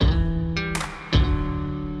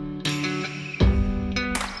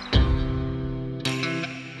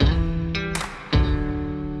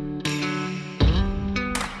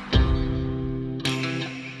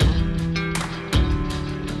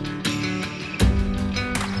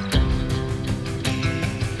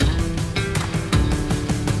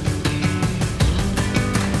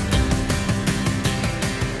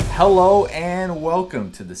Hello and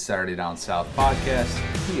welcome to the Saturday Down South podcast.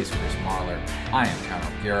 He is Chris Marler. I am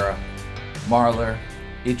Connor O'Gara. Marler,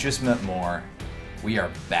 it just meant more. We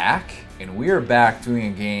are back, and we are back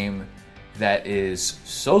doing a game that is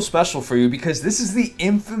so special for you because this is the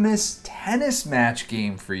infamous tennis match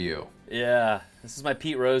game for you. Yeah, this is my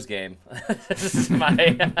Pete Rose game. This is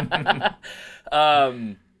my...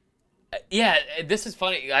 Yeah, this is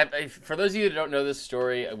funny. For those of you that don't know this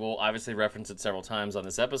story, we'll obviously reference it several times on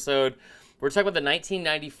this episode. We're talking about the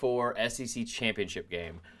 1994 SEC Championship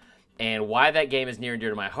game. And why that game is near and dear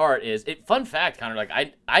to my heart is... Fun fact, Connor,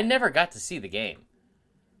 I never got to see the game.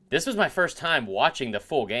 This was my first time watching the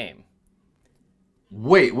full game.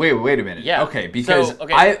 Wait a minute. Yeah. Okay, because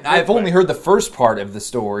I've only heard the first part of the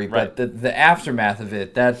story, but the aftermath of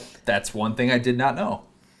it, that's one thing I did not know.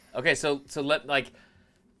 Okay, so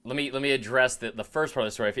let me address the first part of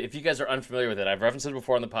the story. If you guys are unfamiliar with it, I've referenced it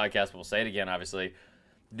before on the podcast, but we'll say it again, obviously.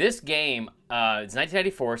 This game, it's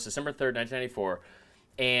 1994, December 3rd, 1994,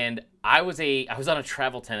 and I was on a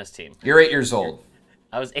travel tennis team. You're 8 years old.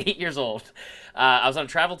 I was 8 years old. I was on a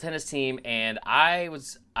travel tennis team, and I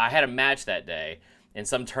had a match that day in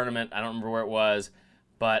some tournament. I don't remember where it was,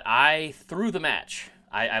 but I threw the match.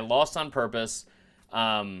 I lost on purpose,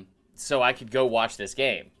 so I could go watch this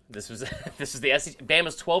game. This was the SEC.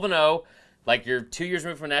 Bama's 12-0. Like, you're 2 years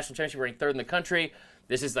removed from a national championship, ranked third in the country.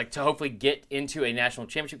 This is like to hopefully get into a national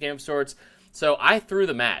championship game of sorts. So I threw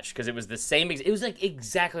the match because it was the same. It was like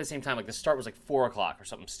exactly the same time. Like the start was like 4 o'clock or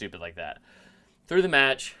something stupid like that. Threw the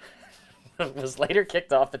match. Was later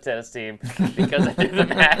kicked off the tennis team because I threw the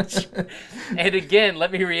match. And again,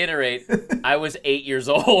 let me reiterate, I was 8 years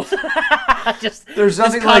old. There's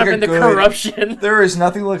nothing like a good corruption. There is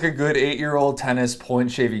nothing like a good 8-year-old tennis point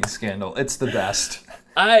shaving scandal. It's the best.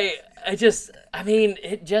 It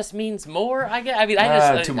just means more. I'm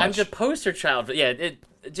the poster child. But yeah,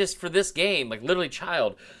 just for this game, like literally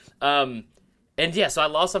child. And yeah, so I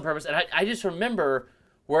lost on purpose. And I just remember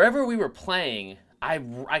wherever we were playing,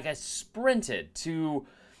 I sprinted to,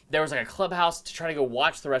 there was like a clubhouse to try to go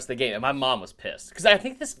watch the rest of the game, and my mom was pissed because I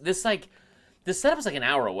think this setup was like an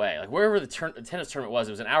hour away. Like wherever the tennis tournament was,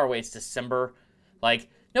 it was an hour away. It's December. Like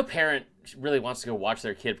no parent really wants to go watch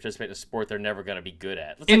their kid participate in a sport they're never going to be good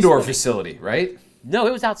at. Indoor facility, right? No,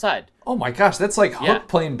 it was outside. Oh my gosh, that's like Hook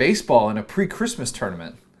playing baseball in a pre-Christmas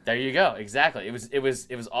tournament. There you go. Exactly. It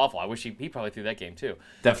was awful. I wish he probably threw that game too.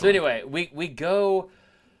 Definitely. So anyway, we go.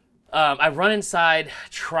 I run inside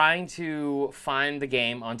trying to find the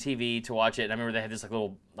game on TV to watch it. And I remember they had this like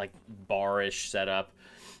little like bar-ish setup,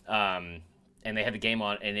 and they had the game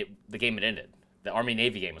on, and the game had ended. The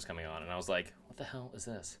Army-Navy game was coming on, and I was like, what the hell is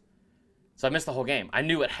this? So I missed the whole game. I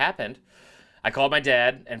knew what happened. I called my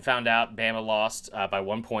dad and found out Bama lost by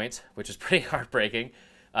 1 point, which is pretty heartbreaking,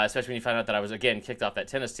 especially when you find out that I was, again, kicked off that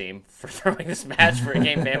tennis team for throwing this match for a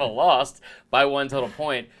game Bama lost by 1 total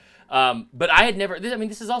point. But I had never,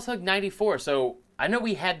 this is also like 94, so I know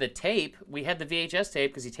we had the tape, we had the VHS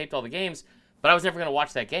tape because he taped all the games, but I was never going to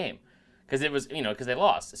watch that game because it was, because they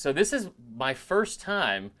lost. So this is my first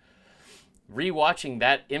time rewatching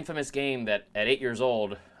that infamous game that at 8 years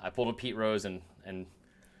old, I pulled a Pete Rose and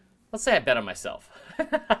let's say I bet on myself.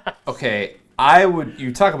 Okay,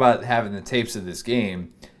 you talk about having the tapes of this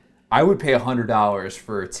game, I would pay $100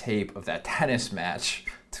 for a tape of that tennis match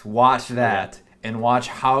to watch that. Yeah. And watch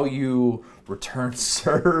how you return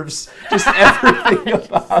serves, just everything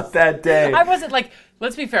about that day. I wasn't like,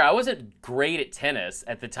 let's be fair, I wasn't great at tennis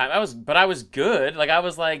at the time. But I was good. Like I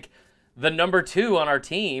was like the number 2 on our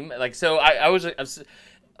team. Like so, I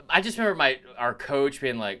just remember our coach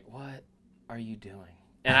being like, "What are you doing?"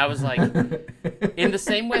 And I was like, in the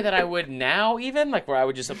same way that I would now, even like where I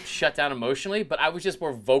would just shut down emotionally, but I was just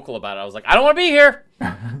more vocal about it. I was like, I don't want to be here.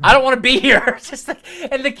 I don't want to be here. Just like,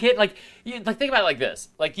 and the kid, think about it like this.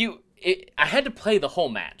 Like I had to play the whole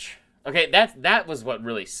match. Okay, that was what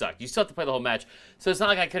really sucked. You still have to play the whole match. So it's not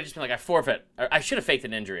like I could have just been like, I forfeit. Or I should have faked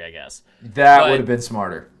an injury, I guess. That would have been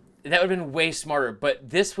smarter. That would have been way smarter. But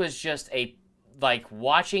this was just a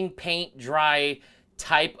watching paint dry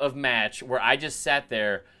type of match where I just sat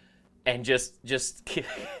there and just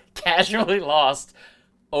casually lost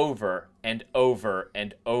over and over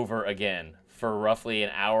and over again for roughly an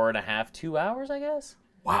hour and a half, 2 hours, I guess.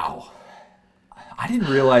 Wow. I didn't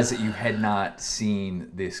realize that you had not seen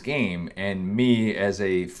this game. And me, as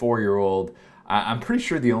a 4-year-old, I'm pretty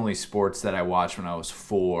sure the only sports that I watched when I was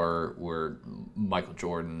 4 were Michael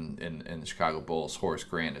Jordan and the Chicago Bulls, Horace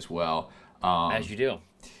Grant as well. As you do.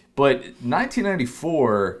 But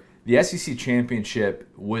 1994, the SEC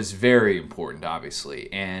Championship was very important,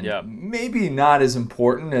 obviously, and maybe not as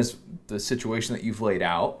important as the situation that you've laid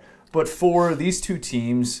out. But for these two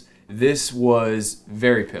teams, this was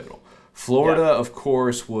very pivotal. Florida, of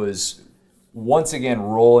course, was once again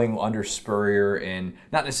rolling under Spurrier and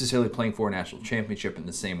not necessarily playing for a national championship in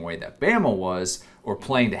the same way that Bama was, or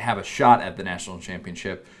playing to have a shot at the national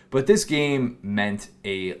championship. But this game meant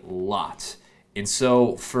a lot. And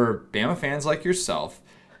so for Bama fans like yourself,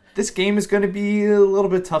 this game is going to be a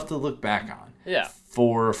little bit tough to look back on. Yeah.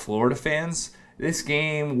 For Florida fans, this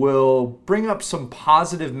game will bring up some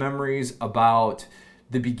positive memories about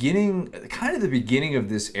the beginning of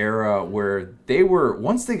this era where they were,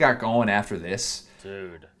 once they got going after this,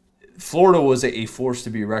 dude, Florida was a force to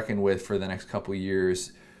be reckoned with for the next couple of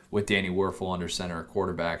years with Danny Werfel under center at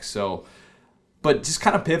quarterback. So, but just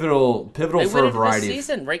kind of pivotal for a variety of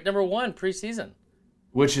season, ranked number 1 preseason.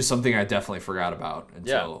 Which is something I definitely forgot about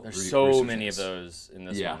until there's so many of those in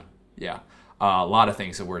this one. Yeah. A lot of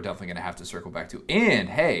things that we're definitely going to have to circle back to. And,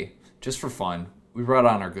 hey, just for fun, we brought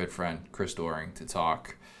on our good friend Chris Doering to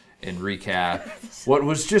talk and recap what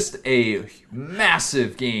was just a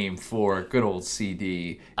massive game for good old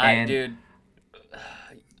CD. Dude,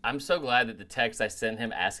 I'm so glad that the text I sent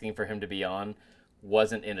him asking for him to be on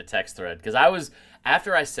wasn't in a text thread. Because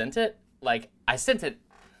after I sent it, I sent it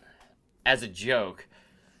as a joke.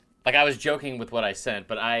 I was joking with what I sent,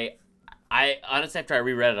 but I honestly, after I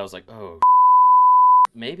reread it, I was like, oh,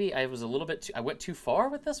 maybe I was a little bit I went too far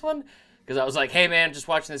with this one. Because I was like, hey, man, just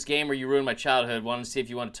watching this game where you ruined my childhood. Wanted to see if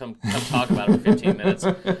you want to come talk about it for 15 minutes.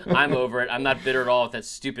 I'm over it. I'm not bitter at all with that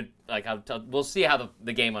stupid, we'll see how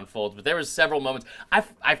the game unfolds. But there was several moments.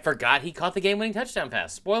 I forgot he caught the game-winning touchdown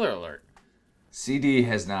pass. Spoiler alert. CD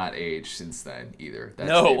has not aged since then either. That's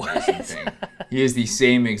no. the amazing thing. He is the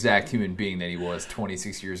same exact human being that he was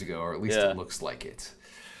 26 years ago, or at least it looks like it.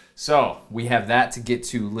 So we have that to get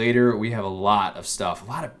to later. We have a lot of stuff, a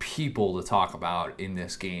lot of people to talk about in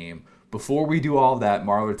this game. Before we do all of that,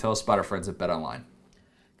 Marler, tell us about our friends at BetOnline.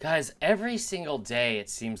 Guys, every single day it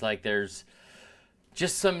seems like there's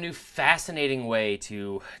just some new fascinating way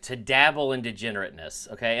to dabble in degenerateness,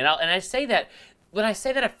 okay? And I say that, when I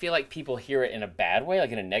say that, I feel like people hear it in a bad way,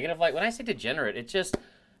 like in a negative light. When I say degenerate, it just,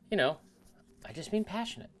 I just mean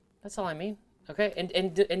passionate. That's all I mean, okay?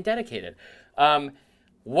 And dedicated.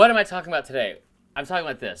 What am I talking about today? I'm talking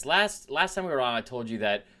about this. Last time we were on, I told you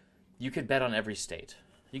that you could bet on every state.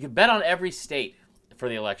 You could bet on every state for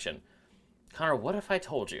the election. Connor, what if I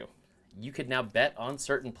told you could now bet on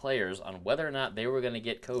certain players on whether or not they were going to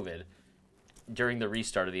get COVID during the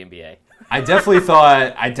restart of the NBA? I definitely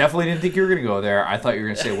didn't think you were going to go there. I thought you were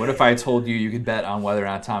going to say, what if I told you could bet on whether or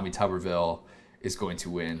not Tommy Tuberville is going to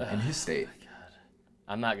win in his state?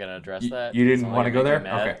 I'm not going to address that. You didn't want to go there?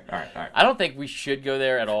 Okay. All right. I don't think we should go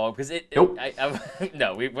there at all because Nope.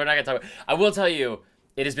 No, we're not going to talk about it. I will tell you,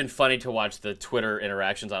 it has been funny to watch the Twitter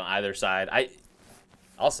interactions on either side.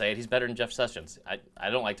 I'll say it. He's better than Jeff Sessions. I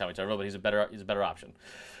don't like Tommy Tuberville, but he's a better option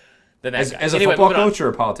than that guy. As a football coach or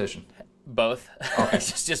a politician? Both. Okay.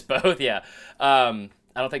 just both, yeah. I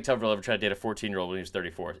don't think Tuberville ever tried to date a 14-year-old when he was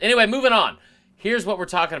 34. Anyway, moving on. Here's what we're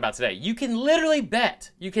talking about today. You can literally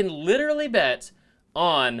bet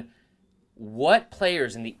on what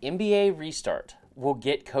players in the NBA restart will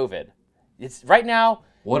get COVID. It's right now.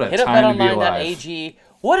 What a hit up time to be alive. BetOnline.ag.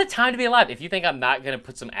 What a time to be alive. If you think I'm not going to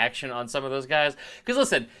put some action on some of those guys. Because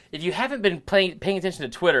listen, if you haven't been paying attention to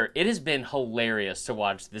Twitter, it has been hilarious to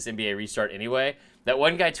watch this NBA restart anyway. That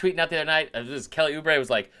one guy tweeting out the other night, this is Kelly Oubre,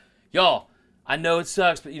 was like, y'all, I know it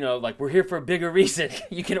sucks, but we're here for a bigger reason.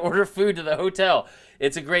 You can order food to the hotel.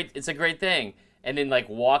 It's a great thing. And then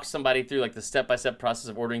walk somebody through the step-by-step process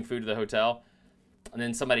of ordering food to the hotel. And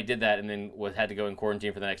then somebody did that and then had to go in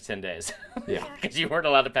quarantine for the next 10 days. Yeah. Because you weren't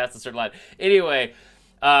allowed to pass a certain line. Anyway,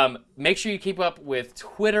 make sure you keep up with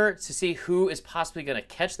Twitter to see who is possibly going to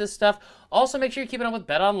catch this stuff. Also, make sure you're keeping up with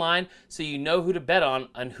BetOnline so you know who to bet on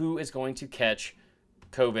and who is going to catch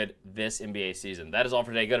COVID this NBA season. That is all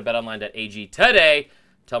for today. Go to betonline.ag today.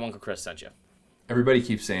 Tell them Uncle Chris sent you. Everybody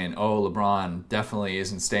keeps saying, LeBron definitely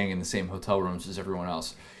isn't staying in the same hotel rooms as everyone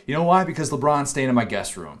else. You know why? Because LeBron's staying in my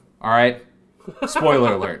guest room. All right?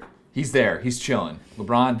 Spoiler alert. He's there. He's chilling.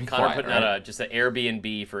 LeBron, be Connor quiet. putting out just an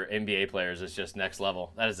Airbnb for NBA players is just next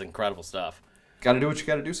level. That is incredible stuff. Got to do what you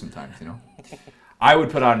got to do sometimes, I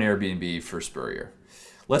would put out an Airbnb for Spurrier.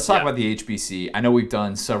 Let's talk about the HBC. I know we've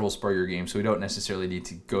done several Spurrier games, so we don't necessarily need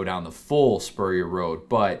to go down the full Spurrier road.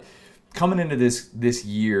 But coming into this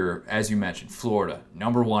year, as you mentioned, Florida,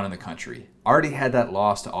 number 1 in the country. Already had that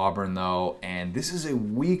loss to Auburn, though, and this is a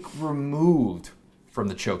week removed from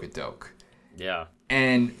the Choke-A-Doke. Yeah.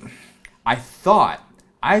 And I thought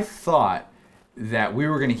that we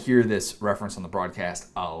were going to hear this reference on the broadcast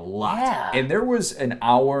a lot. Yeah. And there was an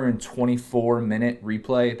hour and 24-minute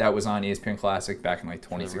replay that was on ESPN Classic back in like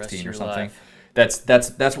 2016 or something. Life.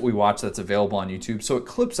 That's what we watched. That's available on YouTube. So it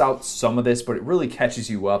clips out some of this, but it really catches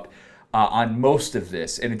you up on most of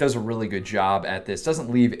this, and it does a really good job at this. Doesn't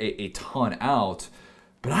leave a ton out,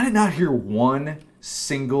 but I did not hear one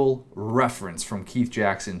single reference from Keith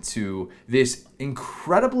Jackson to this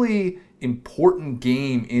incredibly important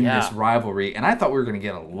game in this rivalry, and I thought we were going to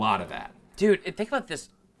get a lot of that. Dude, think about this.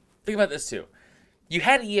 Think about this too. You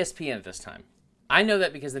had ESPN at this time. I know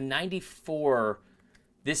that because the 94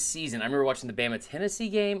 this season, I remember watching the Bama-Tennessee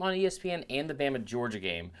game on ESPN and the Bama-Georgia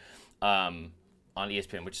game on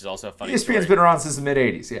ESPN, which is also a funny story. ESPN's been around since the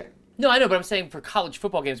mid-'80s, yeah. No, I know, but I'm saying for college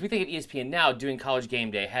football games, we think of ESPN now doing College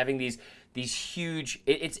Game Day, having these huge.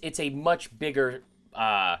 It's a much bigger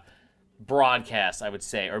broadcast, I would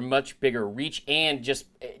say, or much bigger reach, and just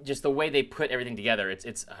the way they put everything together.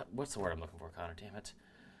 It's what's the word I'm looking for, Connor? Damn it,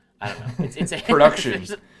 I don't know. It's a Production.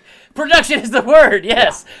 Production is the word.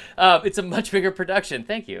 Yes, it's a much bigger production.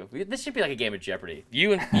 Thank you. This should be like a game of Jeopardy.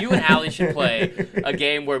 You and Allie should play a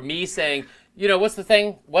game where me saying, what's the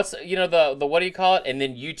thing? What's the what do you call it? And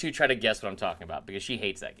then you two try to guess what I'm talking about because she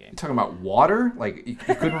hates that game. You're talking about water? Like you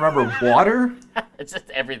couldn't remember water? It's just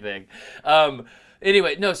everything.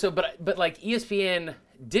 Anyway, no. So, but like ESPN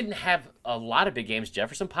didn't have a lot of big games.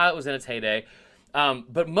 Jefferson Pilot was in its heyday,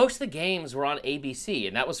 but most of the games were on ABC,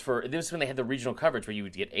 and this was when they had the regional coverage where you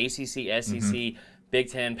would get ACC, SEC,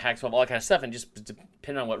 Big Ten, Pac-12, all that kind of stuff, and just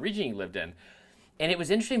depending on what region you lived in. And it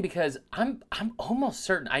was interesting because I'm almost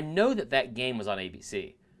certain I know that game was on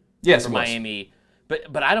ABC. Yes, for Miami, but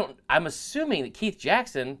I'm assuming that Keith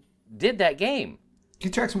Jackson did that game.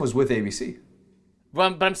 Keith Jackson was with ABC.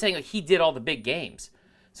 But I'm saying like he did all the big games.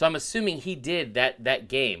 So I'm assuming he did that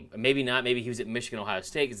game. Maybe not. Maybe he was at Michigan, Ohio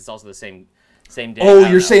State because it's also the same day. Oh,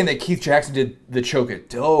 you're saying that Keith Jackson did the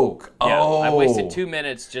Choke-A-Doke. Yeah, oh. I wasted 2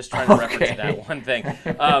 minutes just trying to reference that one thing.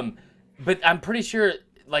 But I'm pretty sure,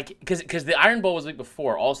 like, because the Iron Bowl was the week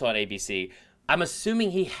before, also on ABC. I'm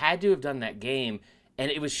assuming he had to have done that game, and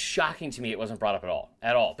it was shocking to me it wasn't brought up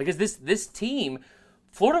at all. Because this team,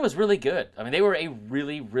 Florida was really good. I mean, they were a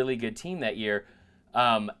really, really good team that year.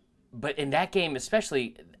 But in that game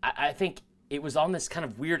especially, I think it was on this kind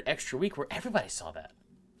of weird extra week where everybody saw that.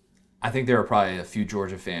 I think there are probably a few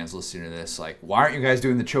Georgia fans listening to this like, why aren't you guys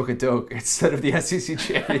doing the Choke-A-Doke instead of the SEC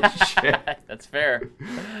championship? That's fair.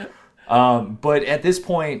 But at this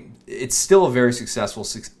point, it's still a very successful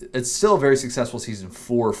season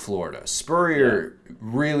for Florida. Spurrier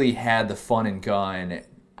really had the fun and gun,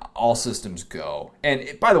 all systems go.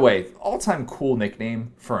 And by the way, all-time cool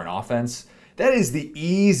nickname for an offense. That is the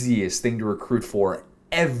easiest thing to recruit for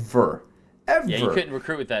ever. Yeah, you couldn't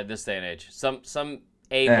recruit with that this day and age. Some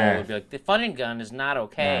A-ball would be like, the fun and gun is not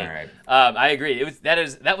okay. All right. I agree.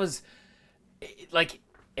 That was like,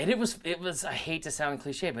 and it was. I hate to sound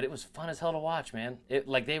cliche, but it was fun as hell to watch, man.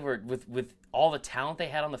 Like they were with all the talent they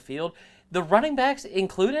had on the field, the running backs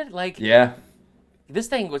included. Like, yeah, this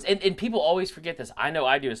thing was, and people always forget this. I know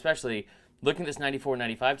I do, especially looking at this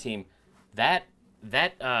 94-95 team. That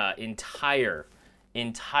entire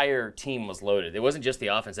team was loaded. It wasn't just the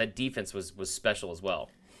offense. That defense was special as well.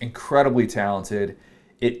 Incredibly talented.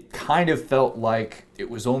 It kind of felt like it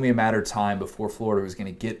was only a matter of time before Florida was going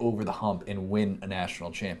to get over the hump and win a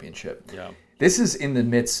national championship. Yeah. This is in the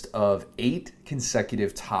midst of 8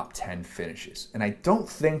 consecutive top 10 finishes. And I don't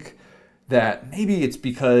think that maybe it's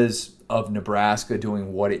because of Nebraska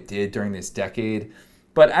doing what it did during this decade.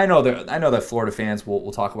 But I know that Florida fans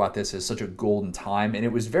will talk about this as such a golden time, and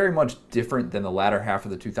it was very much different than the latter half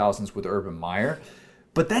of the 2000s with Urban Meyer.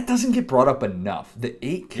 But that doesn't get brought up enough. The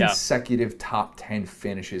 8 consecutive top 10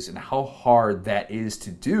 finishes and how hard that is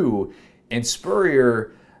to do. And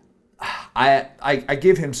Spurrier, I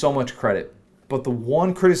give him so much credit. But the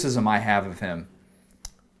one criticism I have of him,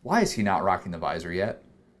 why is he not rocking the visor yet?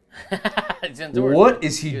 What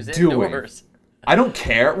is he doing? Indoors. I don't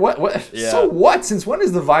care. What? Yeah. So what? Since when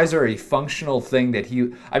is the visor a functional thing that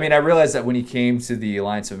he... I mean, I realized that when he came to the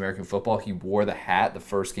Alliance of American Football, he wore the hat the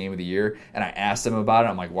first game of the year, and I asked him about it.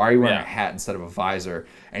 I'm like, why are you wearing a hat instead of a visor?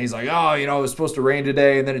 And he's like, oh, it was supposed to rain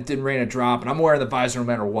today, and then it didn't rain a drop, and I'm wearing the visor no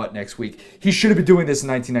matter what next week. He should have been doing this in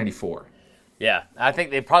 1994. Yeah, I think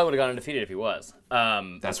they probably would have gone undefeated if he was.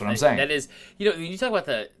 That's what I'm saying. That is, when you talk about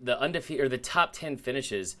the undefeated or the top 10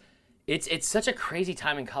 finishes, it's such a crazy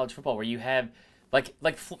time in college football where you have...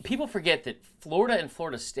 Like people forget that Florida and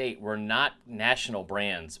Florida State were not national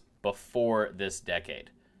brands before this decade.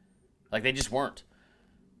 Like they just weren't.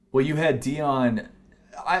 Well, you had Deion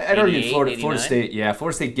I'd argue 88, Florida 89? State. Yeah,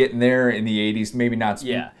 Florida State getting there in the '80s, maybe not.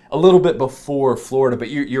 Yeah. A little bit before Florida, but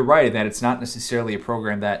you're right in that it's not necessarily a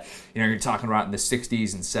program that you're talking about in the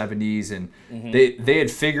 '60s and '70s, and they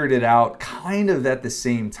had figured it out kind of at the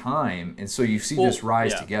same time, and so you see this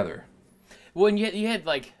rise together. Well, and you had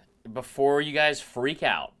like before you guys freak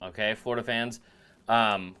out, okay, Florida fans,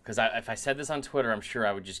 because if I said this on Twitter, I'm sure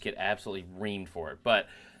I would just get absolutely reamed for it, but.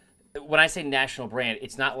 When I say national brand,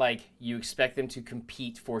 it's not like you expect them to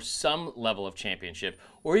compete for some level of championship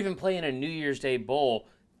or even play in a New Year's Day bowl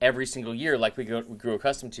every single year like we grew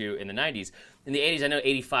accustomed to in the 90s. In the 80s, I know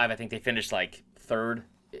 85, I think they finished like third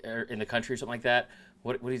in the country or something like that.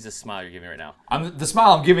 What is the smile you're giving right now? The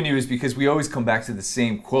smile I'm giving you is because we always come back to the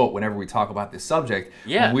same quote whenever we talk about this subject.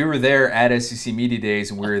 Yeah. When we were there at SEC Media Days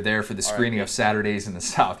and we were there for the screening of Saturdays in the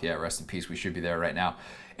South. Yeah, rest in peace. We should be there right now.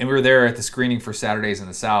 And we were there at the screening for Saturdays in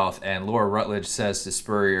the South, and Laura Rutledge says to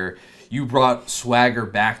Spurrier, "You brought swagger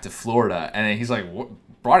back to Florida." And he's like, "What?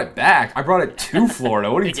 Brought it back? I brought it to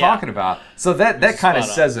Florida. What are you talking about?" So that kind of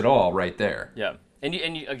says it all right there. Yeah. And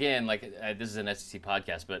you again, like this is an SEC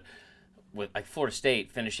podcast, but with like Florida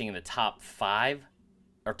State finishing in the top 5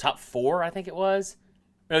 or top 4, I think it was.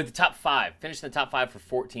 No, the top 5. Finished in the top 5 for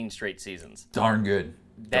 14 straight seasons. Darn good.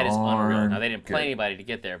 That is unreal. Now, they didn't play anybody to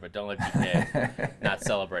get there, but don't let GPA not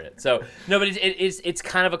celebrate it. So, no, but it's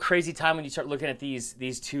kind of a crazy time when you start looking at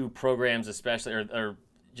these two programs, especially, or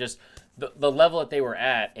just the level that they were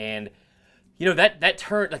at. And, that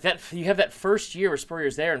turn, like that, you have that first year where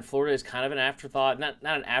Spurrier's there, and Florida is kind of an afterthought. Not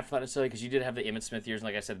an afterthought necessarily, because you did have the Emmitt Smith years, and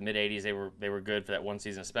like I said, the mid-'80s, they were good for that one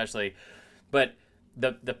season especially. But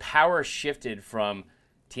the power shifted from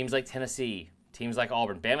teams like Tennessee, teams like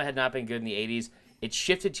Auburn. Bama had not been good in the 80s. It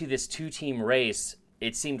shifted to this 2-team race,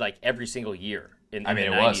 it seemed like every single year in the 90s. It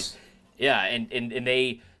was. Yeah, and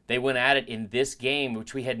they went at it in this game,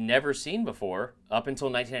 which we had never seen before up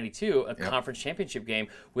until 1992, a conference championship game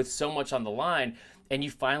with so much on the line, and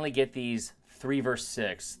you finally get these 3 versus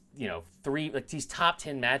 6, these top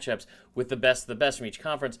 10 matchups with the best of the best from each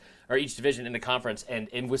conference or each division in the conference,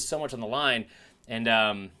 and with so much on the line, and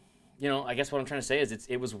I guess what I'm trying to say is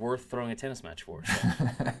it was worth throwing a tennis match for. So.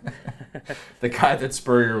 The guy that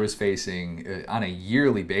Spurrier was facing on a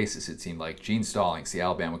yearly basis, it seemed like, Gene Stallings, the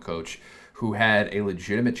Alabama coach, who had a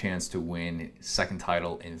legitimate chance to win second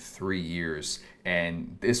title in 3 years.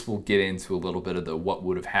 And this will get into a little bit of the what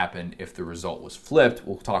would have happened if the result was flipped.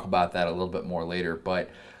 We'll talk about that a little bit more later. But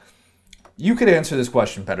you could answer this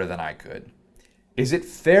question better than I could. Is it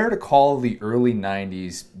fair to call the early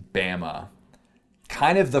 90s Bama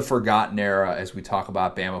kind of the forgotten era as we talk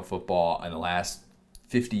about Bama football in the last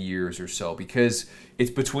 50 years or so? Because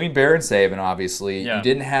it's between Bear and Saban, obviously. Yeah. You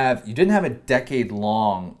didn't have a decade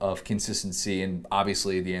long of consistency, and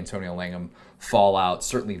obviously the Antonio Langham fallout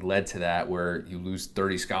certainly led to that, where you lose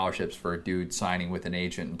 30 scholarships for a dude signing with an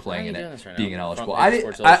agent and playing in it, being ineligible.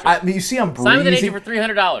 I mean, you see, I'm breezing. Sign with an agent for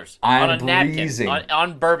 $300 on a breezing, napkin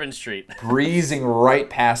on Bourbon Street. breezing right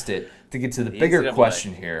past it to get to the bigger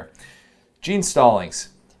question here. Gene Stallings.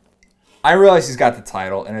 I realize he's got the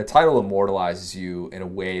title, and a title immortalizes you in a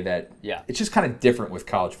way that it's just kind of different with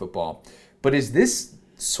college football. But is this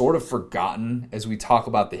sort of forgotten as we talk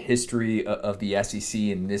about the history of the SEC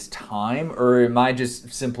in this time, or am I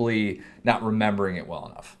just simply not remembering it well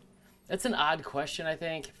enough? That's an odd question, I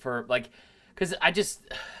think, because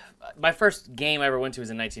my first game I ever went to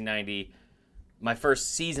was in 1990. My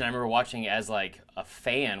first season I remember watching as like a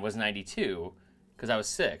fan was 92 because I was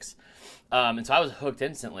 6. And so I was hooked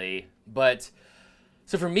instantly. But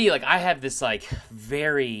so for me, like I have this like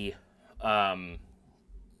very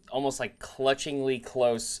almost like clutchingly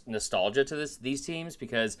close nostalgia to these teams,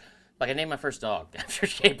 because like I named my first dog after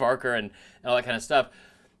Jay Barker and all that kind of stuff.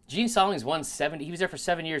 Gene Stallings won 70. He was there for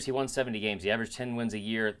 7 years. He won 70 games. He averaged 10 wins a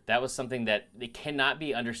year. That was something that it cannot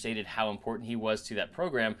be understated how important he was to that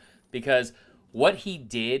program, because what he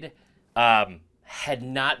did had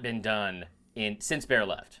not been done since Bear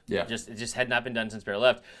left. Yeah, it just had not been done since Bear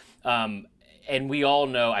left. And we all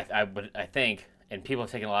know, I think, and people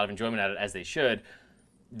have taken a lot of enjoyment out of it, as they should.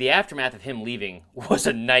 The aftermath of him leaving was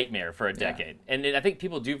a nightmare for a decade, and I think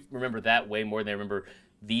people do remember that way more than they remember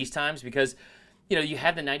these times, because you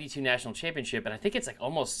had the 92 national championship, and I think it's like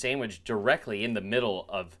almost sandwiched directly in the middle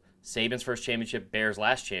of Saban's first championship, Bear's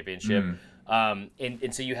last championship.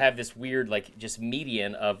 And so you have this weird, like, just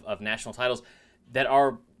median of national titles that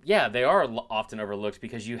are, they are often overlooked,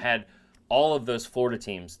 because you had all of those Florida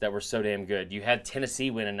teams that were so damn good. You had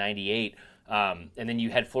Tennessee win in 98, and then you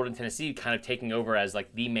had Florida and Tennessee kind of taking over as,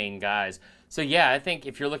 like, the main guys. So, I think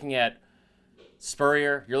if you're looking at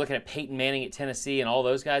Spurrier, you're looking at Peyton Manning at Tennessee and all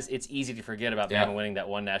those guys, it's easy to forget about Bama winning that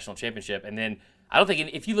one national championship. And then I don't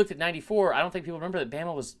think if you looked at 94, I don't think people remember that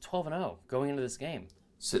Bama was 12-0 going into this game.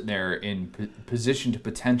 Sitting there in position to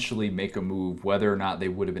potentially make a move, whether or not they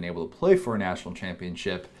would have been able to play for a national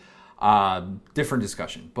championship, different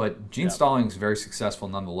discussion. But Gene Stallings very successful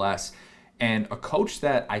nonetheless, and a coach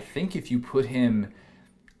that I think if you put him,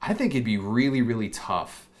 I think it'd be really, really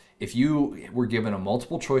tough if you were given a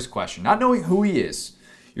multiple choice question, not knowing who he is.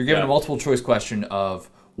 You're given a multiple choice question of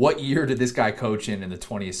what year did this guy coach in the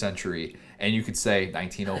 20th century? And you could say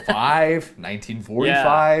 1905,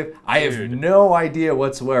 1945. Yeah, I have no idea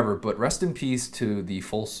whatsoever, but rest in peace to the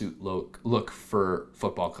full suit look for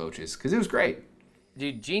football coaches, because it was great.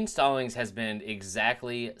 Dude, Gene Stallings has been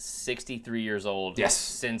exactly 63 years old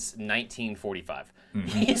since 1945. Mm-hmm.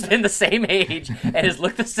 He's been the same age and has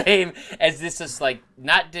looked the same as this is like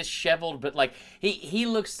not disheveled, but like he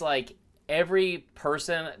looks like every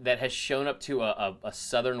person that has shown up to a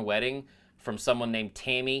Southern wedding from someone named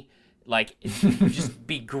Tammy, like just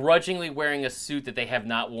begrudgingly wearing a suit that they have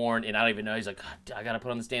not worn, and I don't even know. He's like, God, I got to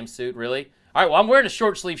put on this damn suit, really? All right, well, I'm wearing a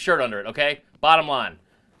short sleeve shirt under it, okay? Bottom line.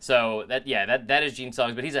 So that is Gene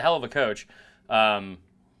Stallings, but he's a hell of a coach. He's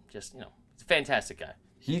a fantastic guy.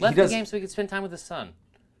 He left the game so he could spend time with his son.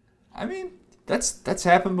 I mean, that's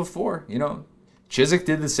happened before, Chizik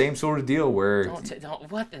did the same sort of deal where...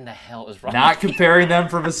 What in the hell is wrong? Not comparing them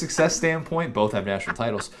from a success standpoint. Both have national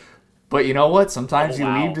titles. But you know what? Sometimes you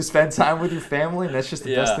leave to spend time with your family, and that's just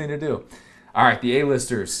the best thing to do. All right, the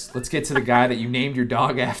A-listers. Let's get to the guy that you named your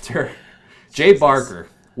dog after. Jay Barker,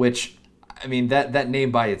 which, I mean, that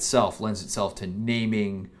name by itself lends itself to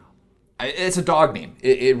naming... It's a dog name.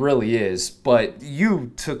 It really is. But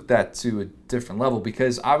you took that to a different level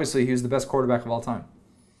because, obviously, he was the best quarterback of all time.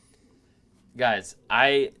 Guys,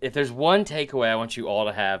 if there's one takeaway I want you all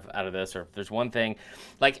to have out of this, or if there's one thing,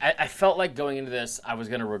 like I felt like going into this, I was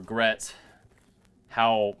going to regret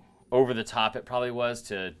how over the top it probably was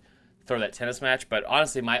to throw that tennis match. But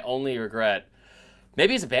honestly, my only regret,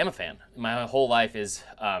 maybe as a Bama fan, my whole life is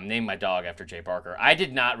name my dog after Jay Barker. I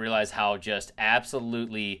did not realize how just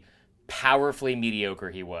absolutely powerfully mediocre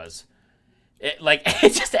he was.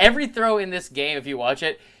 It's just every throw in this game, if you watch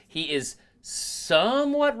it, he is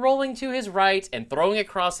somewhat rolling to his right and throwing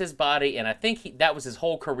across his body, and I think that was his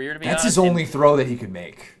whole career, to be honest. That's his only throw that he could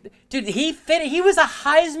make. Dude, he was a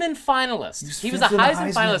Heisman finalist. He was a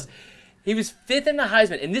Heisman finalist. He was fifth in the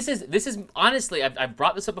Heisman, and this is honestly, I've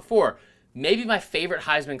brought this up before, maybe my favorite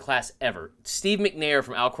Heisman class ever. Steve McNair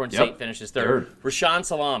from Alcorn State finishes third. Rashaan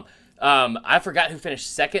Salam. I forgot who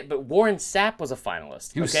finished second, but Warren Sapp was a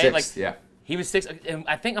finalist. He was sixth, He was sixth. And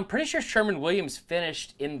I'm pretty sure Sherman Williams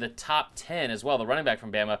finished in the top 10 as well, the running back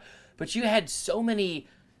from Bama. But you had so much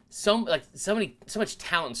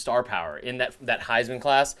talent and star power in that Heisman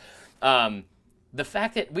class. The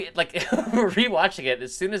fact that we rewatching it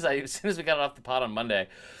as soon as we got it off the pod on Monday,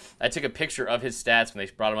 I took a picture of his stats when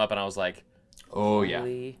they brought him up, and I was like,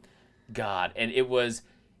 holy God! And it was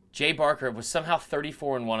Jay Barker was somehow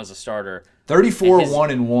 34-1 as a starter.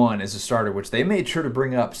 34-1-1 as a starter, which they made sure to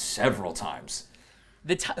bring up several times.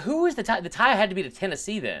 Who was the tie? The tie had to be to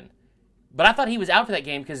Tennessee then, but I thought he was out for that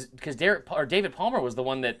game because David Palmer was the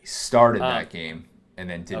one that started that game and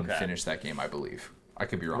then didn't finish that game. I believe I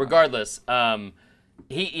could be wrong. Regardless,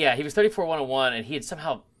 he was 34-1-1, and he had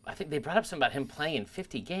somehow, I think they brought up something about him playing in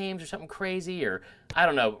 50 games or something crazy, or I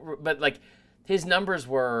don't know, but like his numbers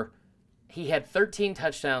were. He had 13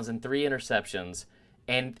 touchdowns and 3 interceptions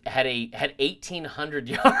and had 1,800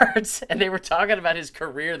 yards. And they were talking about his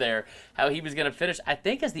career there, how he was going to finish, I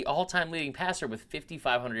think, as the all-time leading passer with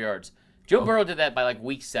 5,500 yards. Joe Burrow did that by like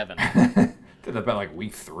week 7. Did that by like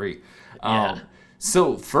week 3.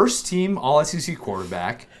 So first team All-SEC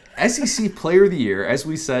quarterback, SEC Player of the Year, as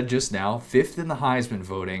we said just now, 5th in the Heisman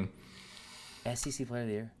voting. SEC Player of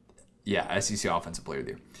the Year? Yeah, SEC Offensive Player of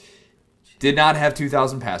the Year. Did not have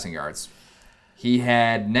 2,000 passing yards. He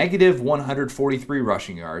had negative 143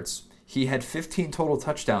 rushing yards. He had 15 total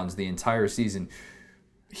touchdowns the entire season.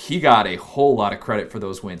 He got a whole lot of credit for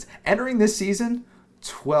those wins. Entering this season,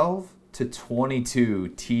 12 to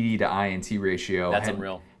 22 TD to INT ratio. That's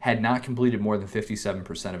unreal. Had not completed more than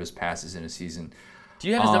 57% of his passes in a season. Do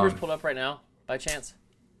you have his numbers pulled up right now, by chance?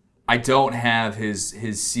 I don't have his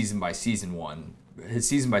season-by-season one. His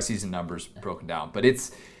season-by-season numbers broken down. But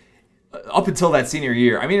it's... Up until that senior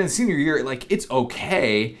year, I mean, in the senior year, like, it's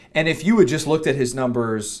okay. And if you had just looked at his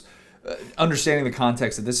numbers, understanding the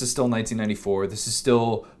context that this is still 1994, this is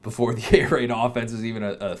still before the air raid offense is even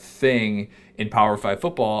a thing in Power 5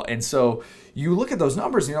 football. And so you look at those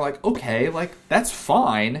numbers and you're like, okay, like, that's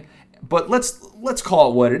fine. but let's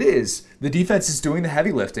call it what it is. The defense is doing the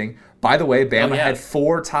heavy lifting. By the way, Bama had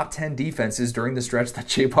 4 top 10 defenses during the stretch that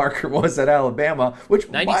Jay Barker was at Alabama, which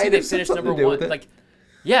 92 might they have finished something number to do one. with it. Like,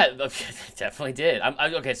 yeah, it definitely did.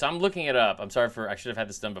 Okay, so I'm looking it up. I'm sorry I should have had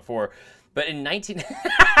this done before. But in 19...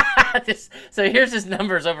 so here's his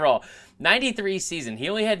numbers overall. 93 season. He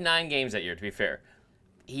only had 9 games that year, to be fair.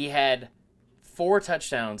 He had 4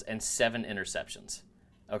 touchdowns and 7 interceptions.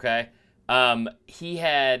 Okay? He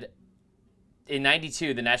had... In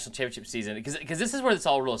 92, the national championship season, because this is where this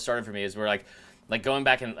all really started for me, is where like going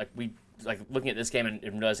back and looking at this game and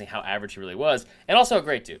realizing how average he really was, and also a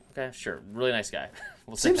great dude. Okay, sure, really nice guy.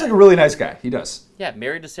 Seems like a really nice guy. He does. Yeah,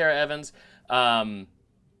 married to Sarah Evans.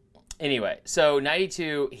 Anyway, so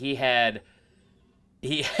 92, he had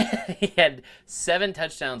 7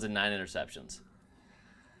 touchdowns and 9 interceptions.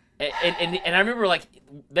 And I remember, like,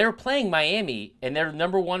 they were playing Miami, and they're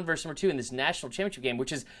number 1 versus number 2 in this national championship game,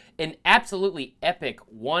 which is an absolutely epic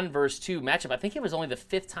 1 versus 2 matchup. I think it was only the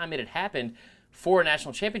 5th time it had happened for a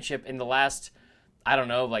national championship in the last, I don't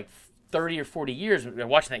know, like 30 or 40 years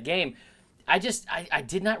watching that game. I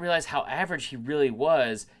did not realize how average he really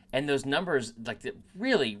was, and those numbers, like,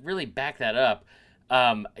 really, really back that up.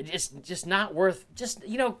 Just not worth,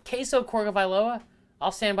 Queso Corgavailoa,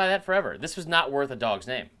 I'll stand by that forever. This was not worth a dog's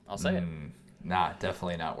name. I'll say it. Nah,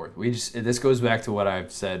 definitely not worth. This goes back to what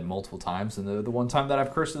I've said multiple times, and the one time that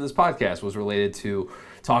I've cursed in this podcast was related to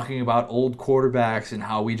talking about old quarterbacks and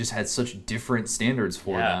how we just had such different standards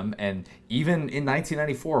for them. And even in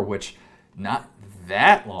 1994, which not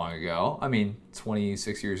that long ago, I mean,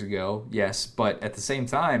 26 years ago, yes, but at the same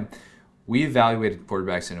time, we evaluated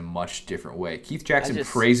quarterbacks in a much different way. Keith Jackson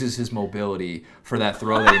praises his mobility for that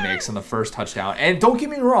throw that he makes on the first touchdown. And don't get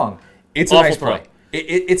me wrong, it's a nice play.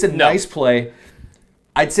 It's a nice play.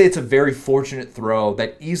 I'd say it's a very fortunate throw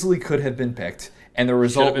that easily could have been picked. And the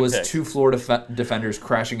result was 2 Florida defenders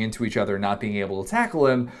crashing into each other, not being able to tackle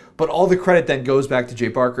him. But all the credit then goes back to Jay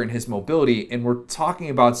Barker and his mobility. And we're talking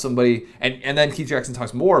about somebody, and then Keith Jackson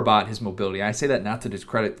talks more about his mobility. I say that not to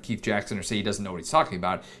discredit Keith Jackson or say he doesn't know what he's talking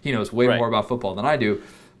about. He knows way more about football than I do.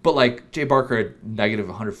 But, like, Jay Barker had negative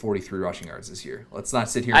 143 rushing yards this year. Let's not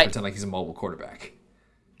sit here and pretend like he's a mobile quarterback.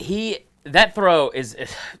 That throw is,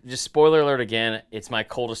 just spoiler alert again, it's my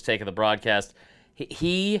coldest take of the broadcast.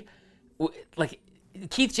 Keith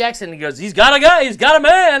Jackson, he goes, he's got a guy, he's got a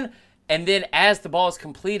man. And then as the ball is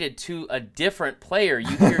completed to a different player,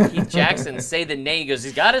 you hear Keith Jackson say the name. He goes,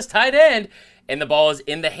 he's got his tight end. And the ball is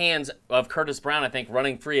in the hands of Curtis Brown, I think,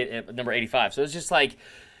 running free at number 85. So it's just like,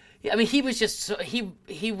 I mean, he was just,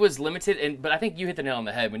 he was limited. But I think you hit the nail on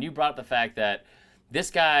the head when you brought up the fact that this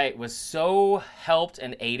guy was so helped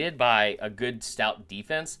and aided by a good, stout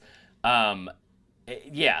defense. That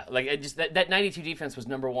 92 defense was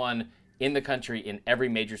number 1 in the country in every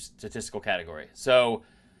major statistical category. So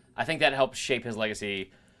I think that helped shape his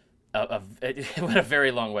legacy in a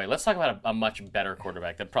very long way. Let's talk about a much better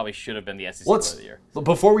quarterback that probably should have been the SEC Player of the Year.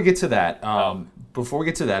 Before we get to that,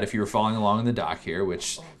 if you were following along in the doc here,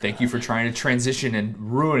 which thank you for trying to transition and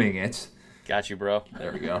ruining it. Got you, bro.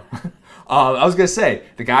 There we go. I was going to say,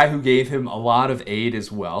 the guy who gave him a lot of aid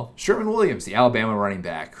as well, Sherman Williams, the Alabama running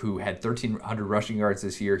back, who had 1,300 rushing yards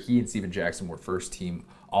this year. He and Steven Jackson were first-team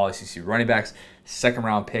All-SEC running backs,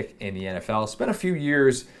 second-round pick in the NFL. Spent a few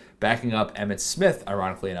years backing up Emmitt Smith,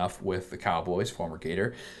 ironically enough, with the Cowboys, former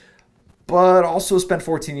Gator. But also spent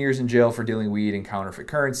 14 years in jail for dealing weed and counterfeit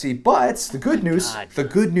currency. But the good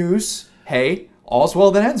news, hey, all's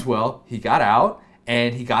well that ends well. He got out.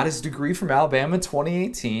 And he got his degree from Alabama in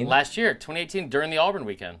 2018. Last year, 2018, during the Auburn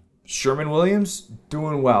weekend. Sherman Williams,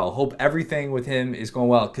 doing well. Hope everything with him is going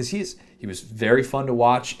well. Because he was very fun to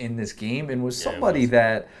watch in this game and was somebody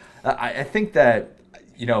that I think that,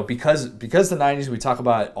 because the 90s, we talk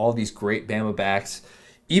about all these great Bama backs.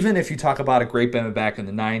 Even if you talk about a great Bama back in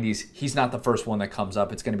the 90s, he's not the first one that comes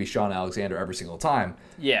up. It's going to be Sean Alexander every single time.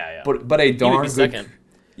 Yeah. But a darn good... second.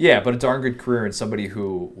 Yeah, but a darn good career and somebody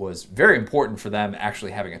who was very important for them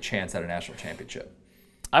actually having a chance at a national championship.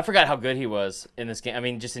 I forgot how good he was in this game. I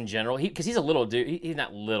mean, just in general. Because he's a little dude. He's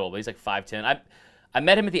not little, but he's like 5'10". I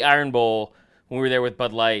met him at the Iron Bowl when we were there with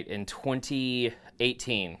Bud Light in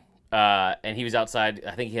 2018. And he was outside.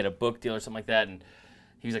 I think he had a book deal or something like that. And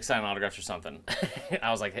he was like signing autographs or something. I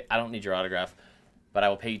was like, hey, I don't need your autograph, but I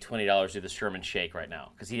will pay you $20 to do the Sherman Shake right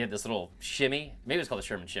now. Because he had this little shimmy. Maybe it was called the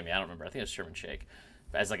Sherman Shimmy. I don't remember. I think it was Sherman Shake.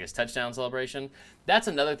 As like his touchdown celebration. That's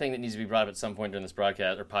another thing that needs to be brought up at some point during this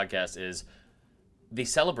broadcast or podcast is the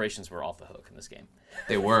celebrations were off the hook in this game.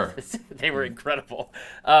 They were. They were incredible.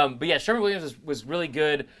 But yeah, Sherman Williams was really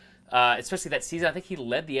good, especially that season. I think he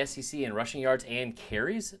led the SEC in rushing yards and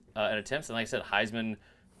carries and attempts. And like I said, Heisman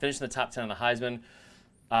finished in the top 10 on the Heisman,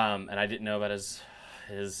 and I didn't know about his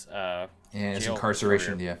his jail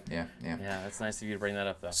incarceration. career. Yeah. Yeah, that's nice of you to bring that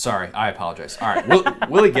up, though. Sorry, I apologize. All right,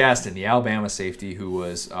 Willie Gaston, the Alabama safety, who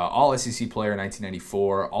was All SEC player in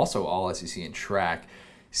 1994, also All SEC in track,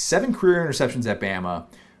 7 career interceptions at Bama,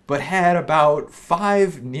 but had about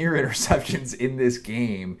 5 near interceptions in this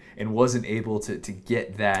game and wasn't able to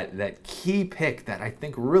get that key pick that I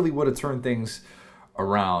think really would have turned things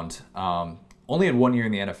around. Only in 1 year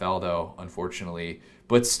in the NFL, though, unfortunately,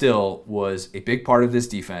 but still was a big part of this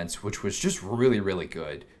defense, which was just really, really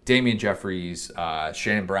good. Damian Jeffries,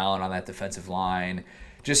 Shannon Brown on that defensive line,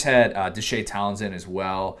 just had Deshae Townsend as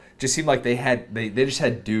well. Just seemed like they just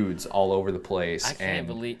had dudes all over the place. I can't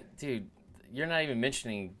believe, dude, you're not even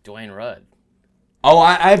mentioning Dwayne Rudd. Oh,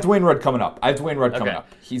 I have Dwayne Rudd coming up. Coming up.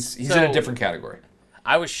 He's in a different category.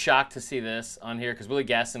 I was shocked to see this on here because Willie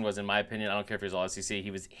Gaston was, in my opinion, I don't care if he was all SEC, he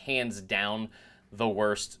was hands down the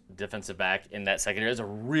worst defensive back in that secondary. It was a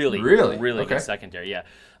really good secondary. Yeah.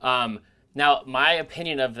 Now, my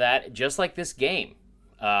opinion of that, just like this game,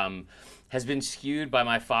 has been skewed by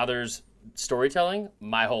my father's storytelling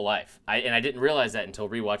my whole life. And I didn't realize that until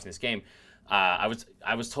rewatching this game. I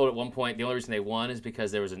was told at one point the only reason they won is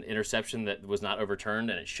because there was an interception that was not overturned,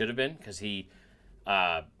 and it should have been because the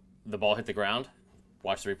ball hit the ground.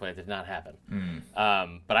 Watch the replay. It did not happen.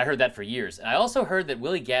 But I heard that for years. And I also heard that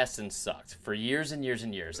Willie Gaston sucked for years and years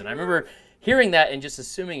and years. And I remember hearing that and just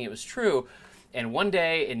assuming it was true. And one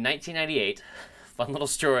day in 1998, fun little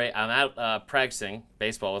story, I'm out practicing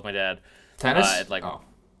baseball with my dad. Tennis?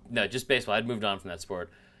 No, just baseball. I'd moved on from that sport.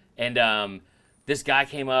 And this guy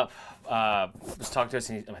came up, was talking to us,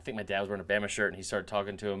 and I think my dad was wearing a Bama shirt, and he started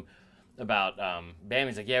talking to him about Bama.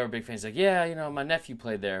 He's like, yeah, we're big fans. He's like, yeah, my nephew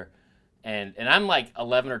played there. And I'm like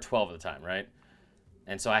 11 or 12 at the time, right?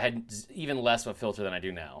 And so I had even less of a filter than I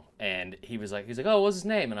do now. And he was like, oh, what's his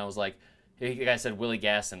name? And I was like, the guy said Willie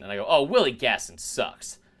Gaston. And I go, oh, Willie Gaston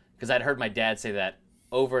sucks. Because I'd heard my dad say that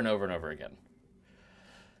over and over and over again.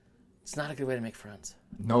 It's not a good way to make friends.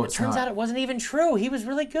 No, it's not. It turns out it wasn't even true. He was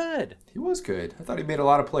really good. He was good. I thought he made a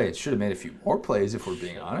lot of plays. Should have made a few more plays if we're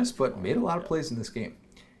being honest, but made a lot of plays in this game.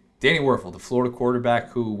 Danny Wuerffel, the Florida quarterback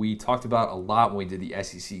who we talked about a lot when we did the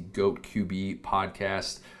SEC GOAT QB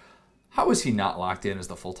podcast. How is he not locked in as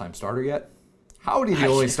the full-time starter yet? How did he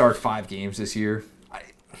only start 5 games this year?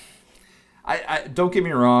 I don't get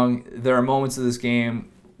me wrong. There are moments of this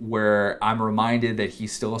game where I'm reminded that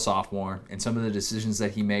he's still a sophomore and some of the decisions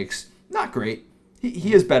that he makes, not great.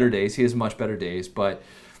 He has better days. He has much better days. But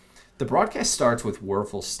the broadcast starts with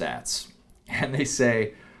Wuerffel's stats. And they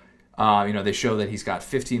say, they show that he's got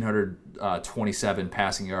 1,527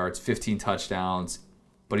 passing yards, 15 touchdowns,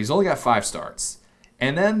 but he's only got 5 starts.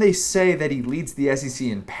 And then they say that he leads the SEC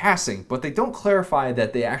in passing, but they don't clarify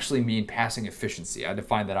that they actually mean passing efficiency. I had to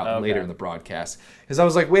find that out later in the broadcast. Because I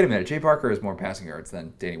was like, wait a minute, Jay Barker has more passing yards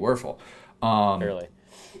than Danny Wuerffel. Barely.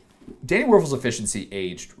 Danny Wuerffel's efficiency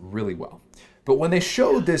aged really well. But when they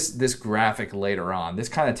showed this graphic later on, this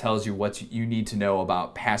kind of tells you what you need to know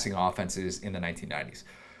about passing offenses in the 1990s.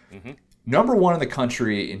 Mm-hmm. Number 1 in the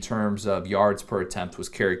country in terms of yards per attempt was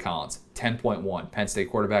Kerry Collins, 10.1. Penn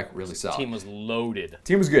State quarterback, really solid. Team was loaded.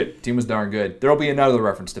 Team was good. Team was darn good. There will be another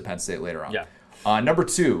reference to Penn State later on. Yeah. Number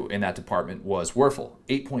 2 in that department was Wuerffel,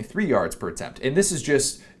 8.3 yards per attempt. And this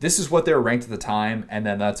is what they were ranked at the time, and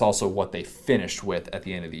then that's also what they finished with at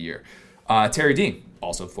the end of the year. Terry Dean,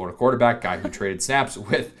 also Florida quarterback, guy who traded snaps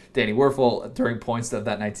with Danny Wuerffel during points of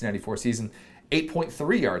that 1994 season,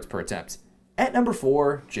 8.3 yards per attempt. At number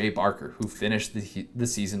 4, Jay Barker, who finished the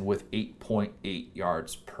season with 8.8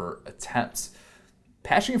 yards per attempt.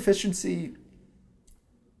 Passing efficiency,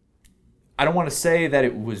 I don't want to say that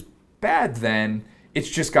it was bad then. It's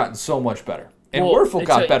just gotten so much better. And Wuerffel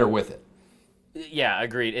got better with it. Yeah,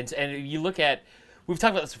 agreed. And you look at, we've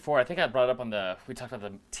talked about this before. I think I brought it up we talked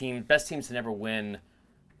about the best teams to never win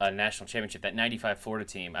a national championship, that 95 Florida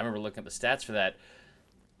team. I remember looking at the stats for that.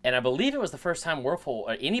 And I believe it was the first time Wuerffel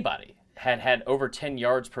or anybody had over 10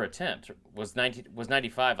 yards per attempt. Was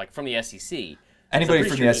 95, like from the SEC. Anybody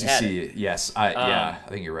from the SEC, yes. I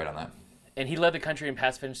think you're right on that. And he led the country in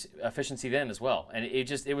pass efficiency then as well. And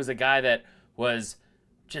it was a guy that was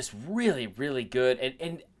just really, really good.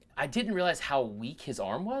 And I didn't realize how weak his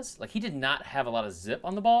arm was. Like, he did not have a lot of zip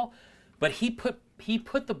on the ball, but he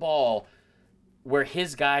put the ball where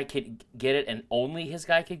his guy could get it and only his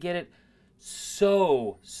guy could get it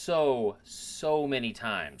so many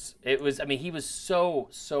times. He was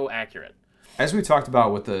so accurate. As we talked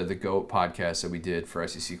about with the GOAT podcast that we did for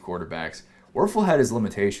SEC quarterbacks, Wuerffel had his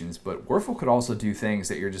limitations, but Wuerffel could also do things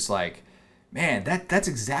that you're just like, man, that's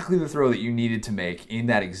exactly the throw that you needed to make in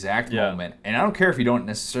that exact Yeah. moment. And I don't care if you don't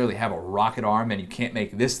necessarily have a rocket arm and you can't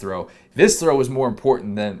make this throw. This throw is more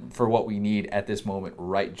important than for what we need at this moment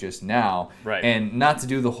right just now. Right. And not to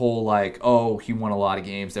do the whole like, oh, he won a lot of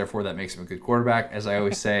games, therefore that makes him a good quarterback. As I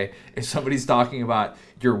always say, if somebody's talking about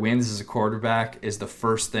your wins as a quarterback is the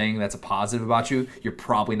first thing that's a positive about you, you're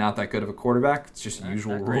probably not that good of a quarterback. It's just a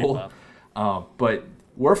usual rule. But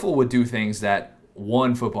Wuerffel would do things that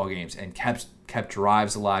won football games and kept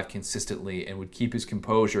drives alive consistently and would keep his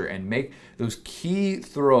composure and make those key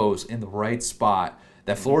throws in the right spot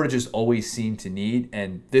that Florida just always seemed to need.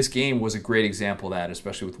 And this game was a great example of that,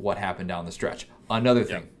 especially with what happened down the stretch. Another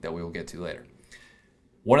thing that we will get to later.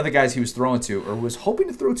 One of the guys he was throwing to, or was hoping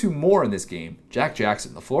to throw to more in this game, Jack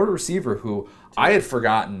Jackson, the Florida receiver, who I had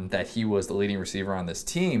forgotten that he was the leading receiver on this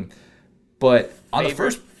team. But on the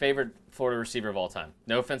first... Favorite Florida receiver of all time.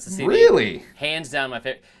 No offense to CD. Really? Hands down my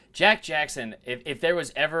favorite. Jack Jackson, if there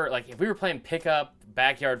was ever, like, if we were playing pickup,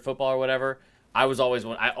 backyard football or whatever, I always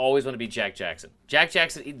want to be Jack Jackson. Jack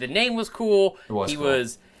Jackson, the name was cool. It was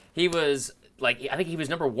cool. He was, like, I think he was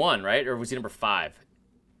number 1, right? Or was he number 5?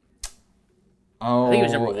 Oh. I think he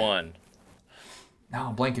was number 1. No,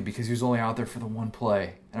 I'm blanking because he was only out there for the one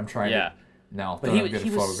play. And I'm trying to... No, but don't get a he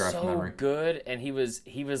was photograph so memory. good, and he was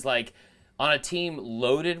like, on a team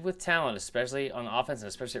loaded with talent, especially on offense and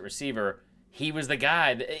especially at receiver, he was the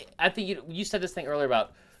guy. I think you said this thing earlier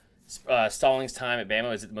about Stallings' time at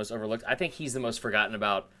Bama is the most overlooked. I think he's the most forgotten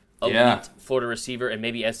about elite Florida receiver and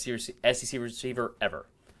maybe SEC receiver ever.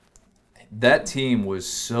 That team was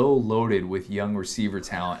so loaded with young receiver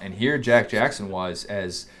talent, and here Jack Jackson was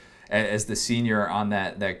as the senior on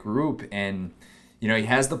that group, and you know he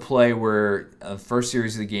has the play where the first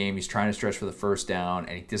series of the game he's trying to stretch for the first down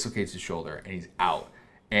and he dislocates his shoulder and he's out.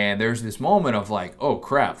 And there's this moment of like, oh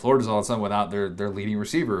crap, Florida's all of a sudden without their leading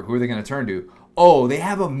receiver. Who are they going to turn to? Oh, they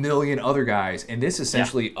have a million other guys, and this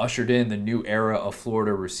essentially ushered in the new era of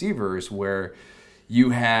Florida receivers where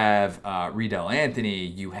you have Riedel Anthony,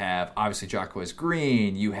 you have obviously Jacquez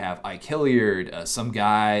Green, you have Ike Hilliard, some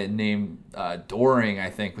guy named Doring, I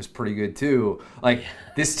think, was pretty good too. Like,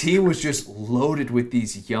 this team was just loaded with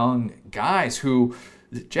these young guys who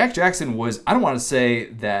Jack Jackson was, I don't want to say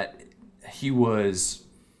that he was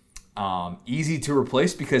easy to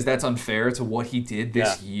replace because that's unfair to what he did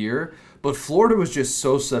this year, but Florida was just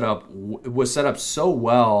set up so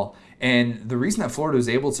well, and the reason that Florida was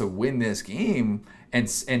able to win this game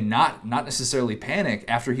and not necessarily panic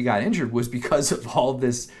after he got injured was because of all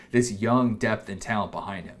this young depth and talent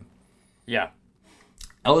behind him. Yeah.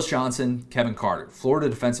 Ellis Johnson, Kevin Carter, Florida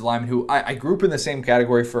defensive lineman who I group in the same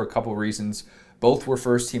category for a couple reasons. Both were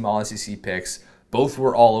first-team All-SEC picks. Both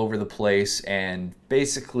were all over the place and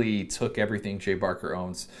basically took everything Jay Barker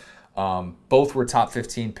owns. Both were top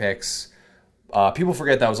 15 picks. People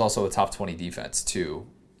forget that was also a top 20 defense, too.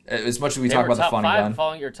 As much as we talk about the fun and gun.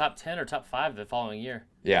 Following your top 10 or top 5 the following year.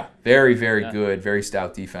 Yeah, very, very good, very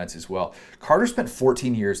stout defense as well. Carter spent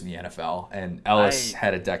 14 years in the NFL, and Ellis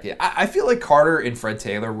had a decade. I feel like Carter and Fred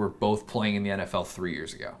Taylor were both playing in the NFL 3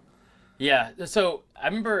 years ago. Yeah, so I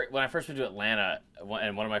remember when I first moved to Atlanta,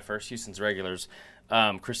 and one of my first Houston's regulars,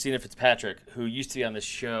 Christina Fitzpatrick, who used to be on this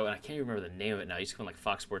show, and I can't even remember the name of it now. It used to come on like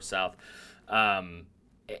Fox Sports South. And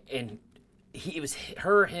it was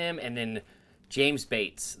her, him, and then James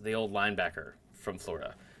Bates, the old linebacker from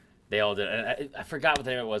Florida. They all did. And I forgot what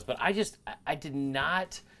the name of it was, but I did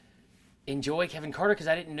not enjoy Kevin Carter because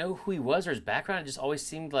I didn't know who he was or his background. It just always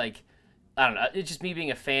seemed like, I don't know, it's just me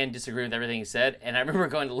being a fan disagreeing with everything he said. And I remember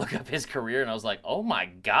going to look up his career, and I was like, oh my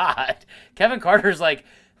God. Kevin Carter's like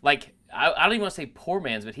I don't even want to say poor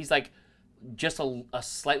man's, but he's like just a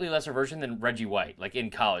slightly lesser version than Reggie White, like in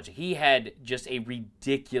college. He had just a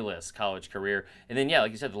ridiculous college career. And then,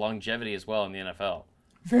 like you said, the longevity as well in the NFL.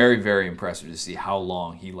 Very, very impressive to see how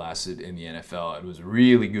long he lasted in the NFL. It was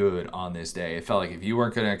really good on this day. It felt like if you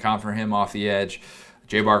weren't going to account for him off the edge,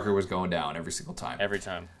 Jay Barker was going down every single time. Every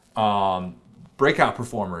time. Breakout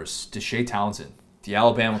performers, Deshae Townsend, the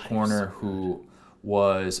Alabama corner who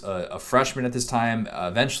was a freshman at this time,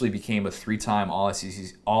 eventually became a 3-time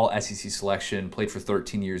All-SEC selection, played for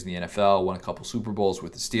 13 years in the NFL, won a couple Super Bowls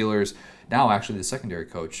with the Steelers, now actually the secondary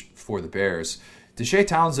coach for the Bears. Deshae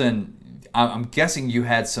Townsend, I'm guessing you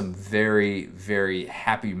had some very, very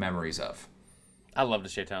happy memories of. I love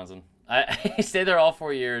Deshae Townsend. He stayed there all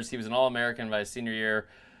 4 years. He was an All-American by his senior year.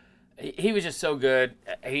 He was just so good.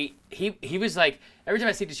 He was like, every time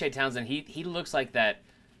I see Deshae Townsend, he looks like that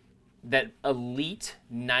elite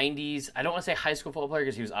 90s, I don't want to say high school football player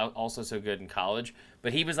because he was also so good in college,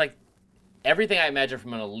 but he was like everything I imagine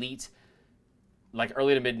from an elite like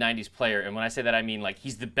early to mid 90s player, and when I say that I mean like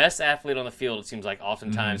he's the best athlete on the field, it seems like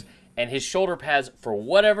oftentimes, and his shoulder pads for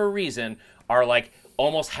whatever reason are like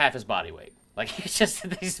almost half his body weight. Like he's just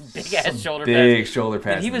these big ass shoulder pads. Big shoulder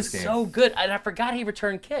pads. And he was so good, and I forgot he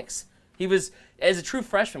returned kicks. He was, as a true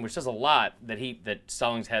freshman, which says a lot that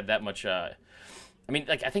Stallings had that much. I mean,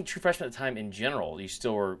 like I think true freshmen at the time in general, you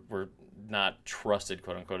still were not trusted,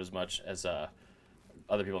 quote unquote, as much as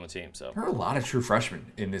other people on the team. So there were a lot of true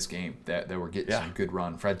freshmen in this game that were getting some good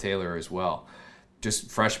run. Fred Taylor as well.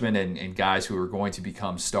 Just freshmen and guys who are going to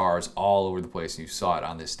become stars all over the place, and you saw it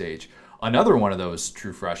on this stage. Another one of those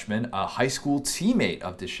true freshmen, a high school teammate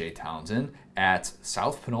of Deshae Townsend at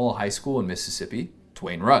South Panola High School in Mississippi,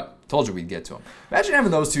 Dwayne Rudd. Told you we'd get to him. Imagine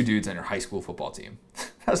having those two dudes on your high school football team.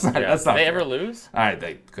 That's not Did they fair. ever lose? All right,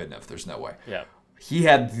 they couldn't have. There's no way. Yeah. He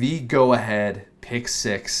had the go-ahead pick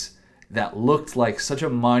six that looked like such a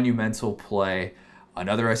monumental play.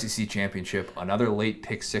 Another SEC championship, another late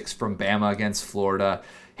pick six from Bama against Florida.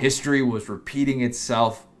 History was repeating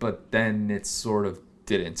itself, but then it sort of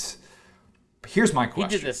didn't. Here's my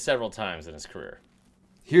question. He did this several times in his career.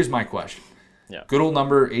 Here's my question. Yeah. Good old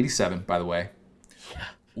number 87, by the way. Yeah.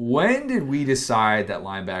 When did we decide that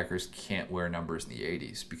linebackers can't wear numbers in the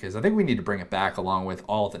 80s? Because I think we need to bring it back along with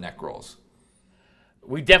all of the neck rolls.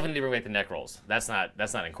 We definitely need to bring back the neck rolls. That's not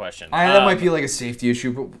in question. That might be like a safety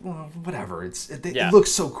issue, but whatever. It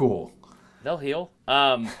looks so cool. They'll heal.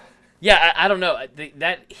 I don't know.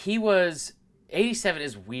 That he was 87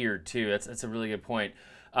 is weird too. That's a really good point.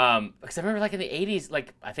 Because I remember like in the 80s,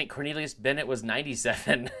 like I think Cornelius Bennett was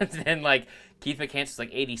 97, and like Keith McCants was like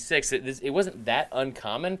 86. It wasn't that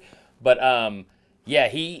uncommon, but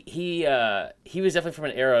he was definitely from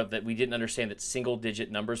an era that we didn't understand that single digit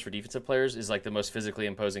numbers for defensive players is like the most physically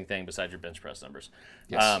imposing thing besides your bench press numbers.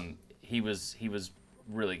 Yes. He was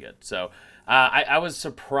really good. So I was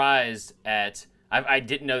surprised at. I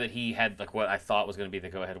didn't know that he had like what I thought was going to be the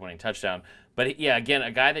go ahead winning touchdown, but again,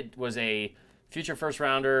 a guy that was a future first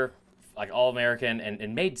rounder, like All-American,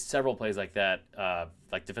 and made several plays like that,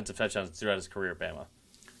 like defensive touchdowns throughout his career at Bama.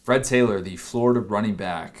 Fred Taylor, the Florida running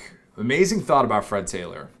back. Amazing thought about Fred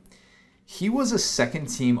Taylor. He was a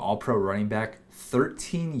second-team All-Pro running back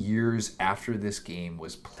 13 years after this game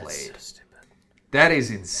was played. That's so stupid. That is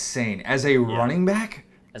insane. As a running back?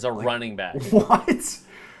 As a running back. What?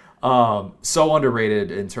 So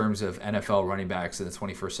underrated in terms of NFL running backs in the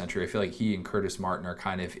 21st century. I feel like he and Curtis Martin are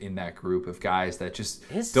kind of in that group of guys that just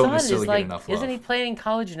don't necessarily get enough love. Isn't he playing in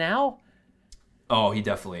college now? Oh, he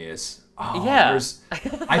definitely is. Oh, yeah.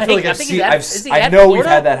 I feel like I know we've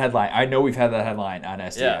had that headline. I know we've had that headline on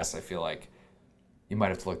SDS. Yeah. I feel like you might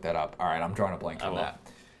have to look that up. All right, I'm drawing a blank on that.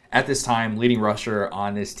 At this time, leading rusher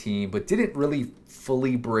on this team, but didn't really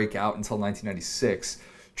fully break out until 1996.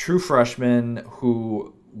 True freshman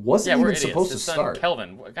who wasn't even supposed to start.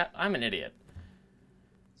 Kelvin. I'm an idiot.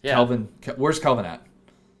 Yeah. Kelvin. Where's Kelvin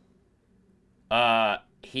at?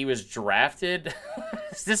 He was drafted.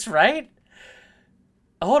 Is this right?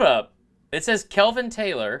 Hold up. It says Kelvin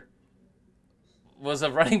Taylor was a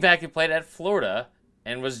running back who played at Florida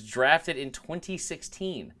and was drafted in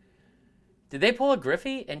 2016. Did they pull a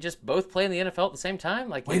Griffey and just both play in the NFL at the same time?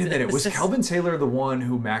 Like, wait a minute. Was Kelvin Taylor the one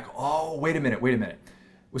who Oh, wait a minute.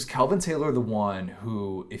 Was Kelvin Taylor the one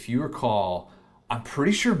who, if you recall, I'm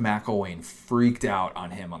pretty sure McElwain freaked out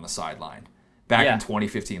on him on the sideline back in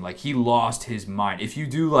 2015. Like, he lost his mind. If you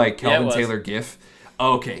do, like, Kelvin Taylor GIF,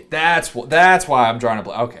 okay, that's why I'm drawing a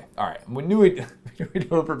blank. Okay, all right. We knew we'd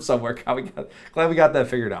know from somewhere. Glad we got that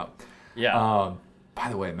figured out. Yeah. By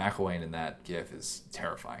the way, McElwain in that GIF is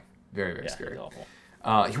terrifying. Very, very scary. He's awful.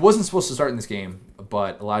 He wasn't supposed to start in this game,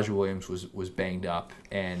 but Elijah Williams was banged up,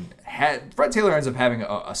 and Fred Taylor ends up having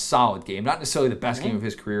a solid game. Not necessarily the best game of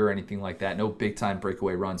his career or anything like that. No big-time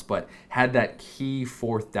breakaway runs, but had that key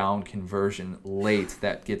fourth down conversion late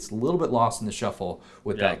that gets a little bit lost in the shuffle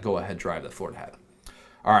with that go-ahead drive that Florida had.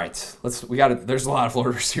 All right, there's a lot of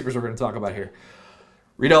Florida receivers we're going to talk about here.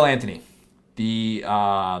 Riedel Anthony, the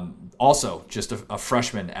also just a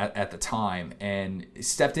freshman at the time, and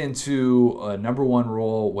stepped into a number one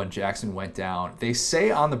role when Jackson went down. They say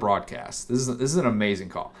on the broadcast, this is an amazing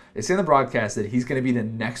call. They say on the broadcast that he's going to be the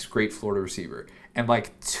next great Florida receiver, and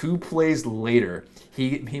like 2 plays later,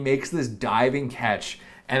 he makes this diving catch,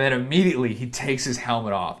 and then immediately he takes his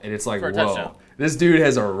helmet off, and it's like, whoa, touchdown. This dude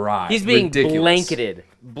has arrived. He's being Ridiculous.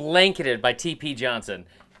 blanketed by T.P. Johnson,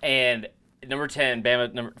 and number 10,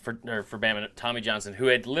 Bama for Bama, Tommy Johnson, who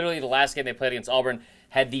had literally the last game they played against Auburn,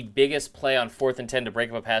 had the biggest play on 4th and 10 to break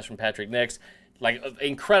up a pass from Patrick Nix. Like,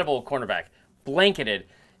 incredible cornerback. Blanketed.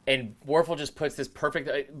 And Warfel just puts this perfect...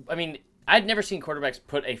 I mean, I'd never seen quarterbacks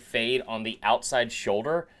put a fade on the outside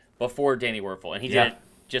shoulder before Danny Werfel, and he Yeah. did it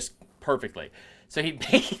just perfectly. So he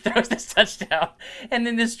throws this touchdown, and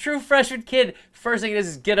then this true freshman kid, first thing he does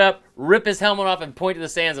is get up, rip his helmet off, and point to the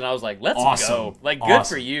stands, and I was like, let's Awesome. go. Like, good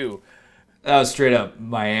Awesome. for you. That was straight up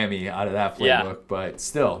Miami out of that playbook, Yeah. but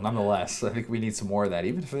still, nonetheless, I think we need some more of that.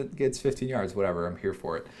 Even if it gets 15 yards, whatever, I'm here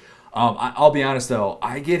for it. I'll be honest, though.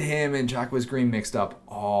 I get him and Jacquez Green mixed up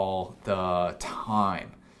all the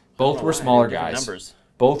time. Both were smaller Different guys. numbers.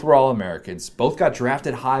 Both were All-Americans. Both got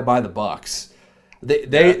drafted high by the Bucks.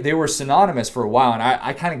 They were synonymous for a while, and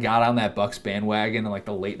I kind of got on that Bucks bandwagon in like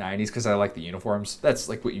the late 90s because I like the uniforms. That's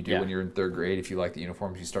like what you do Yeah. when you're in third grade. If you like the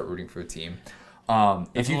uniforms, you start rooting for the team. If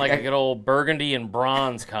Nothing you like a good old burgundy and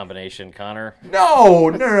bronze combination, Connor.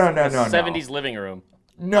 no, 70s living room.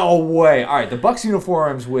 no way. All right, the Bucks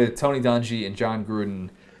uniforms with Tony Dungy and John Gruden,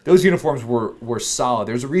 those uniforms were solid.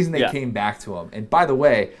 There's a reason they Yeah. came back to them. And by the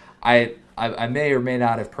way, I may or may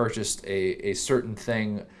not have purchased a certain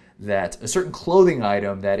thing a certain clothing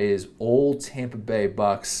item that is old Tampa Bay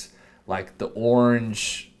Bucks, like the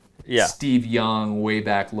orange Yeah. Steve Young way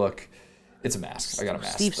back look. It's a mask. I got a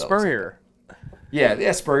mask. Steve though. Spurrier.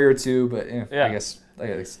 Yeah, Spurrier too, but Yeah. I guess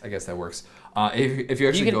that works. If you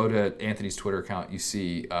actually can- go to Anthony's Twitter account, you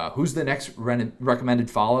see who's the next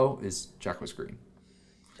recommended follow is Jacquez Green.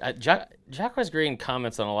 Jacquez Green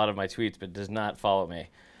comments on a lot of my tweets, but does not follow me.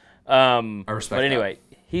 I respect But that. anyway,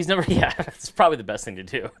 he's number. Yeah, it's probably the best thing to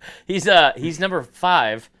do. He's number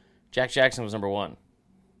 5. Jack Jackson was number 1.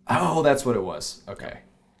 Oh, that's what it was. Okay,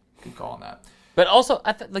 good call on that. But also,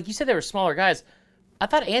 like you said, they were smaller guys. I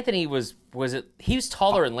thought Anthony was it? He was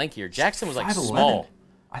taller and lankier. Jackson was like 5'11". small.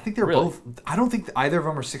 I think they're Really? both. I don't think either of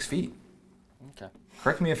them are 6 feet. Okay.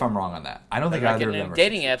 Correct me if I'm wrong on that. I don't think We're not either of getting them into are.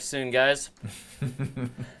 dating apps soon, guys.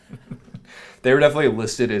 They were definitely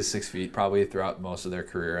listed as 6 feet probably throughout most of their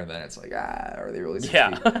career, and then it's like, are they really 6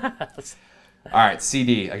 feet? Yeah. All right,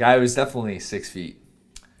 CD, a guy who was definitely 6 feet.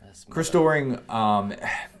 Chris Doering,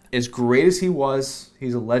 as great as he was,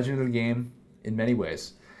 he's a legend of the game in many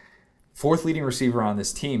ways. Fourth leading receiver on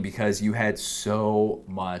this team because you had so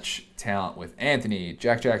much talent with Anthony,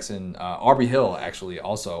 Jack Jackson, Aubrey Hill actually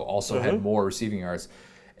also had more receiving yards.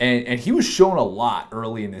 And he was shown a lot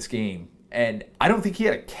early in this game. And I don't think he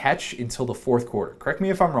had a catch until the fourth quarter. Correct me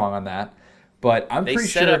if I'm wrong on that. But I'm They pretty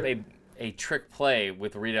set sure. up a trick play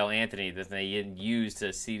with Riedel Anthony that they used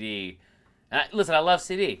to CD. And listen, I love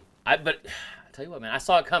CD. But I tell you what, man, I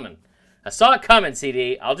saw it coming.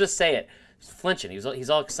 CD. I'll just say it. He's flinching. He's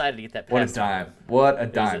all excited to get that pass. What a dime. What a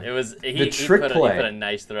dime. It was the he trick play. He put a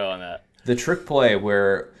nice throw on that. The trick play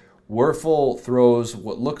where Werfel throws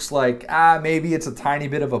what looks like, maybe it's a tiny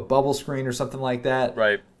bit of a bubble screen or something like that.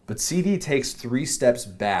 Right. But CD takes 3 steps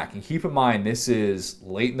back. And keep in mind, this is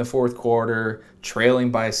late in the fourth quarter,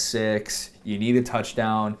 trailing by 6. You need a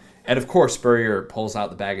touchdown. And, of course, Spurrier pulls out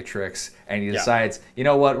the bag of tricks, and he decides, you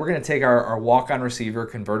know what, we're going to take our walk-on receiver,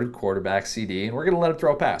 converted quarterback, CD, and we're going to let him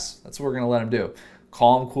throw a pass. That's what we're going to let him do.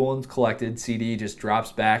 Calm, cool, and collected. CD just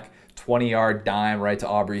drops back, 20-yard dime right to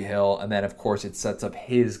Aubrey Hill, and then, of course, it sets up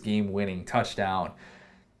his game-winning touchdown.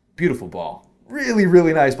 Beautiful ball. Really,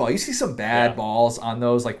 really nice ball. You see some bad balls on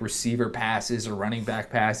those, like receiver passes or running back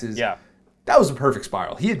passes. Yeah. That was a perfect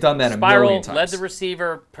spiral. He had done that a Spiral, million times. led the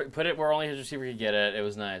receiver, put it where only his receiver could get it. It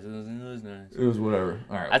was nice. It was nice. It was whatever.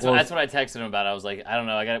 All right. That's what I texted him about. I was like, I don't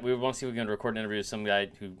know. We want to see if we can record an interview with some guy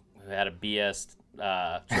who had a BS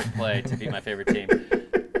trick play to beat my favorite team.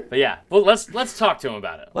 But yeah, well, let's talk to him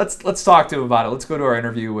about it. Let's talk to him about it. Let's go to our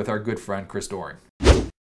interview with our good friend Chris Doering.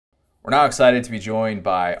 We're now excited to be joined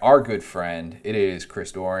by our good friend. It is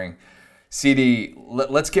Chris Doering. CD,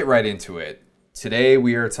 let's get right into it. Today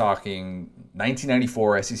we are talking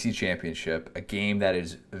 1994 SEC Championship, a game that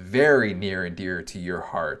is very near and dear to your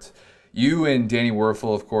heart. You and Danny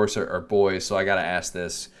Werfel, of course, are boys, so I got to ask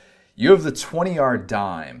this. You have the 20-yard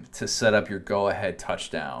dime to set up your go-ahead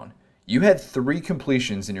touchdown. You had 3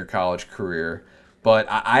 completions in your college career, but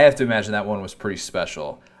I have to imagine that one was pretty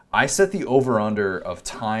special. I set the over-under of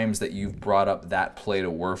times that you've brought up that play to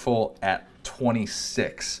Werfel at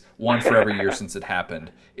 26, one for every year since it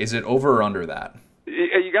happened. Is it over or under that?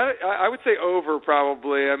 You got. I would say over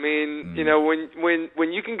probably. I mean, you know,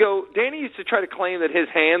 when you can go. Danny used to try to claim that his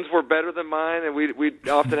hands were better than mine, and we'd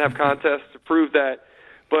often have contests to prove that.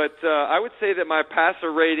 But I would say that my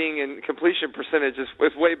passer rating and completion percentage is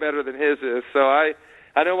way better than his is. So I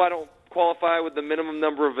know I don't qualify with the minimum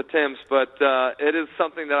number of attempts, but it is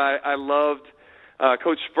something that I loved.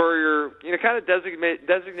 Coach Spurrier, you know, kind of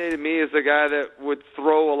designated me as the guy that would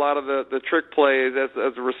throw a lot of the trick plays as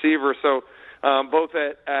a receiver. So both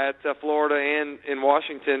at Florida and in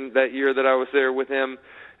Washington that year that I was there with him,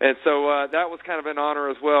 and so that was kind of an honor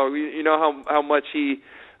as well. You know how much he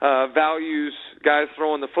values guys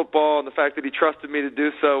throwing the football, and the fact that he trusted me to do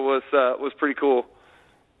so was pretty cool.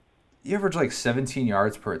 You average like 17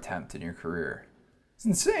 yards per attempt in your career. It's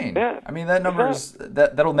insane. Yeah, I mean, that number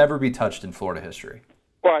that'll never be touched in Florida history.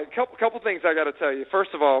 All right, couple things I got to tell you.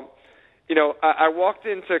 First of all, I walked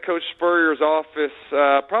into Coach Spurrier's office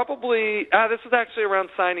this was actually around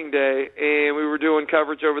signing day, and we were doing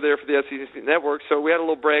coverage over there for the SEC Network, so we had a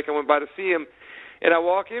little break. I went by to see him, and I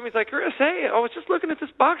walk in, he's like, Chris, hey, I was just looking at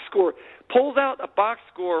this box score. Pulls out a box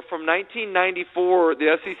score from 1994,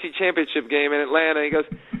 the SEC Championship game in Atlanta. He goes,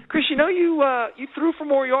 Chris, you threw for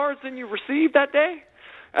more yards than you received that day?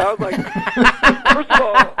 And I was like, first of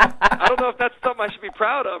all, I don't know if that's something I should be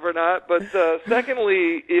proud of or not, but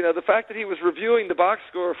secondly, the fact that he was reviewing the box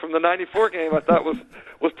score from the 94 game I thought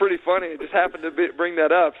was pretty funny. It just happened to bring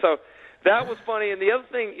that up. So that was funny. And the other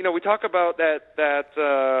thing, we talk about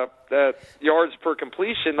that yards per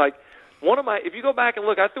completion. Like if you go back and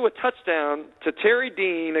look, I threw a touchdown to Terry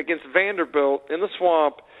Dean against Vanderbilt in the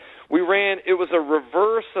Swamp. It was a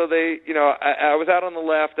reverse, so I was out on the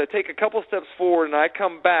left. I take a couple steps forward, and I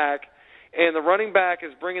come back, and the running back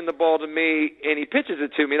is bringing the ball to me, and he pitches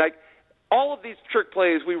it to me. Like, all of these trick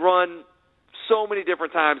plays we run so many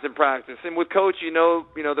different times in practice. And with Coach,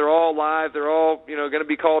 they're all live. They're all, going to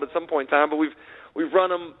be called at some point in time, but we've run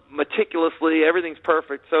them meticulously. Everything's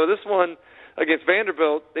perfect. So this one against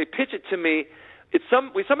Vanderbilt, they pitch it to me.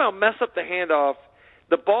 We somehow mess up the handoff.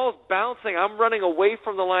 The ball's bouncing. I'm running away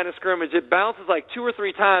from the line of scrimmage. It bounces like 2 or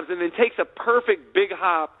 3 times and then takes a perfect big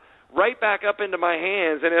hop right back up into my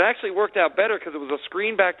hands. And it actually worked out better because it was a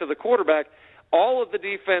screen back to the quarterback. All of the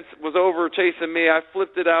defense was over chasing me. I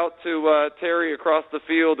flipped it out to Terry across the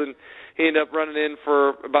field, and he ended up running in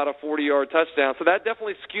for about a 40-yard touchdown. So that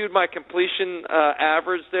definitely skewed my completion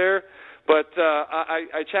average there. But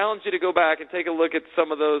I challenge you to go back and take a look at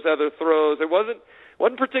some of those other throws. It wasn't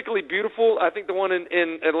particularly beautiful. I think the one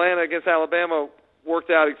in Atlanta against Alabama worked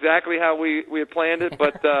out exactly how we had planned it,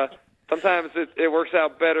 but sometimes it works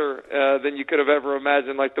out better than you could have ever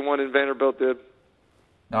imagined, like the one in Vanderbilt did.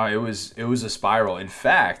 No, it was a spiral. In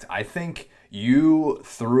fact, I think you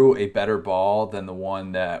threw a better ball than the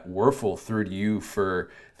one that Wuerffel threw to you for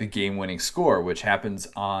the game-winning score, which happens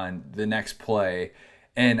on the next play.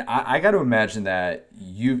 And I got to imagine that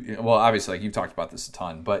obviously, like you've talked about this a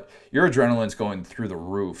ton, but your adrenaline's going through the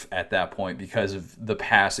roof at that point because of the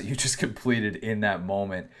pass that you just completed in that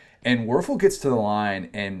moment. And Wuerffel gets to the line,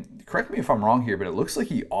 and correct me if I'm wrong here, but it looks like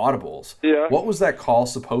he audibles. Yeah. What was that call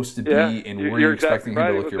supposed to be, and were you expecting him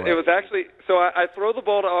to look your way? It was actually, so I throw the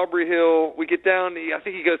ball to Aubrey Hill. We get down, I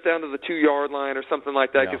think he goes down to the 2-yard line or something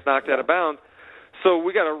like that, gets knocked out of bounds. So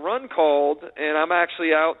we got a run called, and I'm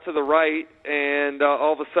actually out to the right, and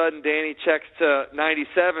all of a sudden Danny checks to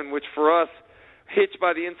 97, which for us, hitched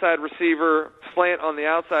by the inside receiver, slant on the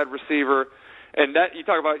outside receiver, and that, you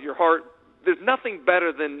talk about your heart, there's nothing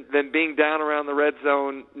better than being down around the red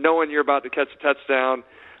zone, knowing you're about to catch a touchdown.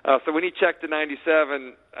 So when he checked to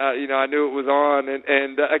 97, I knew it was on.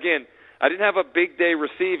 And again, I didn't have a big day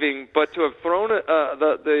receiving, but to have thrown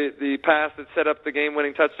the pass that set up the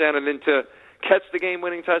game-winning touchdown and then to catch the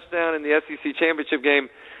game-winning touchdown in the SEC championship game,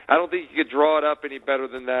 I don't think you could draw it up any better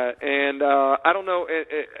than that. And I don't know.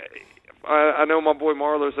 I know my boy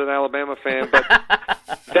Marler's an Alabama fan, but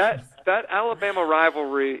that Alabama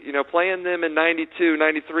rivalry, playing them in 92,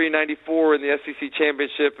 93, 94 in the SEC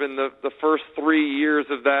championship in the first 3 years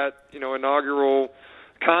of that, inaugural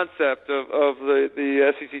concept of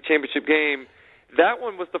the SEC championship game, that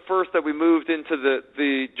one was the first that we moved into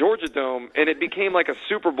the Georgia Dome, and it became like a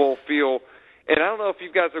Super Bowl feel. And I don't know if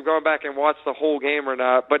you guys have gone back and watched the whole game or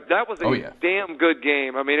not, but that was a damn good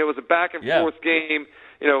game. I mean, it was a back-and-forth game.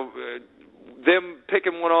 Them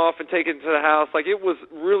picking one off and taking it to the house. Like, it was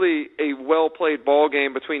really a well-played ball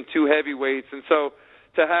game between two heavyweights. And so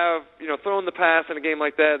to have, thrown the pass in a game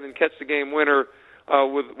like that and then catch the game winner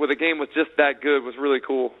with a game was just that good was really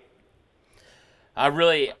cool. I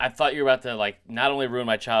thought you were about to, not only ruin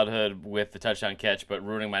my childhood with the touchdown catch, but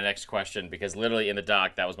ruining my next question, because literally in the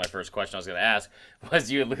doc, that was my first question I was going to ask,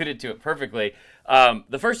 was you alluded to it perfectly.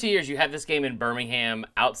 The first 2 years, you had this game in Birmingham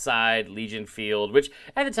outside Legion Field, which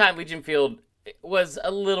at the time, Legion Field was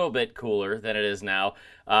a little bit cooler than it is now,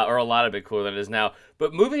 or a lot of bit cooler than it is now.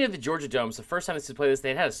 But moving to the Georgia Dome, it's the first time to play this,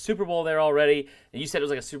 they had a Super Bowl there already, and you said it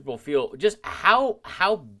was like a Super Bowl feel. Just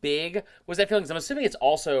how big was that feeling? Because I'm assuming it's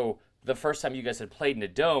also the first time you guys had played in a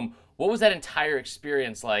dome. What was that entire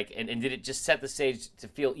experience like, and did it just set the stage to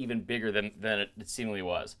feel even bigger than it seemingly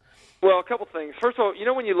was? Well, a couple things. First of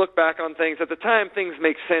all, when you look back on things, at the time things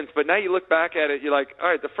make sense, but now you look back at it, you're like, all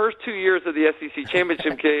right, the first 2 years of the SEC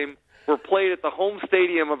championship game, were played at the home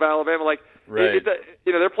stadium of Alabama. Like, right.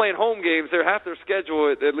 They're playing home games. They're half their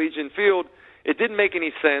schedule at Legion Field. It didn't make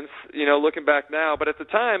any sense, looking back now. But at the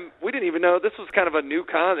time, we didn't even know this was kind of a new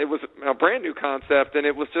it was a brand new concept, and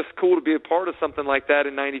it was just cool to be a part of something like that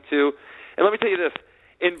in '92. And let me tell you this: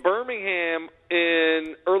 in Birmingham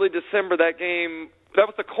in early December, that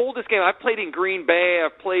was the coldest game. I've played in Green Bay.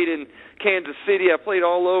 I've played in Kansas City. I've played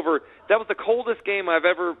all over. That was the coldest game I've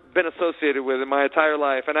ever been associated with in my entire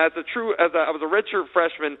life. And I was a redshirt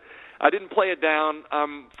freshman. I didn't play it down.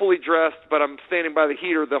 I'm fully dressed, but I'm standing by the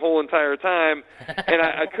heater the whole entire time, and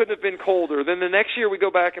I couldn't have been colder. Then the next year we go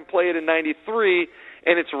back and play it in '93,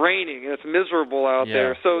 and it's raining, and it's miserable out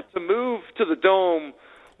there. So to move to the Dome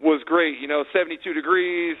was great. 72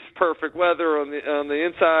 degrees, perfect weather on the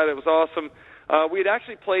inside. It was awesome. We had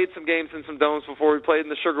actually played some games in some domes before. We played in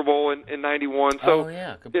the Sugar Bowl in '91. So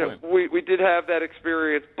good point. We did have that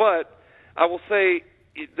experience, but I will say,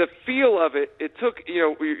 the feel of it took,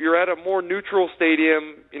 you're at a more neutral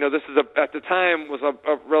stadium. This is at the time was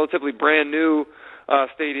a relatively brand new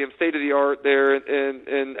stadium, state of the art there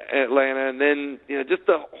in Atlanta. And then, just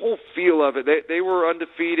the whole feel of it. They were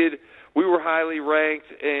undefeated. We were highly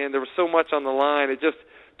ranked, and there was so much on the line. It just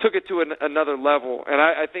took it to another level. And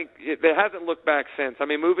I think it hasn't looked back since. I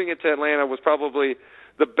mean, moving into Atlanta was probably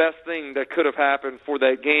the best thing that could have happened for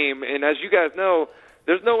that game. And as you guys know,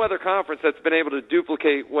 there's no other conference that's been able to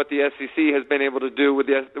duplicate what the SEC has been able to do with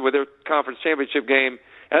their conference championship game.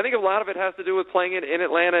 And I think a lot of it has to do with playing it in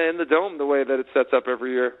Atlanta in the Dome the way that it sets up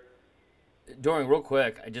every year. Dorian, real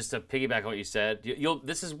quick, just to piggyback on what you said,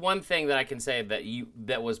 this is one thing that I can say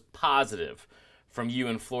that was positive from you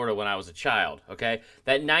in Florida when I was a child, okay?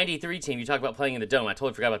 That '93 team, you talk about playing in the Dome. I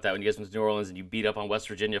totally forgot about that when you guys went to New Orleans and you beat up on West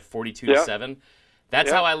Virginia 42-7.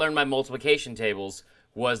 That's how I learned my multiplication tables,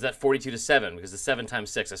 was that 42-7, because the 7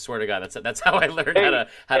 times 6, I swear to God, that's how I learned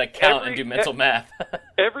how to count and do mental math.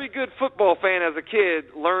 Every good football fan as a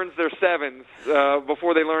kid learns their sevens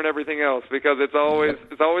before they learn everything else, because it's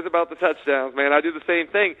always about the touchdowns, man. I do the same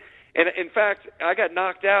thing. And in fact, I got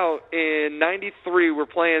knocked out in '93. We're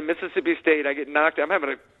playing Mississippi State. I get knocked out. I'm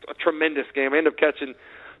having a tremendous game. I end up catching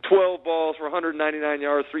 12 balls for 199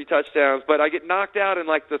 yards, 3 touchdowns. But I get knocked out in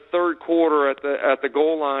like the third quarter at the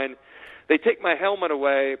goal line. They take my helmet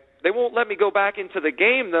away. They won't let me go back into the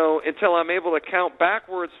game, though, until I'm able to count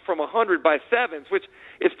backwards from 100 by sevens, which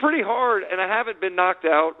is pretty hard, and I haven't been knocked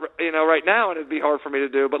out, right now, and it'd be hard for me to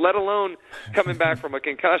do, but let alone coming back from a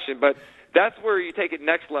concussion. But that's where you take it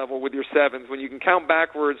next level with your sevens, when you can count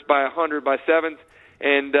backwards by 100 by sevens.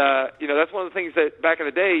 And, that's one of the things that back in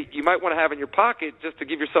the day you might want to have in your pocket just to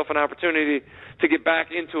give yourself an opportunity to get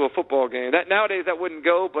back into a football game. Nowadays that wouldn't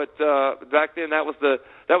go, but back then that was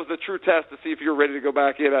the true test to see if you were ready to go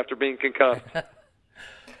back in after being concussed.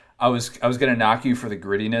 I was going to knock you for the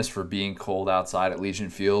grittiness for being cold outside at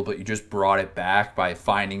Legion Field, but you just brought it back by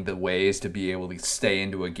finding the ways to be able to stay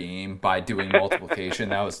into a game by doing multiplication.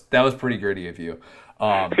 That was pretty gritty of you.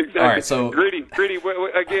 Exactly. All right, so gritty.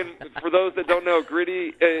 Again, for those that don't know, gritty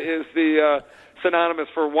is the synonymous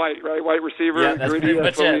for white, right? White receiver. Yeah, that's gritty. pretty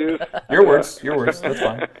much That's what we it. use. Your words. That's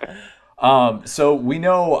fine. So we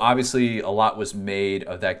know, obviously, a lot was made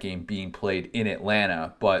of that game being played in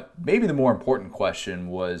Atlanta, but maybe the more important question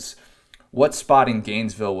was, what spot in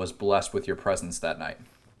Gainesville was blessed with your presence that night?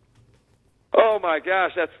 Oh, my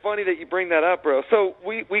gosh, that's funny that you bring that up, bro. So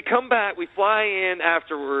we come back, we fly in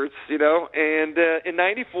afterwards, and in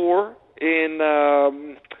 '94,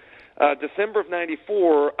 in December of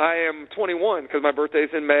 '94, I am 21 because my birthday's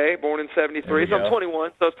in May, born in '73, so I'm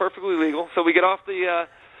 21, so it's perfectly legal. So we get off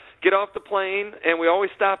the plane, and we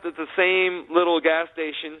always stopped at the same little gas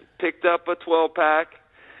station, picked up a 12-pack,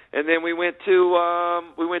 and then we went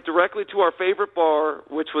directly to our favorite bar,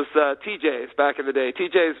 which was TJ's back in the day.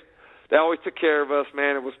 TJ's, they always took care of us,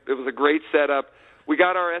 man. It was a great setup. We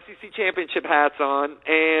got our SEC championship hats on,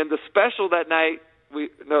 and the special that night,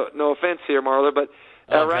 no offense here, Marla, but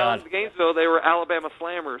around Gainesville, they were Alabama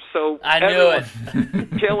Slammers. So I knew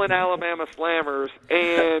it. Killing Alabama Slammers.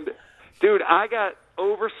 And, dude, I got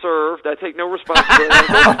overserved. I take no responsibility.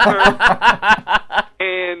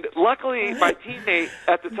 And luckily, my teammate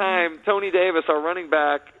at the time, Tony Davis, our running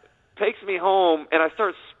back, takes me home, and I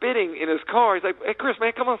start spitting in his car. He's like, "Hey, Chris,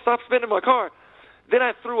 man, come on, stop spitting in my car." Then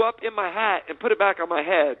I threw up in my hat and put it back on my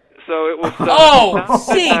head. So it was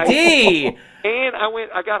CD. And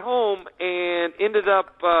I got home and ended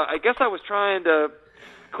up. I guess I was trying to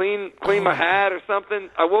clean my hat or something.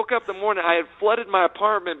 I woke up the morning. I had flooded my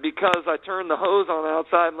apartment because I turned the hose on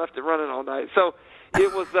outside and left it running all night. So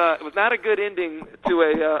it was not a good ending to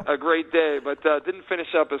a great day, but didn't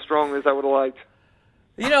finish up as strongly as I would have liked.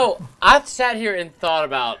 You know, I've sat here and thought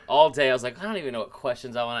about all day. I was like, I don't even know what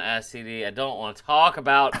questions I want to ask CD. I don't want to talk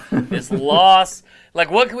about this loss.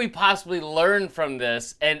 Like, what can we possibly learn from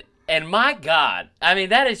this? And my God, I mean,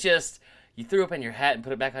 that is just, you threw up in your hat and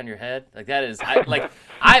put it back on your head. Like, that is, I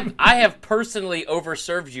have personally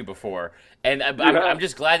overserved you before, and I'm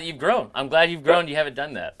just glad that you've grown. I'm glad you've grown. You haven't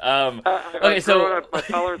done that. Okay, so my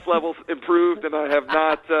tolerance levels improved, and I have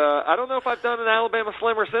not. I don't know if I've done an Alabama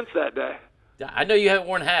Slimmer since that day. I know you haven't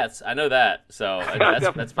worn hats. I know that. So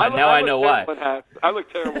that's fine. Now I know why. I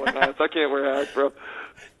look terrible in hats. I can't wear hats, bro.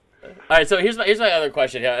 All right, so here's my other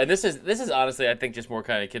question. Yeah, and this is honestly, I think, just more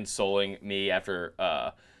kind of consoling me after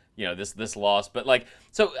this loss. But like,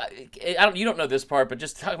 so you don't know this part, but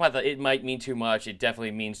just talking about it might mean too much. It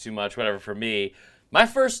definitely means too much. Whatever for me. My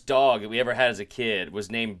first dog that we ever had as a kid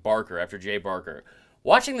was named Barker after Jay Barker.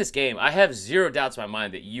 Watching this game, I have zero doubts in my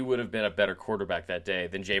mind that you would have been a better quarterback that day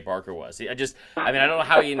than Jay Barker was. I don't know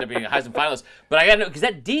how he ended up being a Heisman finalist, but I got to know, because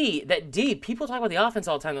that D, people talk about the offense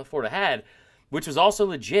all the time that Florida had, which was also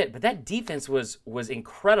legit, but that defense was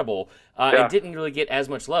incredible and didn't really get as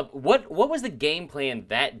much love. What was the game plan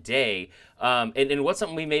that day, and what's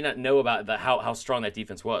something we may not know about how strong that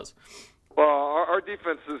defense was? Well, our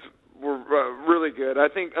defenses were really good. I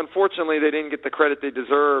think, unfortunately, they didn't get the credit they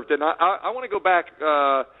deserved. And I want to go back.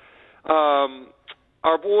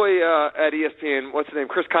 Our boy at ESPN, what's his name,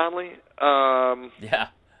 Chris Conley? Yeah.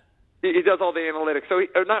 He does all the analytics. So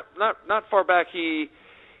not far back, he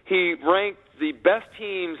ranked the best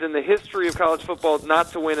teams in the history of college football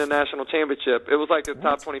not to win a national championship. It was like the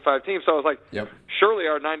top 25 teams. So I was like, Surely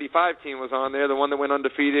our 95 team was on there, the one that went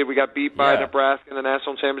undefeated. We got beat by Nebraska in the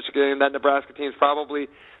national championship game. That Nebraska team is probably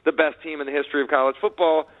the best team in the history of college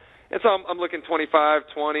football. And so I'm looking 25,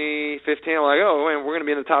 20, 15. I'm like, oh, man, we're going to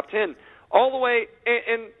be in the top 10. All the way,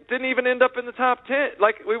 and didn't even end up in the top 10.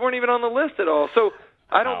 Like, we weren't even on the list at all. So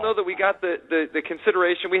I don't know that we got the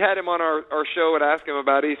consideration. We had him on our show and asked him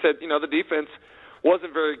about it. He said, the defense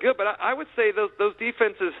wasn't very good. But I would say those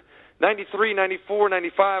defenses, 93, 94,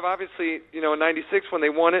 95, obviously, in 96 when they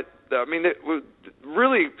won it, I mean, it was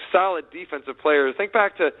really solid defensive players. Think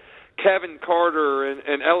back to Kevin Carter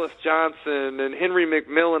and Ellis Johnson and Henry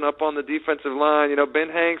McMillan up on the defensive line. Ben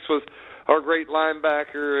Hanks was our great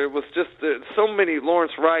linebacker. It was just so many,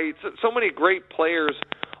 Lawrence Wright, so many great players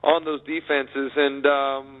on those defenses, and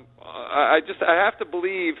I have to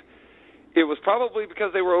believe it was probably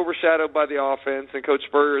because they were overshadowed by the offense and Coach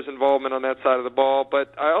Spurrier's involvement on that side of the ball.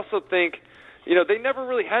 But I also think, they never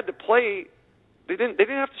really had to play. They didn't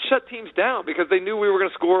have to shut teams down because they knew we were going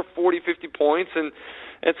to score 40, 50 points, and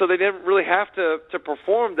so they didn't really have to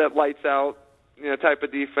perform that lights out type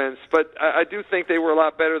of defense. But I do think they were a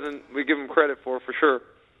lot better than we give them credit for sure.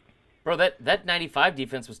 Bro, that 95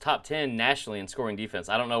 defense was top 10 nationally in scoring defense.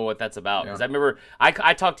 I don't know what that's about. Because I remember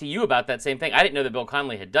I talked to you about that same thing. I didn't know that Bill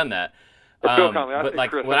Connelly had done that. Bill Connelly, but like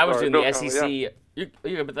Chris, when I was doing Bill the Connelly,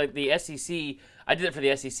 SEC, but like the SEC, I did it for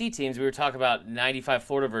the SEC teams. We were talking about 95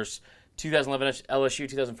 Florida versus 2011 LSU,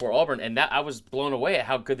 2004 Auburn, and that I was blown away at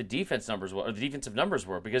how good the defense numbers were, or the defensive numbers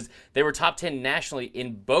were, because they were top 10 nationally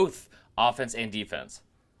in both offense and defense.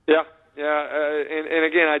 Yeah. Yeah, and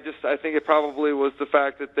again, I think it probably was the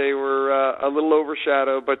fact that they were a little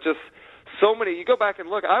overshadowed, but just so many. You go back and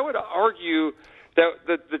look, I would argue that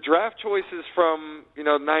the draft choices from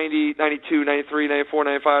 90, 92, 93, 94,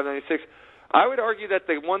 95, 96, I would argue that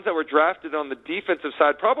the ones that were drafted on the defensive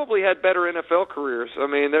side probably had better NFL careers. I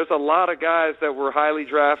mean, there's a lot of guys that were highly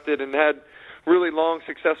drafted and had really long,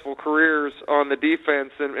 successful careers on the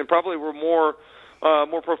defense, and probably were more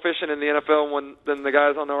proficient in the NFL than the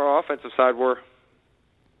guys on our offensive side were.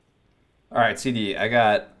 All right, CD, I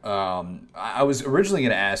got. I was originally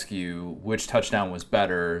going to ask you which touchdown was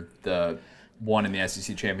better, the one in the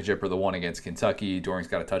SEC championship or the one against Kentucky. Doring's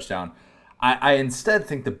got a touchdown. I instead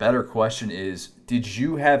think the better question is: did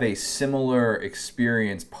you have a similar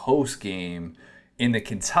experience post game in the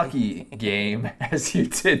Kentucky game as you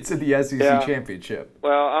did to the SEC championship?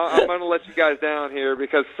 Well, I'm going to let you guys down here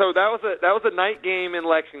because that was a night game in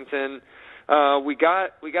Lexington. We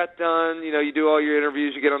got done. You do all your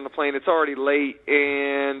interviews, you get on the plane. It's already late,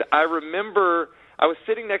 and I remember I was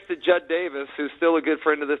sitting next to Judd Davis, who's still a good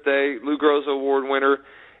friend to this day, Lou Groza Award winner.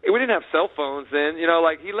 We didn't have cell phones then. He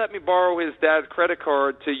let me borrow his dad's credit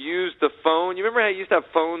card to use the phone. You remember how you used to have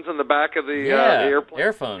phones on the back of the airplane?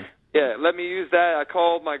 Airphone. Yeah, let me use that. I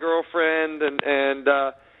called my girlfriend and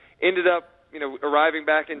ended up, arriving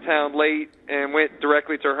back in town late and went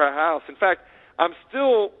directly to her house. In fact, I'm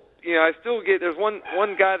still, I still get. There's one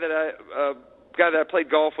guy that I played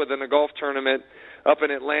golf with in a golf tournament up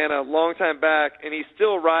in Atlanta a long time back, and he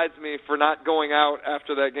still rides me for not going out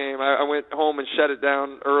after that game. I went home and shut it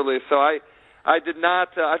down early, so I did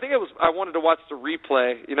not. I think I wanted to watch the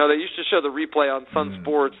replay. You know, they used to show the replay on Sun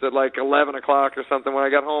Sports at like 11 o'clock or something. When I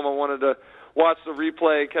got home, I wanted to watch the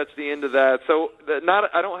replay and catch the end of that. So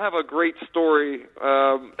I don't have a great story,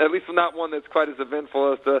 at least not one that's quite as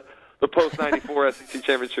eventful as the post-94 SEC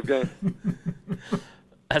championship game.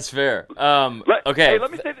 That's fair. Okay. Hey,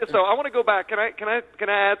 let me say this though. I want to go back. Can I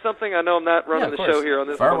add something? I know I'm not running the show here on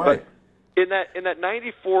this Fire one, away. but in that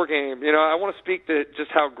 94 game, you know, I want to speak to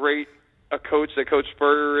just how great a coach that Coach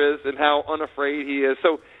Spurrier is and how unafraid he is.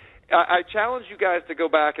 So I challenge you guys to go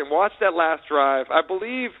back and watch that last drive. I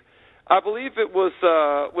believe it was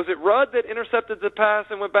it Rudd that intercepted the pass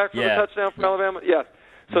and went back for the touchdown from Alabama? Yes.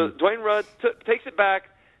 So Dwayne Rudd takes it back.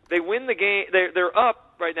 They win the game. They're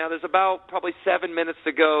up right now. There's about probably 7 minutes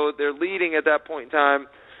to go. They're leading at that point in time.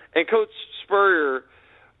 And Coach Spurrier,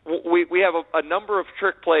 we have a number of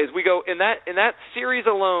trick plays. We go in that series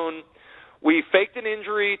alone. We faked an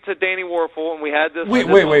injury to Danny Warfel, and we had this. Wait.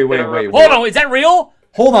 Hold on, is that real?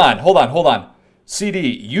 Hold on. CD,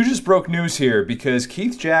 you just broke news here because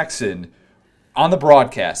Keith Jackson on the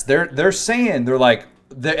broadcast, they're saying,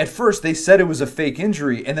 at first they said it was a fake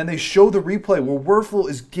injury, and then they show the replay where Werfel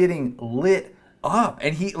is getting lit up,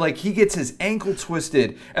 and he gets his ankle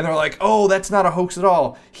twisted, and they're like, oh, that's not a hoax at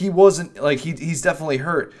all. He wasn't, he's definitely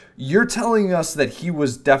hurt. You're telling us that he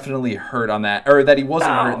was definitely hurt on that, or that he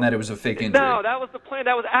wasn't hurt and that it was a fake injury. No, that was the plan.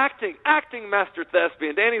 That was acting master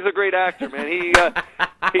thespian. Danny's a great actor, man. That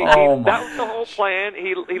was the whole plan.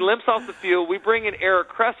 He limps off the field. We bring in Eric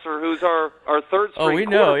Kresser, who's our third string. Oh, we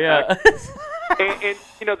know, yeah. And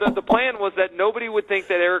you know, the plan was that nobody would think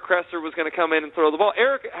that Eric Kresser was going to come in and throw the ball.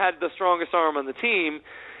 Eric had the strongest arm on the team,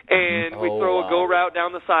 and we throw a go route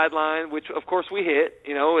down the sideline, which of course we hit.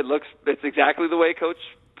 You know, it's exactly the way Coach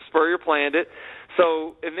Spurrier planned it.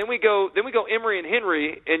 So, and then we go Emory and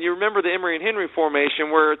Henry, and you remember the Emory and Henry formation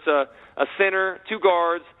where it's a center, two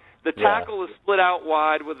guards. The tackle is split out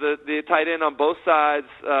wide with the tight end on both sides,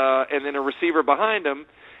 and then a receiver behind him.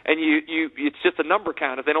 And it's just a number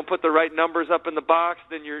count. If they don't put the right numbers up in the box,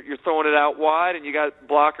 then you're throwing it out wide, and you got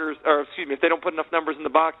blockers. Or excuse me, if they don't put enough numbers in the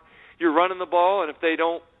box, you're running the ball. And if they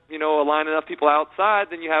don't, align enough people outside,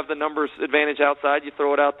 then you have the numbers advantage outside. You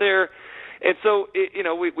throw it out there. And so,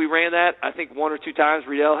 we ran that, I think, one or two times.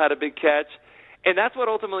 Riedel had a big catch. And that's what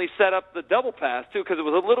ultimately set up the double pass, too, because it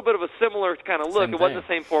was a little bit of a similar kind of look. It wasn't the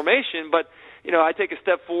same formation, but, I take a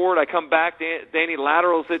step forward. I come back. Danny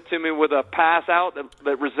laterals it to me with a pass out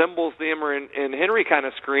that resembles the Emory and Henry kind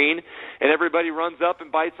of screen, and everybody runs up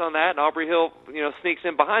and bites on that, and Aubrey Hill, sneaks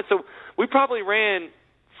in behind. So we probably ran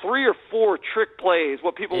 3 or 4 trick plays,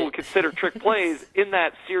 what people would consider trick plays, in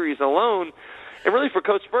that series alone. And really, for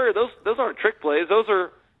Coach Spurrier, those aren't trick plays. Those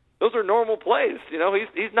are normal plays.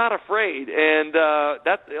 He's not afraid, and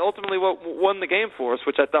that's ultimately what won the game for us,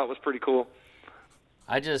 which I thought was pretty cool.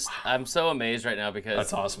 I'm so amazed right now because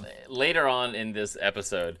that's awesome. Later on in this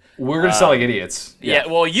episode, we're gonna sound like idiots. Yeah,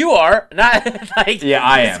 well, you are not like. Yeah,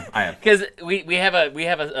 I am. Because we have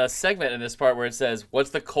a segment in this part where it says, "What's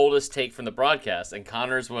the coldest take from the broadcast?" And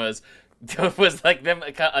Connor's was like them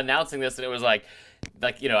announcing this, and it was like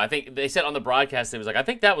I think they said on the broadcast, it was like, I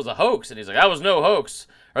think that was a hoax, and he's like, that was no hoax,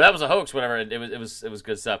 or that was a hoax, whatever. It was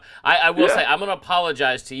good stuff. I will say, I'm gonna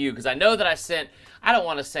apologize to you because I know that I don't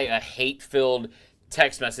want to say a hate-filled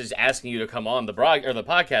text message asking you to come on the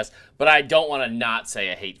podcast, but I don't want to not say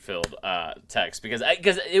a hate-filled text because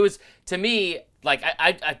it was, to me, like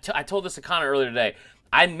I told this to Connor earlier today.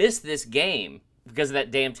 I missed this game because of that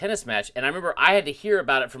damn tennis match, and I remember I had to hear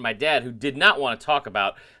about it from my dad, who did not want to talk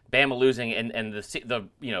about Bama losing and the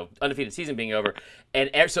undefeated season being over, and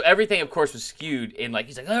so everything, of course, was skewed in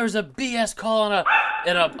he's like, there was a BS call on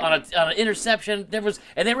an interception.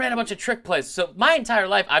 And they ran a bunch of trick plays. So my entire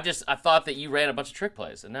life, I thought that you ran a bunch of trick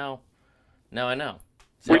plays, and now I know.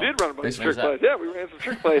 So, we did run a bunch of trick plays. Yeah, we ran some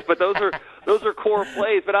trick plays, but those are core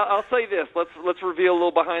plays. But I'll say this: let's reveal a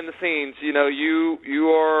little behind the scenes. You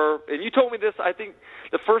are, and you told me this. I think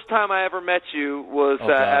the first time I ever met you was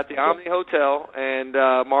at the Omni Hotel, and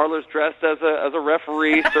Marler's dressed as a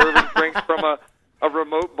referee, serving drinks from a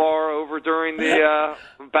remote bar over during the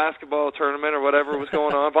basketball tournament or whatever was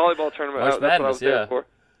going on, volleyball tournament. That's what I was there for.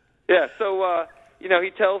 Yeah, so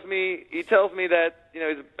he tells me that he's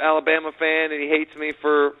an Alabama fan and he hates me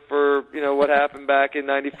for what happened back in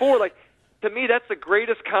 '94. To me, that's the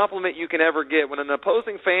greatest compliment you can ever get. When an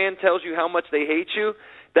opposing fan tells you how much they hate you,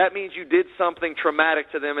 that means you did something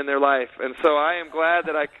traumatic to them in their life. And so I am glad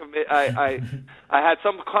that I had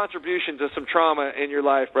some contribution to some trauma in your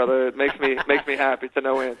life, brother. It makes me happy to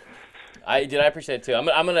no end. I appreciate it too. I'm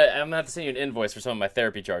gonna have to send you an invoice for some of my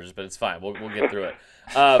therapy charges, but it's fine. We'll get through it.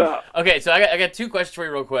 Okay, so I got two questions for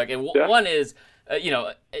you real quick, and one is,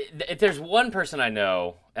 if there's one person I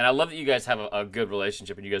know, and I love that you guys have a good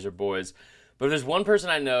relationship and you guys are boys, but if there's one person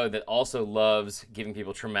I know that also loves giving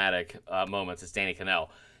people traumatic moments, it's Danny Kanell.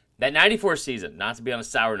 That 94 season, not to be on a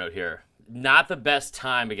sour note here, not the best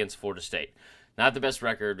time against Florida State. Not the best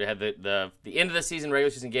record. They had the end of the season, regular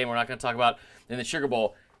season game we're not going to talk about, in the Sugar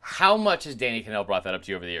Bowl. How much has Danny Kanell brought that up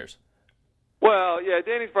to you over the years? Well, yeah,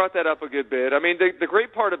 Danny's brought that up a good bit. I mean, the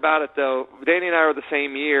great part about it, though, Danny and I are the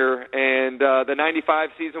same year, and the 95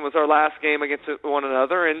 season was our last game against one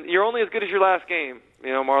another, and you're only as good as your last game.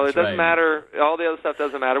 You know, Marley, it doesn't matter. All the other stuff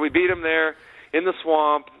doesn't matter. We beat him there in the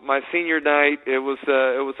swamp, my senior night. It was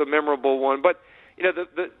a memorable one. But, you know,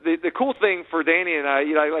 the cool thing for Danny and I,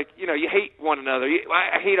 you hate one another.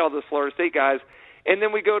 I hate all the Florida State guys. And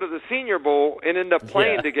then we go to the Senior Bowl and end up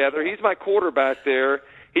playing together. He's my quarterback there.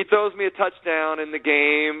 He throws me a touchdown in the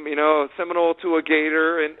game, you know, Seminole to a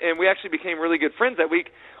Gator, and we actually became really good friends that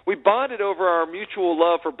week. We bonded over our mutual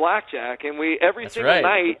love for blackjack, and we every single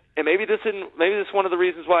night, and maybe this is one of the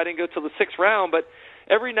reasons why I didn't go till the 6th round, but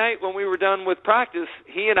every night when we were done with practice,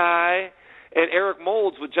 he and I and Eric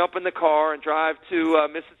Moulds would jump in the car and drive to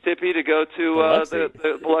Mississippi to go to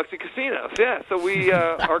the Biloxi casinos. Yeah, so we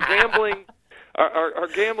our gambling. Our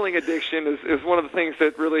gambling addiction is one of the things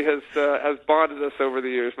that really has bonded us over the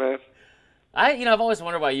years, man. I've always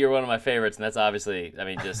wondered why you're one of my favorites, and that's obviously, I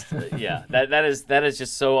mean, just that is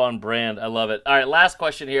just so on brand. I love it. All right, last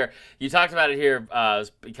question here. You talked about it here.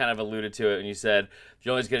 You kind of alluded to it, and you said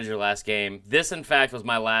you're only as good as your last game. This, in fact, was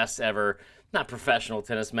my last ever, not professional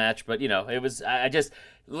tennis match, but it was.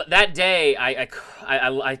 That day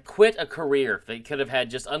I quit a career that could have had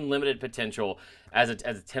just unlimited potential as a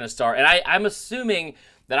tennis star, and I'm assuming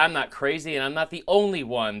that I'm not crazy and I'm not the only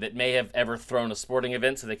one that may have ever thrown a sporting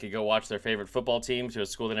event so they could go watch their favorite football team to a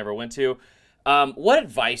school they never went to. What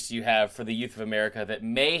advice do you have for the youth of America that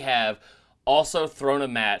may have also thrown a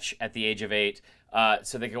match at the age of 8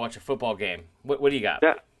 so they could watch a football game? What do you got?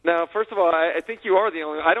 Yeah. Now, first of all, I think you are the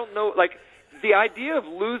only one. I don't know, the idea of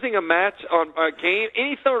losing a match on a game,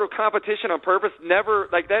 any sort of competition on purpose, never,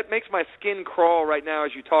 that makes my skin crawl right now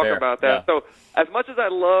as you talk about that. Yeah. So as much as I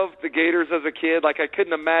loved the Gators as a kid, I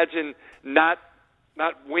couldn't imagine not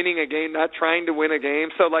winning a game, not trying to win a game.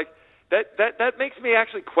 So, that makes me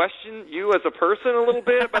actually question you as a person a little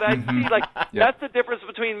bit, but I see, that's the difference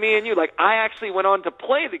between me and you. I actually went on to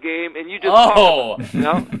play the game, and you just talked about it, you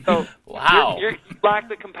know? So wow. You lack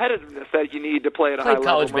the competitiveness that you need to play at a high level.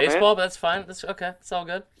 College baseball, but that's fine. That's okay. It's all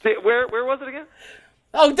good. See, where was it again?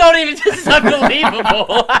 Oh, don't even. This is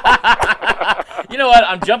unbelievable. You know what?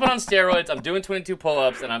 I'm jumping on steroids. I'm doing 22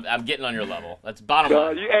 pull-ups, and I'm getting on your level. That's bottom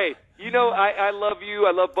line. Hey, I love you.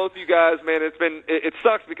 I love both you guys, man. It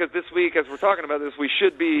sucks because this week, as we're talking about this, we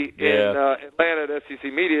should be in Atlanta at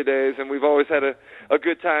SEC Media Days, and we've always had a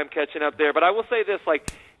good time catching up there. But I will say this,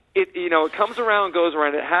 it comes around, goes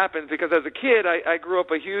around. It happens because as a kid, I grew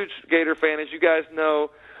up a huge Gator fan, as you guys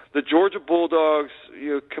know. The Georgia Bulldogs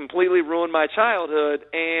completely ruined my childhood,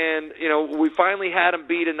 and we finally had them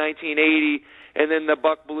beat in 1980, and then the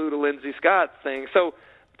Buck Blue to Lindsey Scott thing. So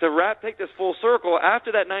to take this full circle,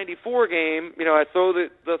 after that 94 game, I throw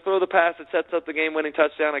the pass that sets up the game-winning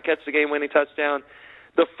touchdown. I catch the game-winning touchdown.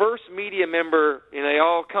 The first media member, they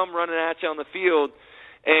all come running at you on the field,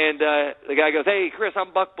 and the guy goes, "Hey, Chris,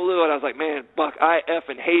 I'm Buck Blue," and I was like, "Man, Buck, I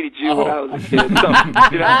effing hated you when I was a kid."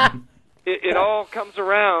 So, It all comes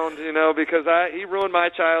around, because he ruined my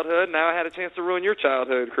childhood. Now I had a chance to ruin your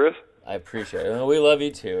childhood, Chris. I appreciate it. We love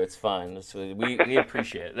you too. It's fine. We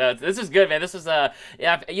appreciate it. This is good, man. This is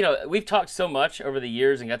we've talked so much over the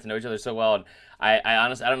years and got to know each other so well. And I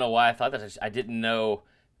honestly, I don't know why I thought that. I didn't know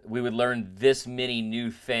we would learn this many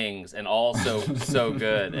new things and also so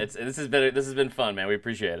good. This has been fun, man. We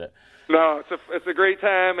appreciate it. No, it's a great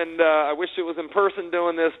time, and I wish it was in person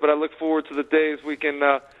doing this, but I look forward to the days we can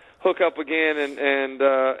hook up again and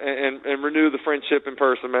renew the friendship in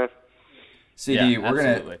person, man. CD,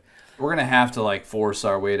 we're gonna have to force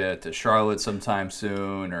our way to Charlotte sometime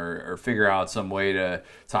soon, or figure out some way to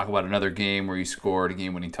talk about another game where you scored a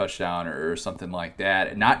game-winning touchdown or something like that.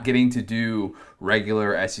 And not getting to do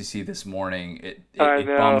regular SEC this morning, it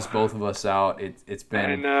bums both of us out. It's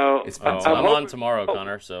been. I know. It's been. I'm on tomorrow,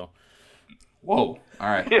 Connor. So. Whoa! All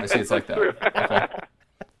right, I see. It's like that. Okay.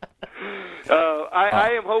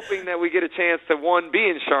 I am hoping that we get a chance to, one, be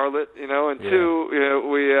in Charlotte, and two,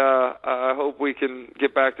 we I hope we can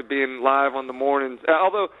get back to being live on the mornings.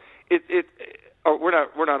 Although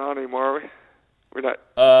we're not on anymore, are we? We're not.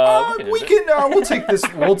 We'll take this.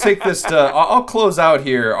 We'll take this to. I'll close out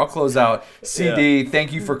here. I'll close out. CD,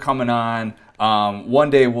 thank you for coming on. One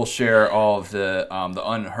day we'll share all of the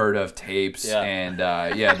unheard of tapes and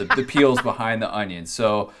the peels behind the onion.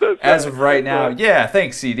 So as of right now,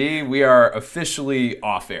 thanks CD. We are officially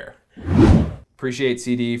off air. Appreciate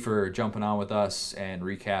CD for jumping on with us and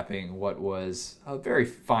recapping what was a very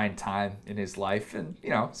fine time in his life, and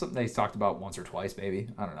something that he's talked about once or twice, maybe.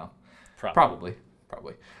 I don't know. Probably.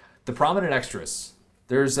 The prominent extras.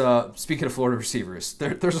 There's speaking of Florida receivers,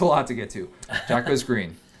 there's a lot to get to. Jacquez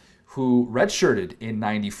Green, who redshirted in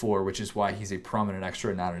 '94, which is why he's a prominent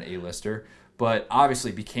extra, not an A-lister, but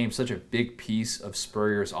obviously became such a big piece of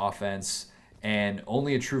Spurrier's offense, and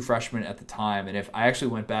only a true freshman at the time. And if I actually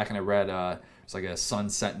went back and I read it's like a Sun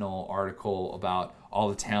Sentinel article about all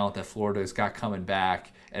the talent that Florida's got coming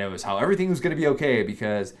back, and it was how everything was going to be okay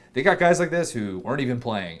because they got guys like this who weren't even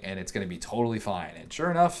playing, and it's going to be totally fine. And sure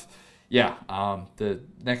enough, the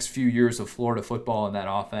next few years of Florida football and that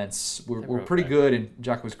offense were pretty good, and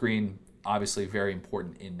Jacquez Green obviously very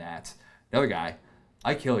important in that. Another guy,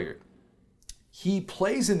 Ike Hilliard. He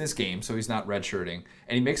plays in this game, so he's not redshirting,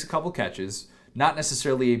 and he makes a couple catches. Not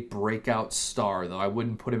necessarily a breakout star, though I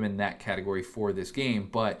wouldn't put him in that category for this game,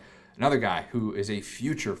 but another guy who is a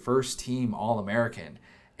future first-team All-American.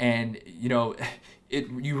 And,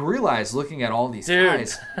 you realize looking at all these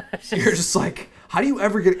guys, you're just like, how do you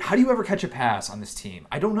ever catch a pass on this team?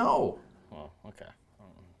 I don't know. Well, okay.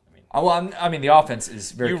 The offense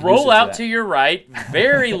is very. You roll out to your right,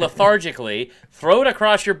 very lethargically, throw it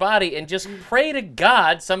across your body, and just pray to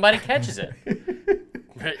God somebody catches it.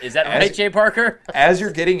 Is that right, Jay Parker? As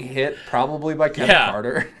you're getting hit, probably by Kevin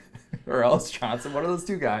Carter or Ellis Johnson, one of those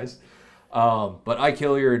two guys. But Ike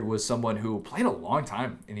Hilliard was someone who played a long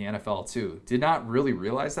time in the NFL too. Did not really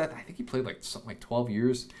realize that. I think he played something like 12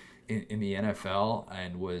 years in the NFL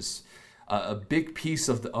and was a big piece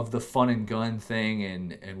of the fun and gun thing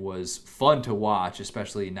and was fun to watch,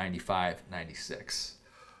 especially in 95, 96.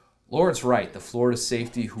 Lawrence Wright, the Florida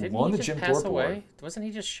safety who won the Jim Thorpe Award. Wasn't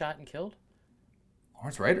he just shot and killed?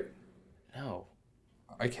 Lawrence Wright? No.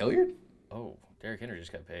 Ike Hilliard? Oh, Derrick Henry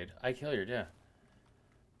just got paid. Ike Hilliard, yeah.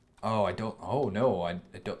 Oh, I don't. Oh no, I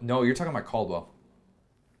don't. No, you're talking about Caldwell.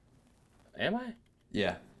 Am I?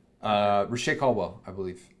 Yeah, Rashay Caldwell, I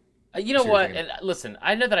believe. You know what? And listen,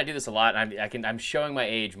 I know that I do this a lot. And I'm showing my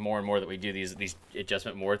age more and more that we do these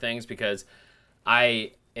adjustment more things because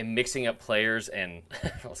I am mixing up players, and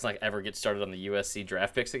let's not ever get started on the USC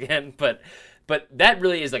draft picks again. But that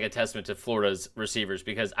really is like a testament to Florida's receivers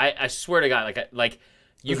because I swear to God, like.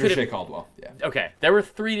 You could have Caldwell. Yeah. Okay. There were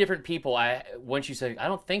three different people. Once you said I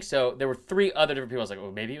don't think so, there were three other different people. I was like,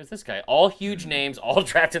 well, maybe it was this guy. All huge names, all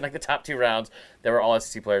drafted in the top 2 rounds. They were all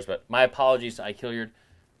SEC players. But my apologies to Ike Hilliard.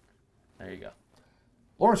 There you go.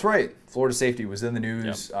 Lawrence Wright, Florida safety, was in the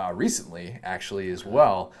news recently, actually, as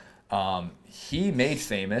well. He made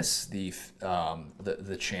famous the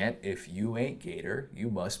chant, "If you ain't Gator,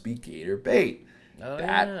 you must be Gator bait."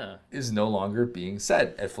 That is no longer being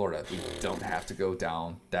said at Florida. We don't have to go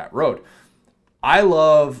down that road. I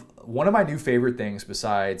love one of my new favorite things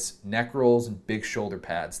besides neck rolls and big shoulder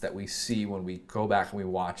pads that we see when we go back and we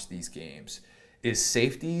watch these games is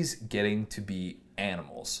safeties getting to be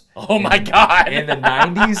animals. Oh my God. In the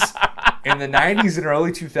 90s and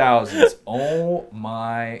early 2000s. Oh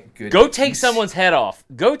my goodness. Go take someone's head off.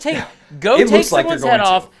 Go take someone's head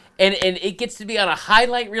off. And it gets to be on a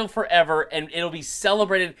highlight reel forever, and it'll be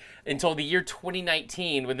celebrated until the year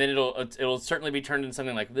 2019, when then it'll certainly be turned into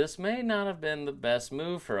something like, this may not have been the best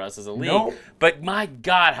move for us as a league. Nope. But my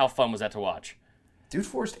God, how fun was that to watch? Dude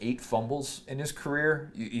forced 8 fumbles in his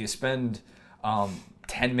career. You spend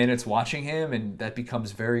 10 minutes watching him, and that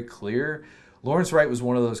becomes very clear. Lawrence Wright was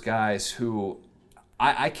one of those guys who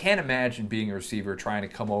I can't imagine being a receiver trying to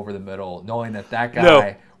come over the middle, knowing that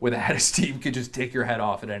guy with a head of steam could just take your head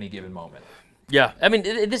off at any given moment. Yeah, I mean,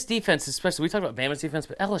 this defense, especially, we talked about Bama's defense,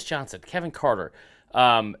 but Ellis Johnson, Kevin Carter,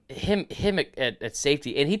 him at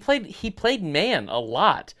safety, and he played man a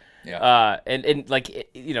lot. Yeah. And like,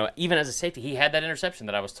 even as a safety, he had that interception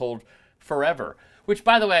that I was told forever, which,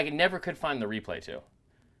 by the way, I never could find the replay to.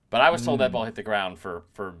 But I was told that ball hit the ground for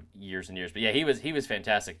years and years. But yeah, he was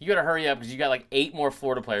fantastic. You got to hurry up because you got like 8 more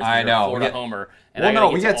Florida players. I know. Florida homer, and I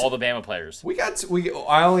got to get to all the Bama players.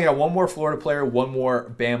 I only got 1 more Florida player, 1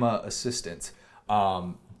 more Bama assistant.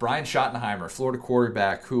 Brian Schottenheimer, Florida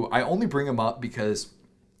quarterback, who I only bring him up because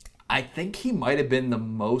I think he might have been the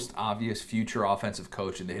most obvious future offensive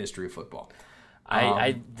coach in the history of football.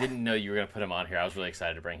 I didn't know you were going to put him on here. I was really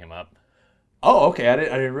excited to bring him up. Oh, okay. I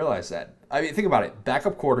didn't realize that. I mean, think about it.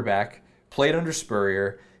 Backup quarterback played under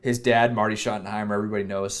Spurrier. His dad, Marty Schottenheimer, everybody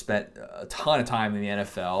knows, spent a ton of time in the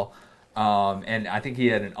NFL. And I think he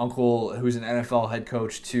had an uncle who's an NFL head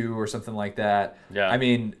coach too, or something like that. Yeah. I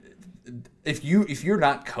mean, if you're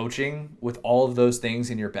not coaching with all of those things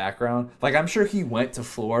in your background, like I'm sure he went to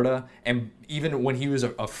Florida, and even when he was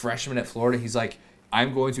a freshman at Florida, he's like,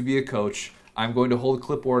 I'm going to be a coach. I'm going to hold a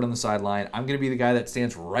clipboard on the sideline. I'm going to be the guy that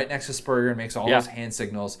stands right next to Spurrier and makes all those hand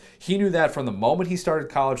signals. He knew that from the moment he started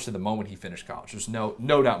college to the moment he finished college. There's no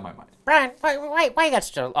doubt in my mind. Brian, why you got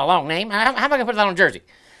such a long name? How am I gonna put that on a jersey?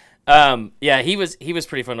 Yeah, he was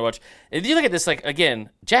pretty fun to watch. If you look at this, like, again,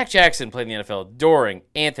 Jack Jackson played in the NFL. Doring,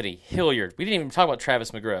 Anthony, Hilliard. We didn't even talk about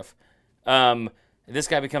Travis McGriff. This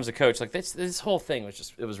guy becomes a coach. Like, this whole thing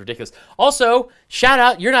it was ridiculous. Also, shout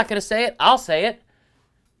out, you're not going to say it, I'll say it,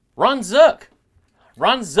 Ron Zook.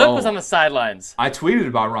 Ron Zook was on the sidelines. I tweeted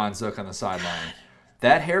about Ron Zook on the sideline.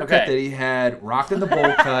 That haircut that he had, rocking the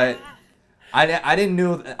bowl cut. I didn't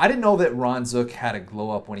know that Ron Zook had a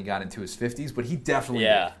glow up when he got into his 50s, but he definitely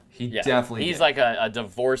did. Definitely He's did. like a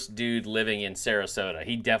divorced dude living in Sarasota.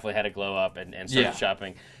 He definitely had a glow up and started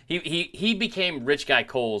shopping. He became rich guy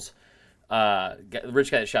Cole's,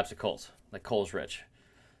 rich guy that shops at Kohl's. Like Kohl's rich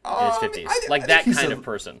in his 50s. Like that kind of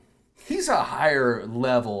person. He's a higher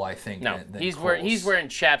level, I think. No, than he's Kohl's. wearing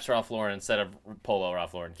chaps Ralph Lauren instead of polo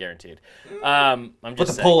Ralph Lauren, guaranteed. I'm just But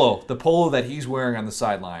saying. the polo that he's wearing on the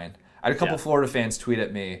sideline, I had a couple Florida fans tweet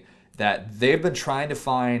at me that they've been trying to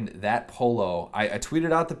find that polo. I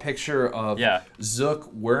tweeted out the picture of Zook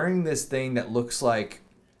wearing this thing that looks like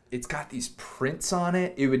it's got these prints on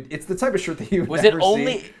it. It's the type of shirt that you would never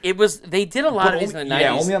see. It was. They did a lot of these in the 90s.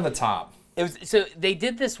 Yeah, only on the top. It was so they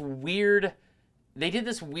did this weird.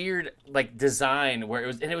 Like design where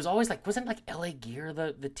it was always like, wasn't like LA Gear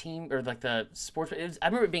the team or like the sports? I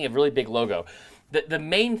remember it being a really big logo. The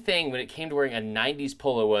main thing when it came to wearing a 90s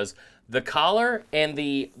polo was the collar and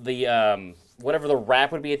the whatever the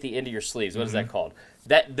wrap would be at the end of your sleeves. What is that called?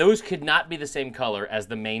 Those could not be the same color as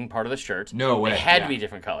the main part of the shirt. No way. It had to be a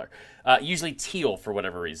different color. Usually teal for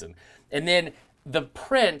whatever reason. And then the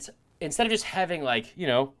print, instead of just having like,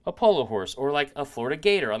 a polo horse or like a Florida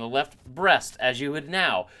Gator on the left breast as you would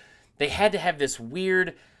now, they had to have this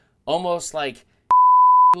weird, almost like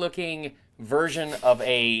looking version of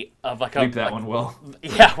like Bleep that one, Will.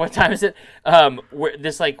 Yeah, what time is it?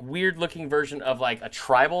 This like weird looking version of like a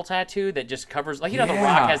tribal tattoo that just covers, like, The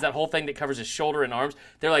Rock has that whole thing that covers his shoulder and arms.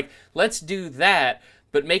 They're like, let's do that,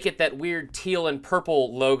 but make it that weird teal and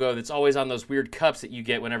purple logo that's always on those weird cups that you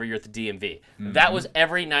get whenever you're at the DMV. Mm-hmm. That was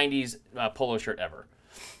every 90s polo shirt ever.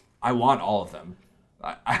 I want all of them.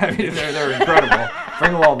 I mean, they're incredible.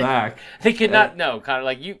 Bring them all back. They could not, no, Connor,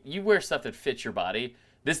 like, you wear stuff that fits your body.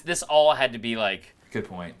 This all had to be like... Good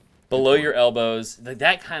point. Below your elbows.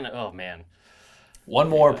 That kind of... Oh, man. One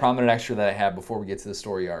more prominent extra that I have before we get to the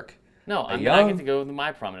story arc. No, I get to go with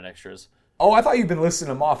my prominent extras. Oh, I thought you've been listing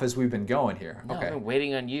them off as we've been going here. No, okay. I've been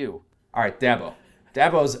waiting on you. All right, Dabo.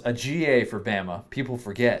 Dabo's a GA for Bama. People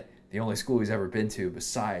forget the only school he's ever been to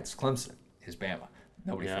besides Clemson is Bama.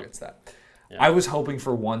 Nobody forgets that. Yep. I was hoping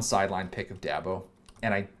for one sideline pick of Dabo,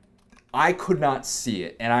 and I could not see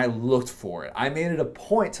it, and I looked for it. I made it a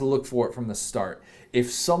point to look for it from the start.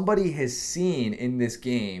 If somebody has seen in this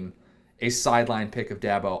game a sideline pick of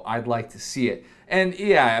Dabo, I'd like to see it. And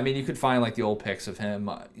yeah, I mean, you could find like the old pics of him,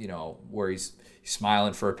 where he's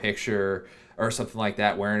smiling for a picture or something like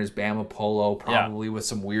that, wearing his Bama polo, probably with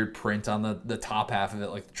some weird print on the top half of it,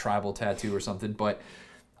 like the tribal tattoo or something. But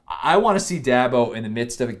I want to see Dabo in the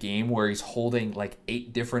midst of a game where he's holding like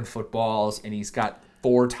 8 different footballs and he's got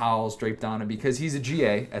 4 towels draped on him, because he's a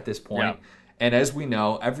GA at this point. Yeah. And as we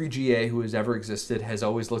know, every GA who has ever existed has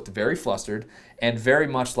always looked very flustered and very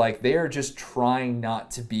much like they are just trying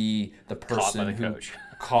not to be the person who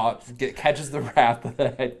catches the wrath of the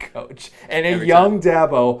head coach. And a young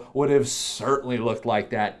Dabo would have certainly looked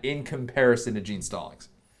like that in comparison to Gene Stallings.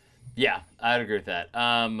 Yeah, I'd agree with that.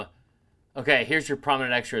 Okay, here's your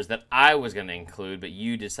prominent extras that I was going to include, but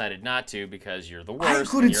you decided not to because you're the worst. I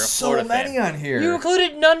included you're a so Florida many fan. on here. You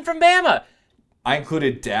included none from Bama. I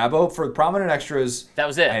included Dabo for prominent extras. That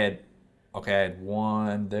was it. I had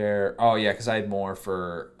one there. Oh yeah, because I had more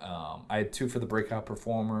for. I had 2 for the breakout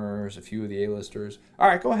performers, a few of the A-listers. All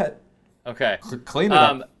right, go ahead. Okay, clean it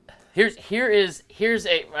up. Here's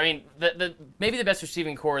a. I mean, the maybe the best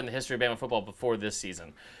receiving core in the history of Bama football before this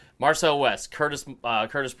season. Marcel West, Curtis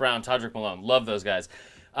Brown, Todrick Malone. Love those guys.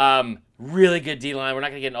 Really good D-line. We're not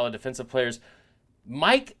going to get into all the defensive players.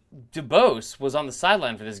 Mike DuBose was on the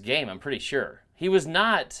sideline for this game, I'm pretty sure. He was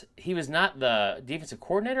not the defensive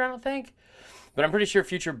coordinator, I don't think. But I'm pretty sure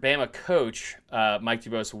future Bama coach Mike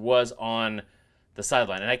DuBose was on the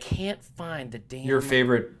sideline, and I can't find the damn. Your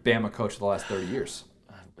favorite Bama coach of the last 30 years.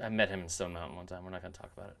 I met him in Stone Mountain one time. We're not going to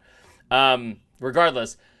talk about it.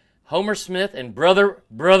 Regardless, Homer Smith and brother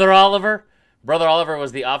Oliver. Brother Oliver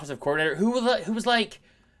was the offensive coordinator who was like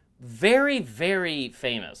very, very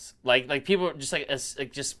famous. Like people were just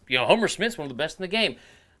Homer Smith's one of the best in the game.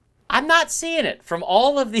 I'm not seeing it from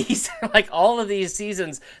all of these all of these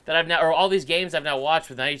seasons that I've now, or all these games I've now watched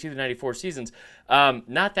with 92 to 94 seasons.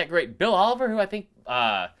 Not that great. Bill Oliver, who I think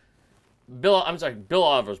Bill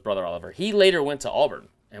Oliver's brother Oliver. He later went to Auburn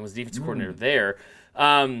and was defensive coordinator there.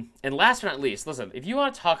 And last but not least, listen, if you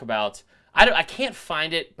want to talk about, I can't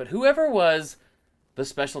find it, but whoever was the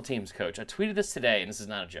special teams coach, I tweeted this today, and this is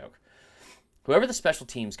not a joke. Whoever the special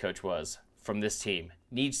teams coach was from this team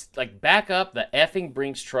needs back up the effing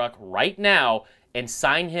Brinks truck right now and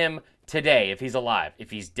sign him today if he's alive.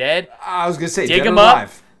 If he's dead, I was gonna say dig dead him or up.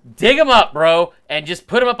 alive. Dig him up, bro, and just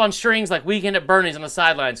put him up on strings like Weekend at Bernie's on the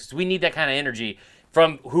sidelines because we need that kind of energy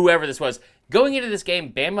from whoever this was. Going into this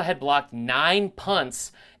game, Bama had blocked 9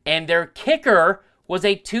 punts, and their kicker was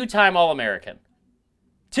a 2-time All-American.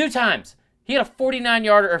 2 times. He had a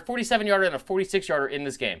 49-yarder or 47-yarder and a 46-yarder in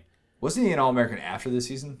this game. Wasn't he an All-American after this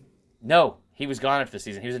season? No, he was gone after the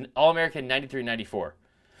season. He was an All-American 93-94.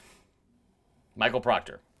 Michael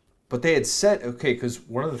Proctor. But they had said, because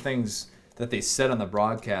one of the things that they said on the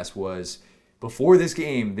broadcast was before this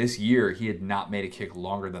game, this year, he had not made a kick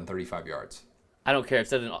longer than 35 yards. I don't care. It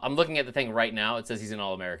said I'm looking at the thing right now. It says he's an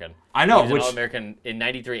All-American. I know. He was an All-American in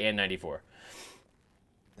 93 and 94.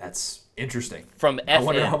 That's interesting. From FN. I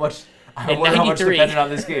wonder how much depended on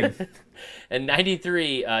this game. In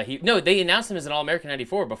 93, they announced him as an All-American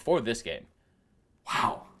 94 before this game.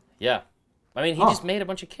 Wow. Yeah. I mean, he just made a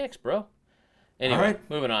bunch of kicks, bro. Anyway, all right.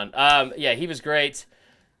 Moving on. He was great,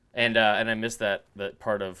 and I missed that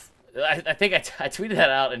part of. I think I tweeted that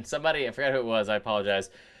out, and somebody, I forgot who it was. I apologize.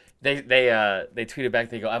 They tweeted back.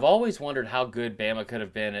 They go, I've always wondered how good Bama could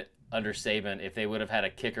have been under Saban if they would have had a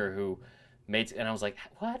kicker who made. And I was like,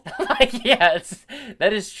 what?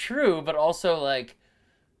 That is true, but also let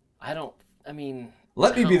me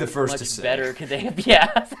be the first to say. Better could they have?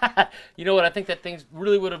 Yeah. You know what? I think that things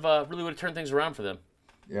really would have turned things around for them.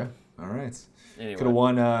 Yeah. All right. Anyway. Could have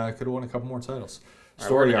won a couple more titles. All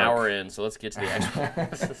right, we're an hour in, so let's get to the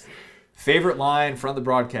actual. Favorite line from the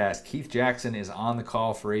broadcast. Keith Jackson is on the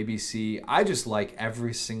call for ABC. I just like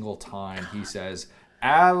every single time he says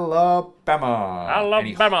Alabama.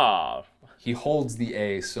 Alabama. He holds the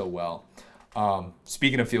A so well.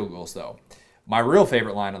 Speaking of field goals, though, my real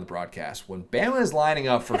favorite line on the broadcast, when Bama is lining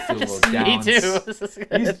up for field goals down. Me too.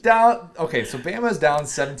 He's down. Okay, so Bama is down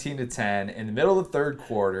 17-10 in the middle of the third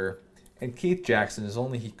quarter, and Keith Jackson, as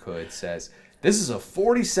only he could, says, "This is a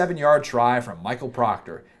 47-yard try from Michael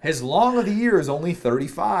Proctor. His long of the year is only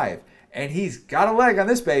 35, and he's got a leg on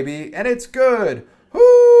this baby, and it's good.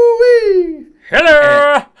 Hoo-wee!"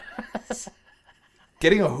 Hello.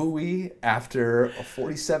 Getting a hooey after a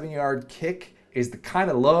 47-yard kick is the kind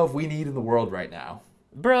of love we need in the world right now.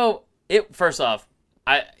 Bro, first off,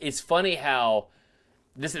 it's funny how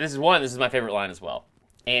this is my favorite line as well.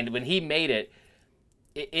 And when he made it,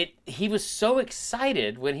 he was so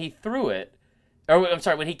excited when he threw it, or I'm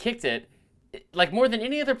sorry, when he kicked it, like more than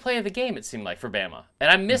any other play of the game, it seemed like, for Bama. And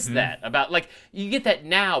I missed that about, you get that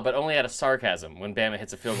now, but only out of sarcasm when Bama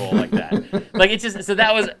hits a field goal like that. It's just, so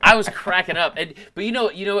I was cracking up. But you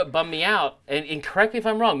know what bummed me out, and correct me if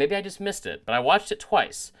I'm wrong, maybe I just missed it, but I watched it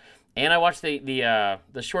twice, and I watched the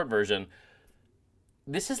short version.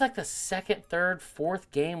 This is like the second, third,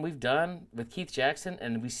 fourth game we've done with Keith Jackson,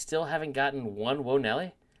 and we still haven't gotten one Whoa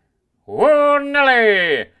Nelly. Whoa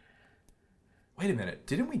Nelly! Wait a minute.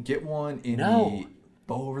 Didn't we get one in the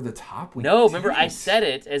Bow Over the Top? Remember I said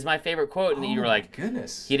it as my favorite quote, and you were like,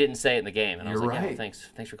 goodness. He didn't say it in the game. And I was like, right. Yeah, thanks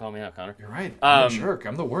for calling me out, Connor. You're right. I'm a jerk.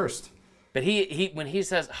 I'm the worst. But when he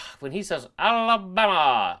says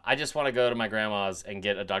Alabama, I just want to go to my grandma's and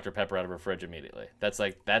get a Dr. Pepper out of her fridge immediately. That's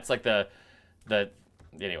like the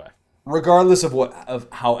anyway. Regardless of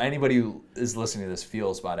how anybody who is listening to this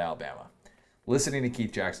feels about Alabama, listening to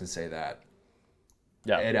Keith Jackson say that,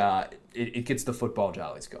 it gets the football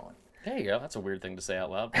jollies going. There you go. That's a weird thing to say out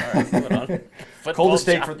loud. All right, moving on. Coldest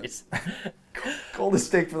take for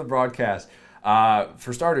the broadcast.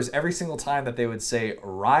 For starters, every single time that they would say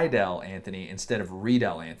Rydell Anthony instead of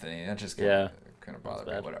Riedel Anthony, that just kind of bothered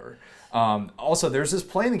me. Whatever. Also, there's this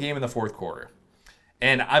play in the game in the fourth quarter,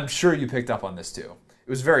 and I'm sure you picked up on this too. It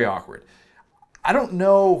was very awkward. I don't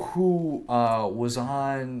know who was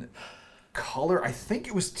on color. I think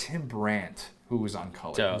it was Tim Brandt who was on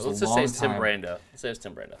color. Let's just say it's Tim Brando. Let's say it's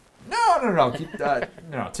Tim Brando.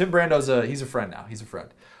 No. Tim Brando's he's a friend now. He's a friend.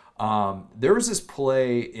 There was this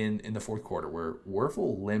play in the fourth quarter where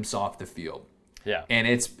Wuerffel limps off the field. Yeah. And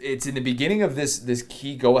it's in the beginning of this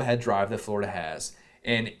key go-ahead drive that Florida has.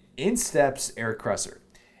 And in steps Eric Kresser.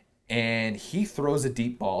 And he throws a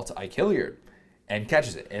deep ball to Ike Hilliard and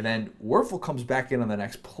catches it. And then Wuerffel comes back in on the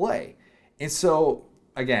next play. And so,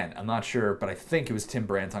 again, I'm not sure, but I think it was Tim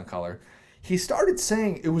Brandt on color. He started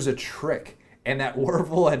saying it was a trick and that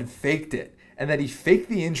Wuerffel had faked it. And that he faked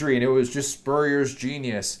the injury and it was just Spurrier's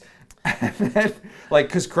genius. And then,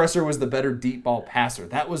 because Kresser was the better deep ball passer.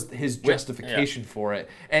 That was his justification for it.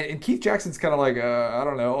 And Keith Jackson's kind of like, I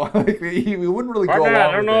don't know. he wouldn't really go along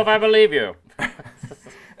I don't know if I believe you.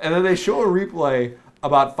 And then they show a replay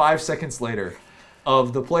about 5 seconds later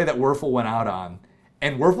of the play that Wuerffel went out on.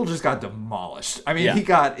 And Wuerffel just got demolished. I mean, he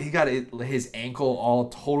got his ankle all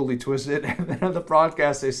totally twisted. And then on the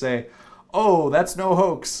broadcast they say, oh, that's no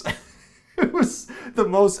hoax. It was the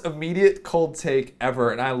most immediate cold take ever.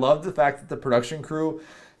 And I love the fact that the production crew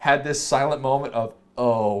had this silent moment of,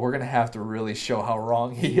 oh, we're going to have to really show how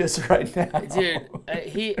wrong he is right now. Dude,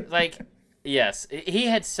 yes, he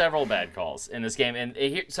had several bad calls in this game. And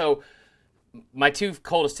so my two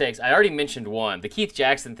coldest takes, I already mentioned one. The Keith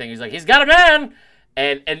Jackson thing, he's like, he's got a man.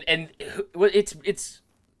 And it's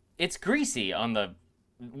greasy on the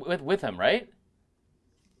with him, right?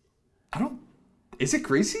 Is it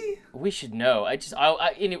greasy? We should know.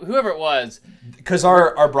 Whoever it was, because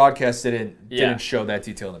our broadcast didn't show that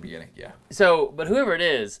detail in the beginning. Yeah. So, but whoever it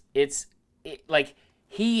is,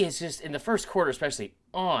 he is just in the first quarter, especially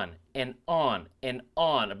on and on and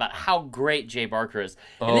on about how great Jay Barker is,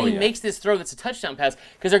 and then he makes this throw that's a touchdown pass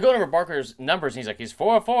because they're going over Barker's numbers, and he's like, he's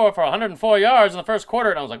 4-4 for 104 yards in the first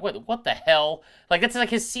quarter, and I was like, what the hell? That's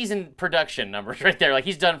like his season production numbers right there.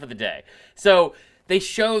 He's done for the day. So they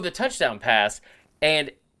show the touchdown pass.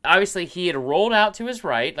 And obviously he had rolled out to his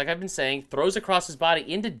right, like I've been saying, throws across his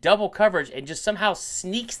body into double coverage and just somehow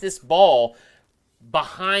sneaks this ball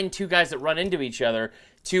behind two guys that run into each other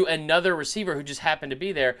to another receiver who just happened to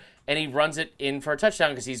be there, and he runs it in for a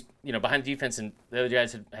touchdown because he's behind the defense and the other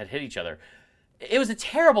guys had hit each other. It was a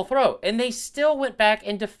terrible throw, and they still went back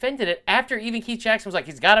and defended it after even Keith Jackson was like,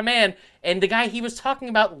 he's got a man, and the guy he was talking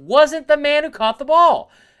about wasn't the man who caught the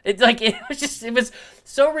ball. It was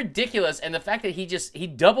so ridiculous, and the fact that he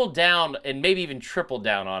doubled down and maybe even tripled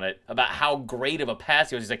down on it about how great of a pass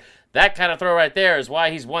he was. He's like, that kind of throw right there is why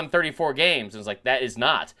he's won 34 games. And it's like, that is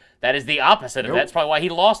not. That is the opposite of that. That's probably why he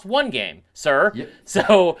lost one game, sir. Yep.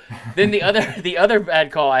 So then the other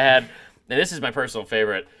bad call I had, and this is my personal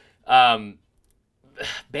favorite. Bama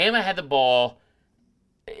had the ball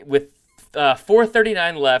with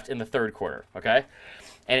 4:39 left in the third quarter. Okay.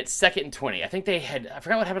 And it's 2nd and 20. I think I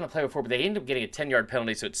forgot what happened on the play before, but they ended up getting a 10-yard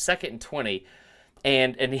penalty, so it's 2nd and 20.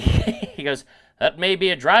 And he goes, that may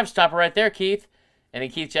be a drive stopper right there, Keith. And then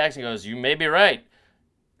Keith Jackson goes, you may be right.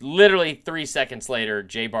 Literally 3 seconds later,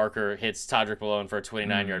 Jay Barker hits Todrick Malone for a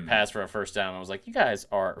 29-yard pass for a first down. I was like, you guys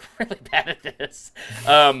are really bad at this.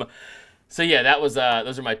 So yeah, that was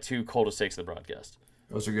those are my two coldest takes of the broadcast.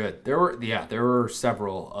 Those are good. There were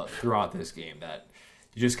several throughout this game that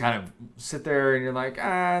you just kind of sit there and you're like,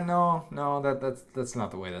 no, that's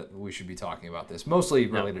not the way that we should be talking about this. Mostly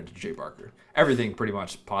related to Jay Barker. Everything pretty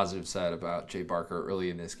much positive said about Jay Barker early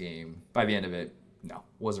in this game. By the end of it, no,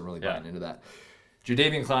 wasn't really buying into that.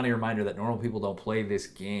 Jadeveon Clowney, reminder that normal people don't play this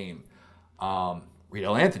game.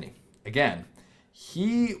 Riedel Anthony, again,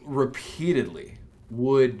 he repeatedly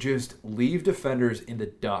would just leave defenders in the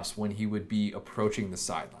dust when he would be approaching the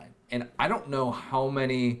sideline. And I don't know how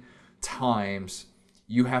many times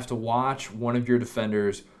you have to watch one of your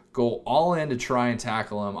defenders go all in to try and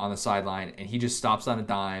tackle him on the sideline, and he just stops on a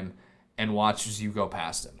dime and watches you go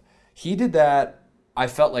past him. He did that, I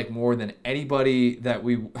felt like, more than anybody that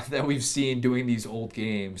we've seen doing these old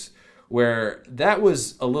games, where that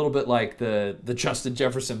was a little bit like the Justin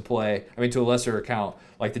Jefferson play, to a lesser account,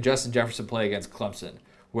 like the Justin Jefferson play against Clemson,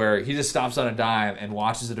 where he just stops on a dime and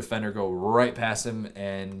watches a defender go right past him,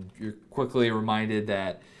 and you're quickly reminded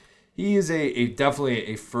that he is definitely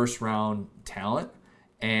a first-round talent,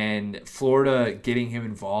 and Florida getting him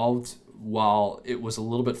involved while it was a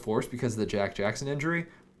little bit forced because of the Jack Jackson injury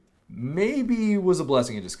maybe was a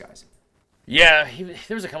blessing in disguise. Yeah,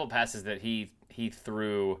 there was a couple passes that he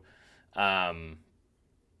threw, what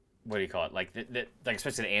do you call it? Like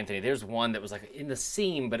especially to Anthony. There's one that was like in the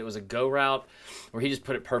seam, but it was a go route where he just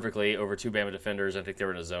put it perfectly over two Bama defenders. I think they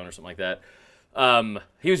were in a zone or something like that.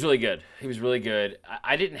 He was really good.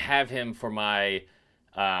 I didn't have him for my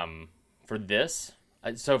for this.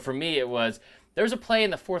 So for me, there was a play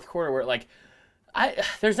in the fourth quarter where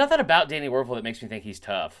there's nothing about Danny Wuerffel that makes me think he's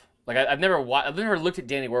tough. I've never looked at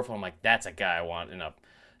Danny Wuerffel and I'm like, that's a guy I want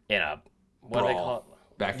in a what do they call it?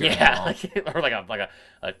 Backyard Yeah, brawl. or like a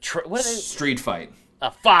what are they? Street fight.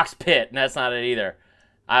 A fox pit, and that's not it either.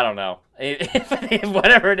 I don't know.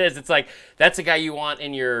 Whatever it is, it's like that's a guy you want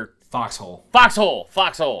in your Foxhole.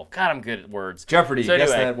 Foxhole. God, I'm good at words. Jeopardy. So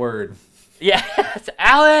Guess anyway, that word. Yeah, it's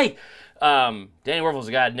Allie. Danny Werfel's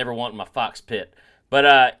a guy I'd never want in my fox pit,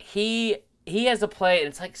 but he has a play, and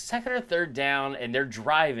it's like second or third down, and they're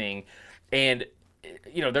driving, and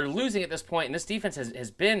they're losing at this point, and this defense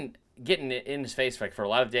has been getting it in his face for a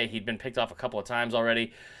lot of the day. He'd been picked off a couple of times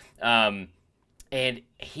already. And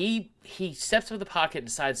he steps into the pocket and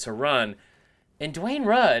decides to run, and Dwayne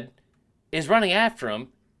Rudd is running after him,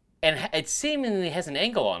 and it seemingly has an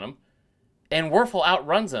angle on him, and Werfel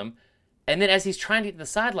outruns him, and then as he's trying to get to the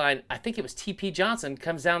sideline, I think it was T.P. Johnson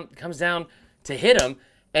comes down to hit him,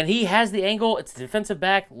 and he has the angle. It's the defensive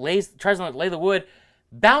back, tries to lay the wood,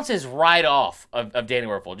 bounces right off of Danny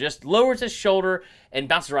Werfel, just lowers his shoulder and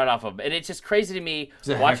bounces right off of him, and it's just crazy to me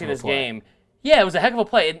watching this game. Yeah, it was a heck of a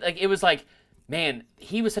play. It was like, man,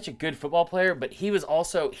 he was such a good football player, but he's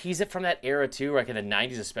from that era too, like in the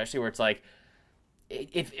 90s especially, where it's like,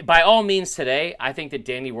 if by all means today, I think that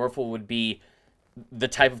Danny Werfel would be the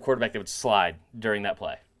type of quarterback that would slide during that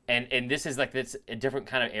play. And this is like this a different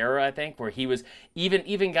kind of era, I think, where he was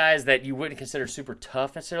even guys that you wouldn't consider super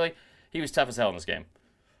tough necessarily, he was tough as hell in this game.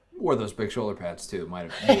 Wore those big shoulder pads too.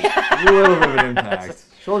 Might have made a little bit of an impact.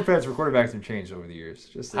 Shoulder pads for quarterbacks have changed over the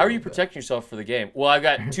years. How are you protecting yourself for the game? Well, I've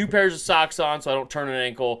got 2 pairs of socks on so I don't turn an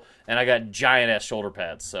ankle, and I got giant-ass shoulder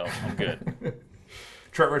pads, so I'm good.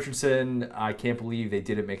 Trent Richardson, I can't believe they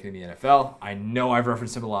didn't make it in the NFL. I know I've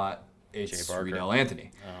referenced him a lot. It's Riedel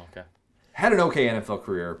Anthony. Oh, okay. Had an okay NFL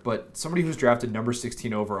career, but somebody who's drafted number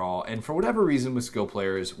 16 overall, and for whatever reason with skill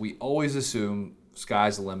players, we always assume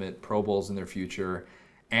sky's the limit, Pro Bowls in their future,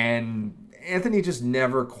 and Anthony just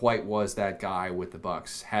never quite was that guy with the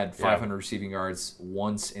Bucs. Had 500 receiving yards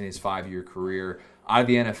once in his 5-year career. Out of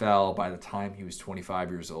the NFL by the time he was 25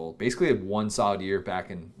 years old. Basically had one solid year back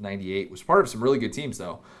in 98. Was part of some really good teams,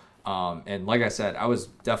 though. And like I said, I was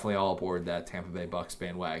definitely all aboard that Tampa Bay Bucs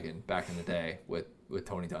bandwagon back in the day with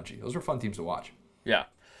Tony Dungy. Those were fun teams to watch. Yeah.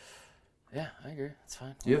 Yeah, I agree. That's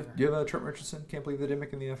fine. Do you have a Trent Richardson? Can't believe they didn't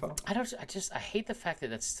make it in the NFL. I hate the fact that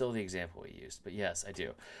that's still the example we used. But yes, I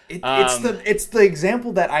do. It's the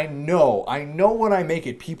example that I know. I know when I make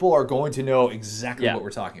it, people are going to know exactly what we're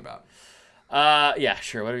talking about. Yeah,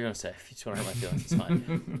 sure. What are you going to say? If you just want to hurt my feelings, it's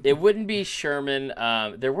fine. It wouldn't be Sherman.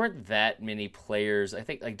 There weren't that many players. I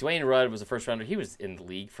think like Dwayne Rudd was a first rounder. He was in the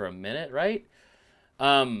league for a minute, right?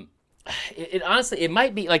 It honestly, it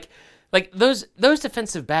might be like those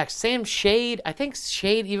defensive backs. Sam Shade. I think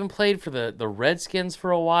Shade even played for the Redskins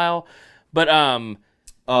for a while. But our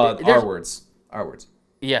words.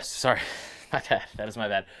 Yes, sorry, my bad. That is my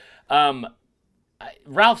bad.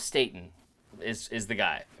 Ralph Staten is the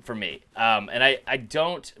guy for me. And I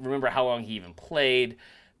don't remember how long he even played,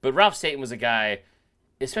 but Ralph Staten was a guy,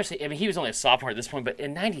 especially, I mean, he was only a sophomore at this point, but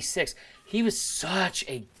in 96, he was such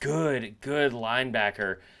a good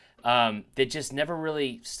linebacker that just never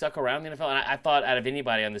really stuck around the NFL. And I thought out of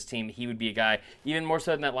anybody on this team, he would be a guy, even more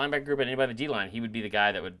so than that linebacker group and anybody in the D-line, he would be the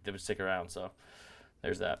guy that would stick around. So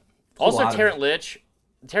there's that. Also, Terrence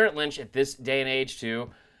Lynch at this day and age,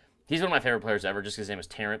 too, he's one of my favorite players ever just because his name is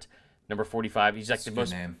Terrence. Number 45. He's like the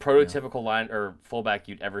most prototypical line or fullback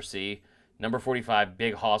you'd ever see. Number 45,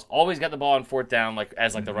 big hoss. Always got the ball on fourth down,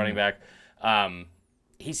 as the running back.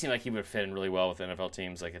 He seemed like he would fit in really well with NFL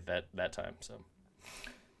teams at that time. So,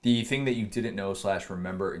 the thing that you didn't know /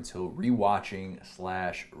 remember until rewatching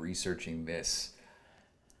 / researching this,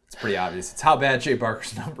 it's pretty obvious. It's how bad Jay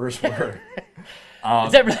Barker's numbers were.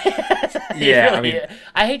 Is that really? Yeah, really,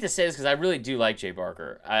 I hate to say this because I really do like Jay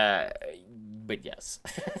Barker. But yes.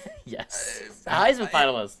 Yes. Heisman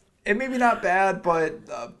finalist. It may be not bad,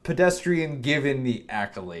 but pedestrian given the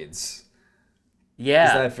accolades. Yeah.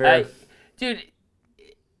 Is that fair? Dude,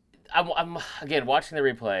 I'm again watching the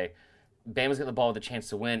replay. Bama's got the ball with a chance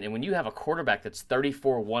to win, and when you have a quarterback that's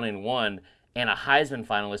 34-1-1 and a Heisman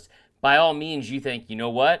finalist, by all means you think, you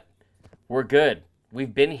know what? We're good.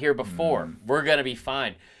 We've been here before. We're gonna be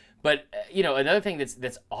fine. But another thing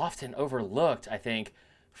that's often overlooked, I think,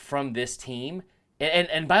 from this team,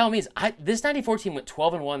 and by all means, this 94 team went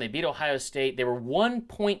 12-1. They beat Ohio State. They were 1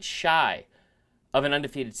 point shy of an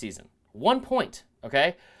undefeated season. 1 point,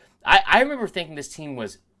 okay? I remember thinking this team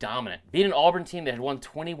was dominant. Beat an Auburn team that had won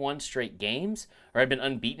 21 straight games, or had been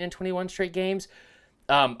unbeaten in 21 straight games.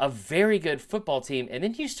 A very good football team. And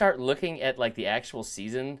then you start looking at the actual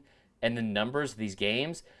season and the numbers of these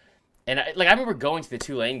games. And I remember going to the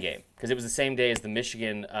Tulane game because it was the same day as the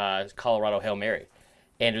Michigan-Colorado Hail Mary.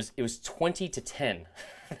 and it was 20-10.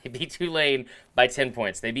 They beat Tulane by 10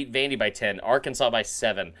 points. They beat Vandy by 10. Arkansas by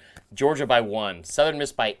 7. Georgia by 1. Southern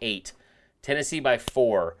Miss by 8. Tennessee by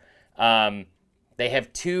 4. They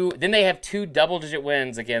have two double-digit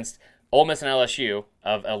wins against Ole Miss and LSU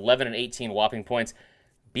of 11 and 18 whopping points.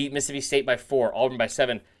 Beat Mississippi State by 4. Auburn by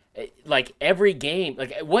 7. Like every game,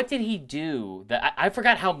 like what did he do? That I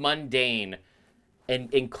forgot how mundane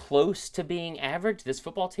and close to being average this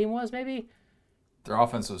football team was. Maybe. Their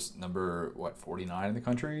offense was number 49 in the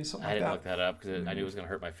country. Something I like didn't that. look that up because I knew it was going to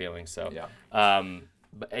hurt my feelings. So Yeah.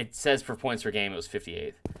 But it says for points per game it was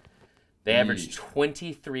 58th. They averaged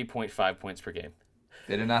 23.5 points per game.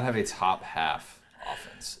 They did not have a top half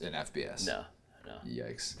offense in FBS. No.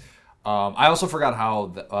 Yikes. I also forgot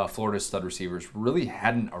how Florida's stud receivers really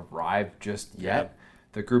hadn't arrived just yet.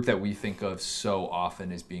 The group that we think of so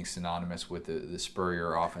often as being synonymous with the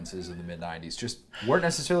Spurrier offenses of the mid-90s just weren't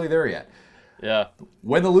necessarily there yet. Yeah.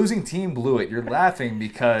 When the losing team blew it, you're laughing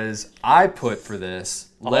because I put for this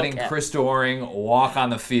letting caps. Chris Doering walk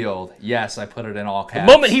on the field. Yes, I put it in all caps.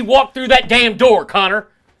 The moment he walked through that damn door, Connor,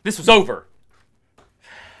 this was over.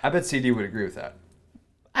 I bet CD would agree with that.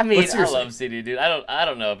 I mean, But I seriously. love CD, dude. I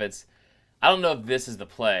don't know if this is the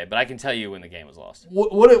play, but I can tell you when the game was lost.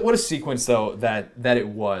 What a sequence though that it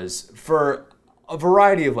was for a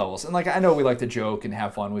variety of levels. And like I know we like to joke and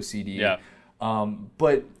have fun with CD. Yeah.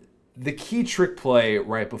 But the key trick play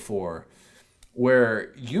right before,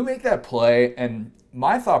 where you make that play, and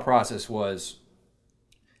my thought process was,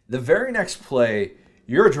 the very next play,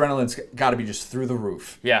 your adrenaline's got to be just through the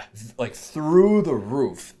roof. Yeah. Like through the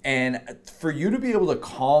roof. And for you to be able to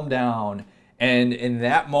calm down and in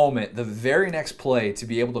that moment, the very next play, to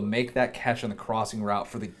be able to make that catch on the crossing route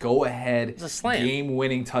for the go-ahead a slant.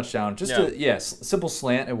 game-winning touchdown. Just Yeah. a simple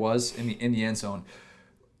slant it was in the end zone.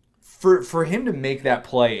 For him to make that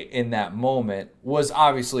play in that moment was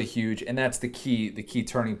obviously huge, and that's the key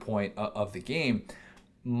turning point of the game.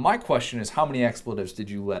 My question is, how many expletives did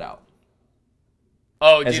you let out?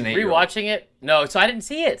 Oh, As dude, an 8-year-old. rewatching it? No, so I didn't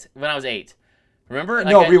see it when I was 8. Remember?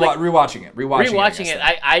 No, Like, rewatching it. rewatching it.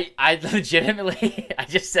 guess. I legitimately, I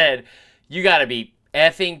just said, you got to be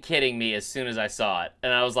effing kidding me as soon as I saw it,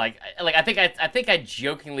 and I was like I think I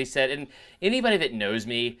jokingly said, and anybody that knows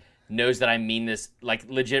me knows that I mean this like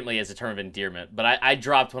legitimately as a term of endearment, but I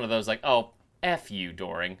dropped one of those like, oh, F you,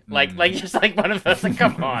 Doring. Like just like one of those, like,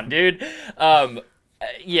 come on, dude.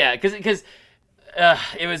 Yeah, because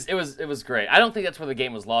it was great. I don't think that's where the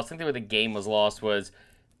game was lost. I think where the game was lost was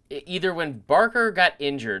either when Barker got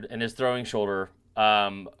injured in his throwing shoulder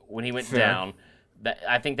when he went Fair. down.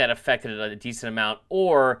 I think that affected it a decent amount,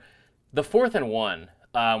 or the 4th and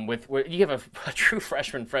 1 with where you have a true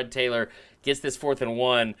freshman, Fred Taylor, gets this 4th and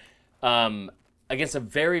 1 against a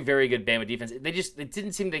very, very good Bama defense. It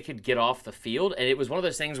didn't seem they could get off the field, and it was one of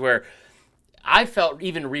those things where I felt,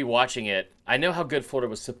 even rewatching it, I know how good Florida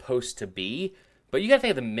was supposed to be, but you got to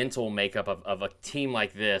think of the mental makeup of a team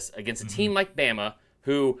like this against a team like Bama,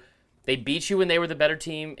 who they beat you when they were the better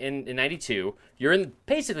team in 92. You're in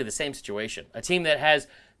basically the same situation. A team that has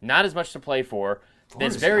not as much to play for,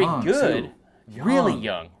 that's Florida's very young, good, too. really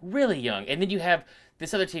young. And then you have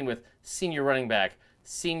this other team with senior running back,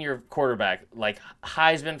 senior quarterback, like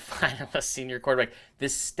Heisman finalist senior quarterback,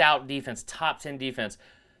 this stout defense, top 10 defense.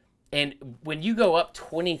 And when you go up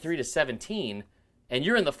 23-17 and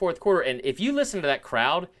you're in the fourth quarter, and if you listen to that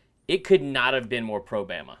crowd, it could not have been more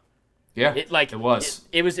pro-Bama. Yeah, It was.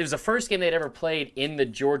 It was the first game they'd ever played in the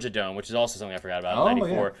Georgia Dome, which is also something I forgot about Oh, in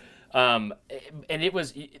 '94. And it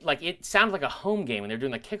was like, it sounded like a home game when they were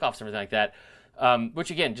doing the kickoffs and everything like that.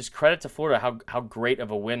 Which again, just credit to Florida how great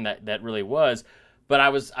of a win that really was. But I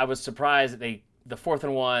was surprised that the 4th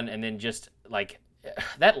and 1, and then just like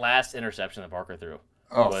that last interception that Barker threw.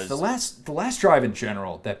 Oh, the last drive in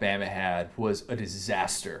general that Bama had was a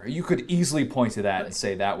disaster. You could easily point to that and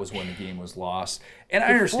say that was when the game was lost. And I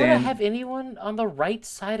Did understand. Florida have anyone on the right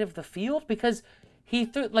side of the field? Because he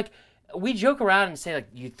threw, like, we joke around and say, like,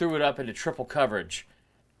 you threw it up into triple coverage.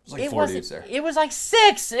 It was like 4 dudes there. It was like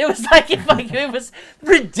 6. It was like it was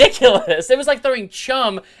ridiculous. It was like throwing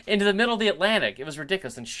chum into the middle of the Atlantic. It was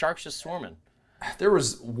ridiculous, and sharks just swarming. There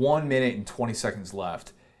was 1 minute and 20 seconds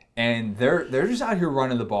left, and they're just out here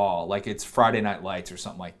running the ball like it's Friday Night Lights or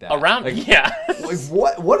something like that. Yeah. Like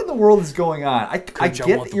what in the world is going on? I get jump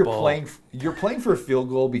that with the you're ball. playing for a field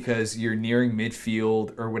goal because you're nearing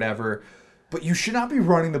midfield or whatever, but you should not be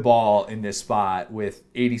running the ball in this spot with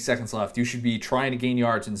 80 seconds left. You should be trying to gain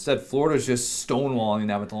yards. Instead, Florida's just stonewalling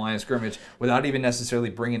them at the line of scrimmage without even necessarily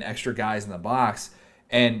bringing extra guys in the box.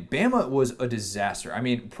 And Bama was a disaster. I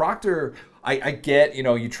mean, Proctor I get,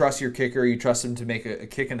 you trust your kicker, you trust him to make a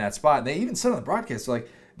kick in that spot. And they even said on the broadcast, like,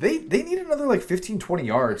 they need another, 15, 20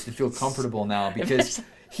 yards to feel comfortable now because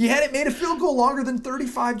he hadn't made a field goal longer than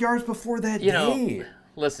 35 yards before that day.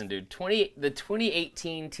 Listen, dude, the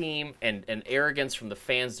 2018 team and arrogance from the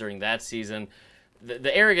fans during that season,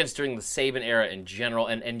 the arrogance during the Saban era in general,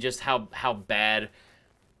 and just how bad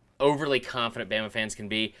overly confident Bama fans can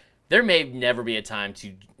be, there may never be a time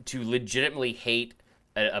to legitimately hate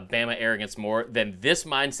a Bama arrogance more than this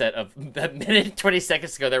mindset of a minute 20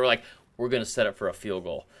 seconds ago. They were like, we're going to set up for a field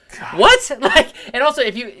goal. God. What? And also,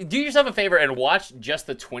 if you do yourself a favor and watch just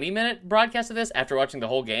the 20-minute broadcast of this after watching the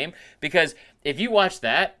whole game, because if you watch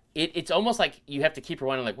that, it's almost like you have to keep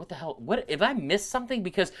rewinding, like, what the hell? What if I missed something?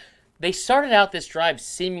 Because they started out this drive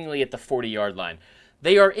seemingly at the 40-yard line.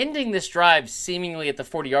 They are ending this drive seemingly at the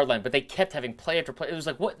 40-yard line, but they kept having play after play. It was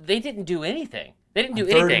like, what? They didn't do anything. They didn't do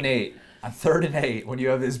anything. On 3rd and 8, when you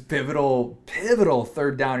have this pivotal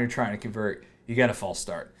 3rd down you're trying to convert, you get a false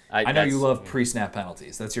start. I know you love pre-snap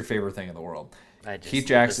penalties. That's your favorite thing in the world. Keith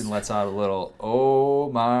Jackson lets out a little,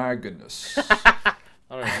 oh my goodness.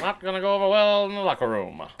 It's not going to go over well in the locker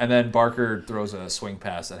room. And then Barker throws a swing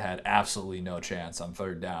pass that had absolutely no chance on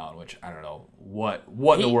 3rd down, which I don't know what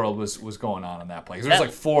in the world was going on that play. There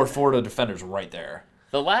was 4 Florida defenders right there.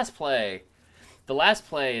 The last play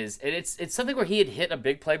is, and it's something where he had hit a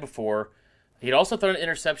big play before. He'd also thrown an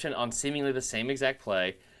interception on seemingly the same exact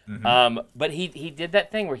play. Mm-hmm. But he did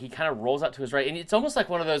that thing where he kind of rolls out to his right, and it's almost like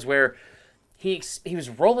one of those where he was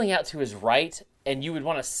rolling out to his right, and you would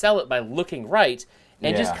want to sell it by looking right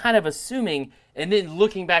and just kind of assuming, and then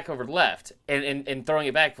looking back over left and throwing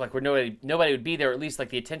it back like where nobody would be there, or at least like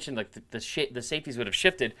the attention, like the safeties would have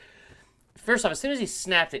shifted. First off, as soon as he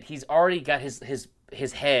snapped it, he's already got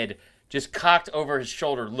his head just cocked over his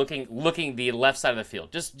shoulder, looking the left side of the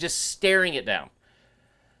field, just staring it down.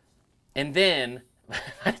 And then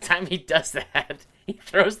by the time he does that, he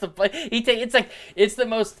throws the play. It's the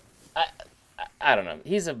most. I don't know.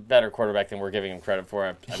 He's a better quarterback than we're giving him credit for.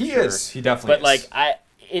 I'm he sure. is. He definitely is. But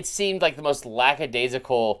it seemed like the most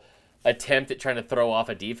lackadaisical attempt at trying to throw off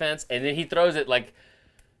a defense, and then he throws it like.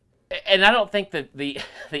 And I don't think that the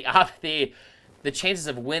chances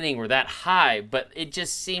of winning were that high, but it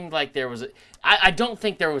just seemed like there was. I don't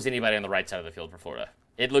think there was anybody on the right side of the field for Florida.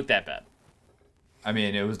 It looked that bad. I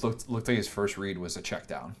mean, it looked like his first read was a check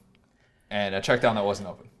down, and a check down that wasn't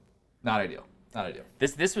open. Not ideal.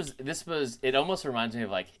 This was. It almost reminds me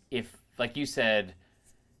of if you said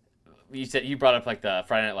you brought up like the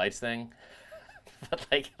Friday Night Lights thing, but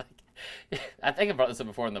like I think I brought this up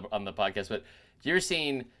before on the podcast. But have you ever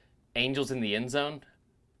seen Angels in the End Zone?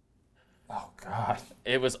 Oh God,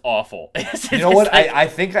 it was awful. You know what? I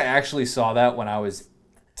think I actually saw that when I was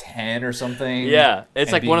 10 or something. Yeah,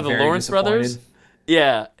 it's like one of the Lawrence brothers.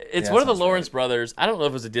 Yeah, it's one of the Lawrence brothers. I don't know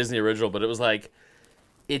if it was a Disney original, but it was like,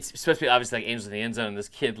 it's supposed to be obviously like Angels in the End Zone, and this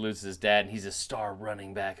kid loses his dad, and he's a star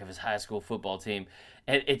running back of his high school football team.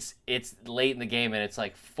 And it's late in the game, and it's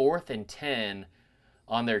like 4th and 10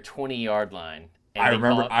 on their 20-yard line. And I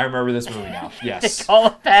remember this movie now. Yes. They call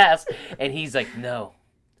a pass, and he's like, no,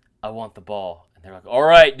 I want the ball. And they're like, all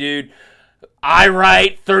right, dude. I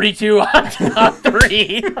write 32 on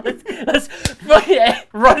 3. Let's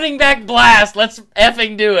running back blast. Let's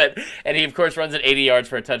effing do it. And he, of course, runs it 80 yards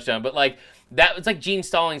for a touchdown. But it's like Gene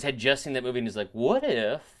Stallings had just seen that movie and he's like, what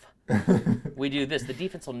if we do this? The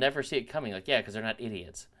defense will never see it coming. Like, yeah, because they're not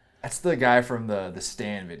idiots. That's the guy from the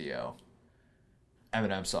Stan video.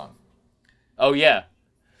 Eminem song. Oh, yeah.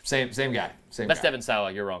 Same guy. That's Devin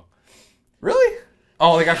Sawa. You're wrong. Really?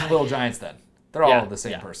 Oh, the guy from Little Giants then. They're all the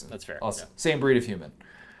same person. That's fair. Same breed of human.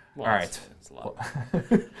 Well, all right. That's a lot.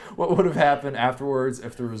 What would have happened afterwards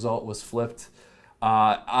if the result was flipped?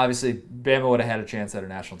 Obviously, Bama would have had a chance at a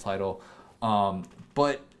national title.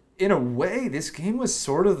 But in a way, this game was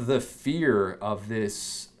sort of the fear of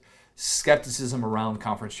this skepticism around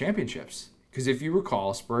conference championships. Because if you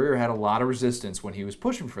recall, Spurrier had a lot of resistance when he was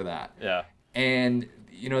pushing for that. Yeah. And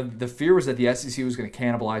the fear was that the SEC was going to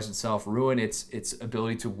cannibalize itself, ruin its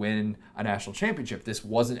ability to win a national championship. This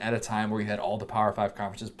wasn't at a time where you had all the Power 5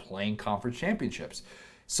 conferences playing conference championships.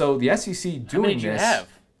 So the SEC doing this... How many did you have?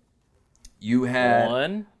 You had...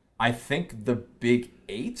 1? I think the Big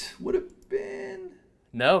 8 would have been...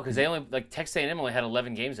 No, because they only... Texas A&M only had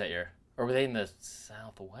 11 games that year. Or were they in the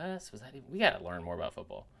Southwest? Was that even... We got to learn more about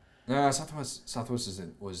football. No, Southwest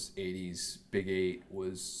was 80s. Big 8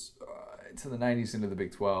 was... into the 90s, into the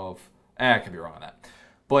Big 12. I could be wrong on that.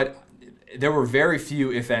 But there were very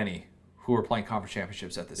few, if any, who were playing conference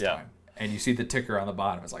championships at this time. And you see the ticker on the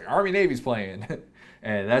bottom. It's like, Army-Navy's playing.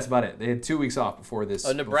 And that's about it. They had 2 weeks off before this.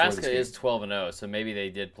 Nebraska is 12-0, so maybe they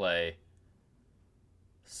did play.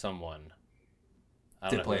 someone. I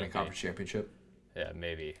don't Did know play who in a it'd be. conference championship. Yeah,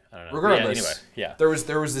 maybe. I don't know. Regardless, Yeah, anyway, yeah.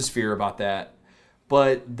 there was this fear about that.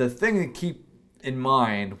 But the thing to keep in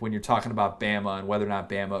mind when you're talking about Bama and whether or not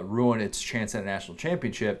Bama ruined its chance at a national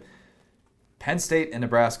championship, Penn State and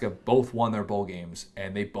Nebraska both won their bowl games,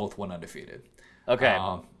 and they both went undefeated. Okay.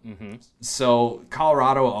 So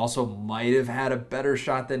Colorado also might have had a better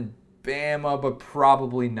shot than Bama, but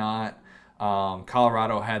probably not.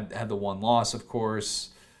 Colorado had the one loss, of course,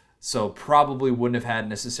 so probably wouldn't have had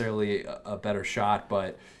necessarily a better shot,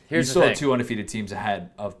 but Here's you the still have thing. two undefeated teams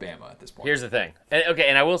ahead of Bama at this point. Here's the thing.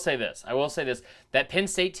 And I will say this. That Penn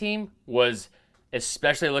State team was,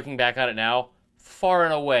 especially looking back on it now, far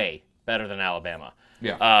and away better than Alabama.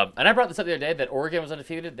 Yeah. And I brought this up the other day that Oregon was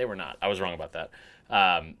undefeated. They were not. I was wrong about that.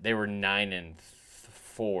 They were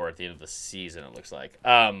 9-4 at the end of the season, it looks like.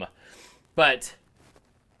 But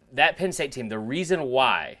that Penn State team, the reason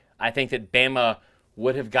why I think that Bama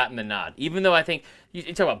would have gotten the nod, even though I think you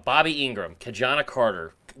talk about Bobby Ingram, Kajana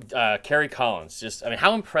Carter, Kerry Collins.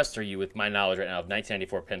 How impressed are you with my knowledge right now of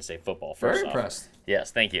 1994 Penn State football? Very First off? impressed.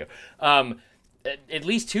 Yes, thank you. At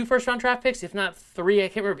least 2 first-round draft picks, if not 3. I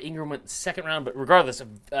can't remember if Ingram went second round, but regardless,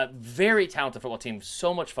 a very talented football team.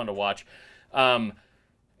 So much fun to watch.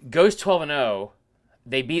 Goes 12-0.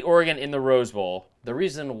 They beat Oregon in the Rose Bowl. The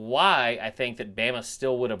reason why I think that Bama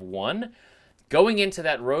still would have won, going into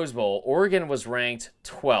that Rose Bowl, Oregon was ranked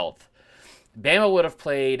 12th. Bama would have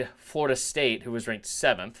played Florida State, who was ranked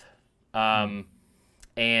 7th.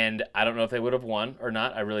 And I don't know if they would have won or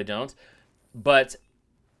not. I really don't. But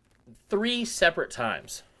 3 separate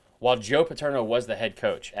times, while Joe Paterno was the head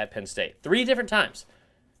coach at Penn State, 3 different times,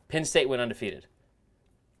 Penn State went undefeated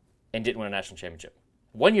and didn't win a national championship.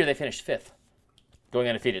 One year they finished 5th, going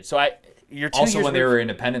undefeated. So you're 2 Also years when they removed- were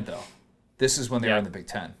independent, though. This is when they were in the Big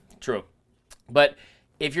Ten. True. But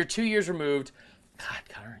if you're 2 years removed, God,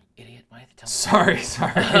 Connor, idiot, why did you tell me? Sorry.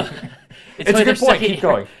 It's It's only a their good point. second Keep year.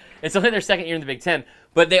 going. It's only their second year in the Big Ten.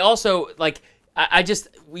 But they also,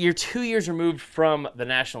 you're 2 years removed from the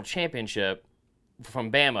national championship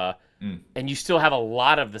from Bama, and you still have a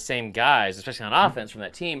lot of the same guys, especially on offense from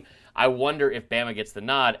that team. I wonder if Bama gets the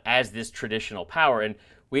nod as this traditional power. And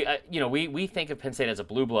we think of Penn State as a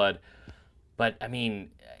blue blood, but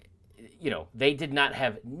they did not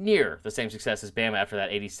have near the same success as Bama after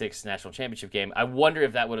that 86 national championship game. I wonder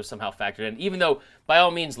if that would have somehow factored in, even though, by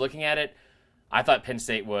all means, looking at it, I thought Penn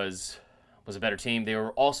State was a better team. They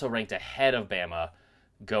were also ranked ahead of Bama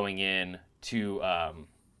going in to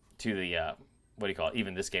the,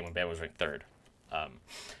 even this game when Bama was ranked 3rd.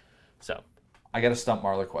 I got a Stump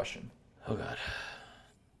Marler question. Oh, God.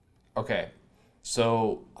 Okay.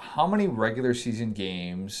 So how many regular season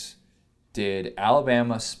games did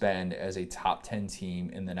Alabama spend as a top 10 team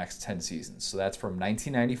in the next 10 seasons? So that's from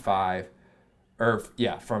 1995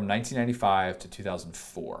 to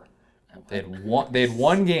 2004. They had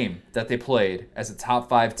one game that they played as a top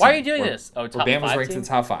 5 team. Why are you doing this? Oh, where top Bama was 5 ranked team? in the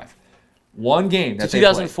top 5. One game that To they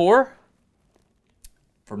played 2004?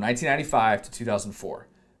 from 1995 to 2004.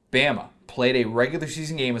 Bama played a regular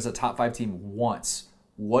season game as a top 5 team once.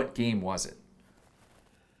 What game was it?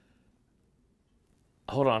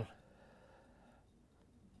 Hold on.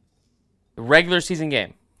 Regular season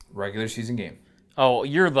game. Regular season game. Oh,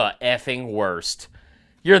 you're the effing worst.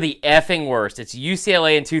 You're the effing worst. It's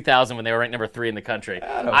UCLA in 2000 when they were ranked number 3 in the country.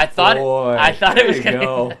 I thought it was There you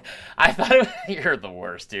go. I thought it was, you're the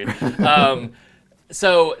worst, dude.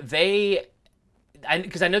 So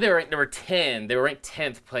because I know they were ranked number 10. They were ranked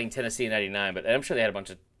 10th playing Tennessee in 99, but I'm sure they had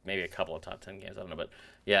maybe a couple of top 10 games. I don't know, but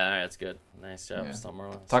yeah, all right, that's good. Nice job, Stump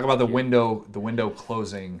Marler. Talk about the window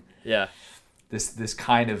closing. Yeah. This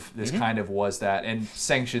kind of was that, and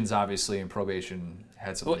sanctions obviously and probation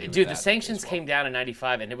had something. Well, to do with dude, that the sanctions as well. came down in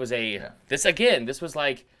 95, and it was this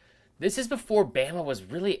is before Bama was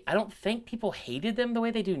really, I don't think people hated them the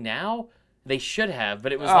way they do now. They should have,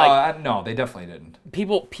 but it was No, they definitely didn't.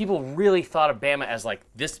 people really thought of Bama as like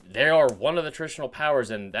this. They are one of the traditional powers,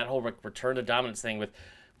 and that whole return to dominance thing with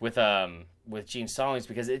Gene Stallings,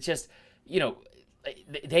 because it's just,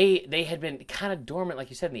 they had been kind of dormant, like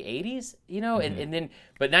you said, in the 80s, and then,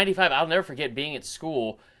 but 95, I'll never forget being at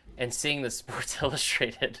school and seeing the Sports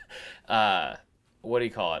Illustrated, what do you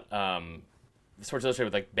call it? Sports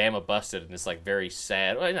Illustrated with like Bama busted, and it's like very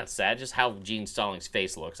sad. Well, not sad, just how Gene Stallings'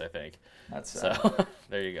 face looks, I think. That's So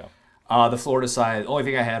there you go. The Florida side. The only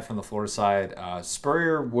thing I had from the Florida side,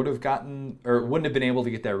 Spurrier wouldn't have been able to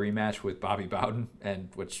get that rematch with Bobby Bowden, and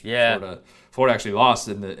which Florida actually lost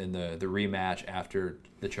in the rematch after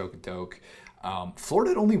the choke and toke.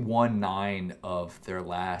 Florida had only won 9 of their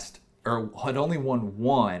last had only won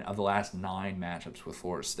one of the last 9 matchups with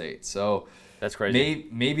Florida State. So that's crazy.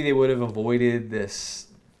 Maybe they would have avoided this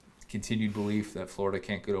continued belief that Florida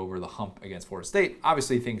can't get over the hump against Florida State.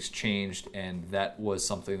 Obviously, things changed, and that was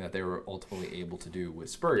something that they were ultimately able to do with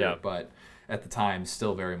Spurrier, but at the time,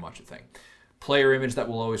 still very much a thing. Player image that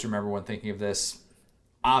we'll always remember when thinking of this,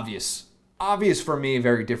 obvious for me,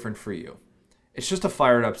 very different for you. It's just a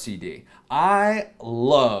fired up CD. I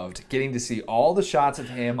loved getting to see all the shots of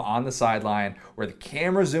him on the sideline where the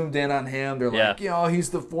camera zoomed in on him. They're like,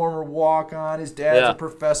 he's the former walk-on. His dad's a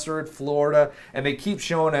professor at Florida. And they keep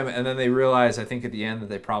showing him, and then they realize, I think at the end, that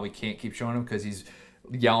they probably can't keep showing him because he's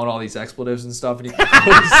yelling all these expletives and stuff. And you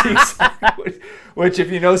can see which, if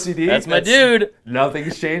you know CD, that's my dude.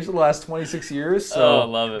 Nothing's changed in the last 26 years. So I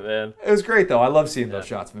love it, man. It was great, though. I love seeing those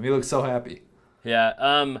shots of him. He looks so happy.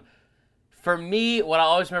 Yeah. For me, what I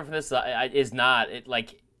always remember from this is not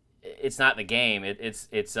it's not the game.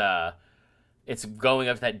 It's going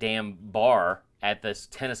up to that damn bar at this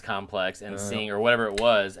tennis complex and seeing, or whatever it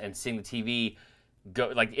was, and seeing the TV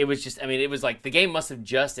go. Like, it was just, it was like the game must have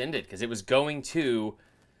just ended because it was going to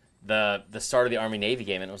the start of the Army-Navy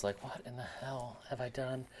game, and it was like, what in the hell have I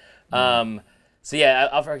done? So yeah,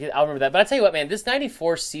 I'll remember that. But I tell you what, man, this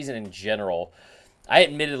 '94 season in general, I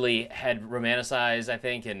admittedly had romanticized, I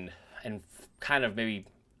think, and kind of maybe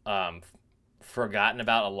forgotten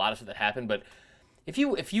about a lot of stuff that happened. But if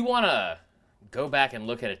you want to go back and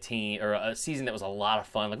look at a team or a season that was a lot of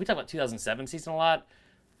fun, like we talk about 2007 season a lot,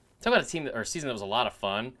 talk about a team or a season that was a lot of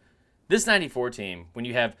fun. This '94 team, when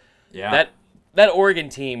you have that Oregon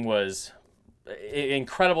team, was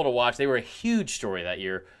incredible to watch. They were a huge story that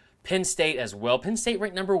year. Penn State as well. Penn State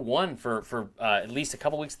ranked number 1 for at least a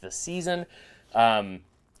couple weeks of the season.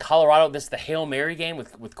 Colorado, this is the Hail Mary game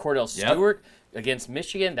with Cordell Stewart against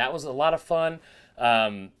Michigan. That was a lot of fun.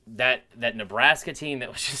 That Nebraska team that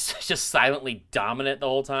was just silently dominant the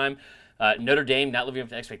whole time. Notre Dame not living up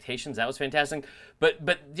to expectations. That was fantastic.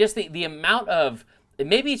 But just the amount of,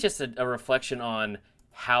 maybe it's just a reflection on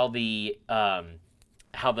how the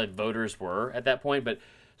voters were at that point. But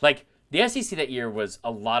like the SEC that year was a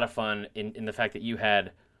lot of fun in the fact that you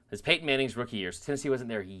had this Peyton Manning's rookie year. So Tennessee wasn't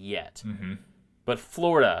there yet. Mm-hmm. But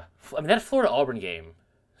Florida, that Florida-Auburn game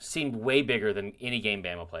seemed way bigger than any game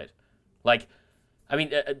Bama played. Like,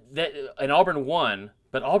 and Auburn won,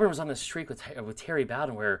 but Auburn was on this streak with Terry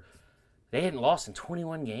Bowden where they hadn't lost in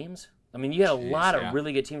 21 games. You had a lot of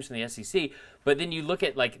really good teams from the SEC, but then you look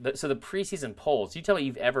at, the preseason polls. You tell me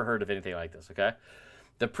you've ever heard of anything like this, okay?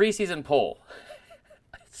 The preseason poll,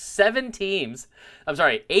 8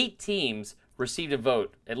 teams received a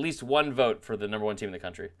vote, at least one vote for the number 1 team in the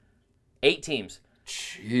country. 8 teams.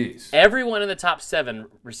 Jeez. Everyone in the top 7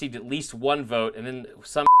 received at least one vote, and then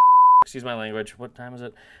some, excuse my language, what time is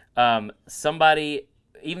it? Somebody,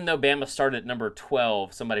 even though Bama started at number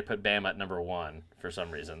 12, somebody put Bama at number 1 for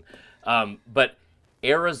some reason. But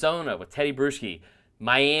Arizona with Teddy Bruschi,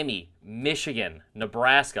 Miami, Michigan,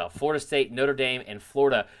 Nebraska, Florida State, Notre Dame, and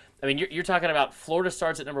Florida. You're talking about Florida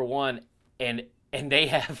starts at number 1, and they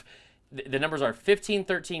have, the numbers are 15,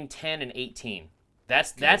 13, 10, and 18.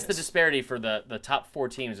 That's the disparity for the top 4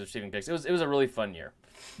 teams receiving picks. It was a really fun year.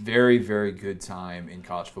 Very, very good time in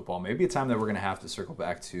college football. Maybe a time that we're going to have to circle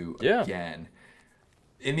back to again.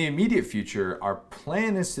 In the immediate future, our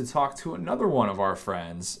plan is to talk to another one of our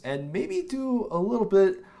friends and maybe do a little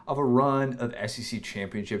bit of a run of SEC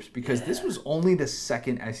championships, because this was only the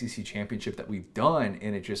second SEC championship that we've done,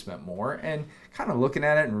 and it just meant more. And kind of looking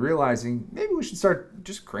at it and realizing maybe we should start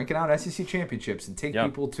just cranking out SEC championships and take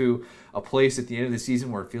people to a place at the end of the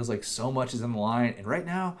season where it feels like so much is on the line. And right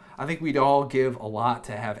now, I think we'd all give a lot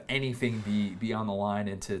to have anything be on the line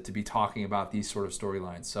and to be talking about these sort of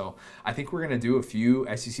storylines. So I think we're going to do a few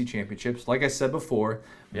SEC championships. Like I said before,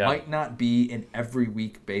 might not be an every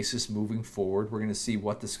week basis moving forward. We're going to see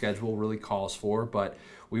what the schedule really calls for, but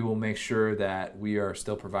we will make sure that we are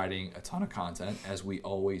still providing a ton of content, as we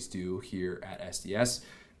always do here at SDS.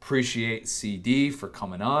 Appreciate CD for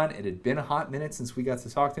coming on. It had been a hot minute since we got to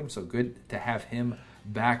talk to him, so good to have him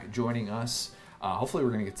back joining us. Hopefully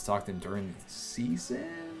we're going to get to talk to him during the season.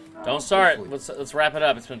 Don't start. Let's wrap it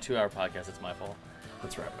up. It's been a 2-hour podcast. It's my fault.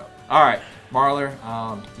 Let's wrap it up. All right, Marler,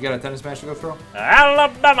 you got a tennis match to go through?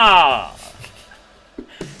 Alabama!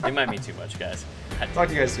 It might be too much, guys. Talk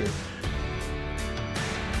to you guys soon.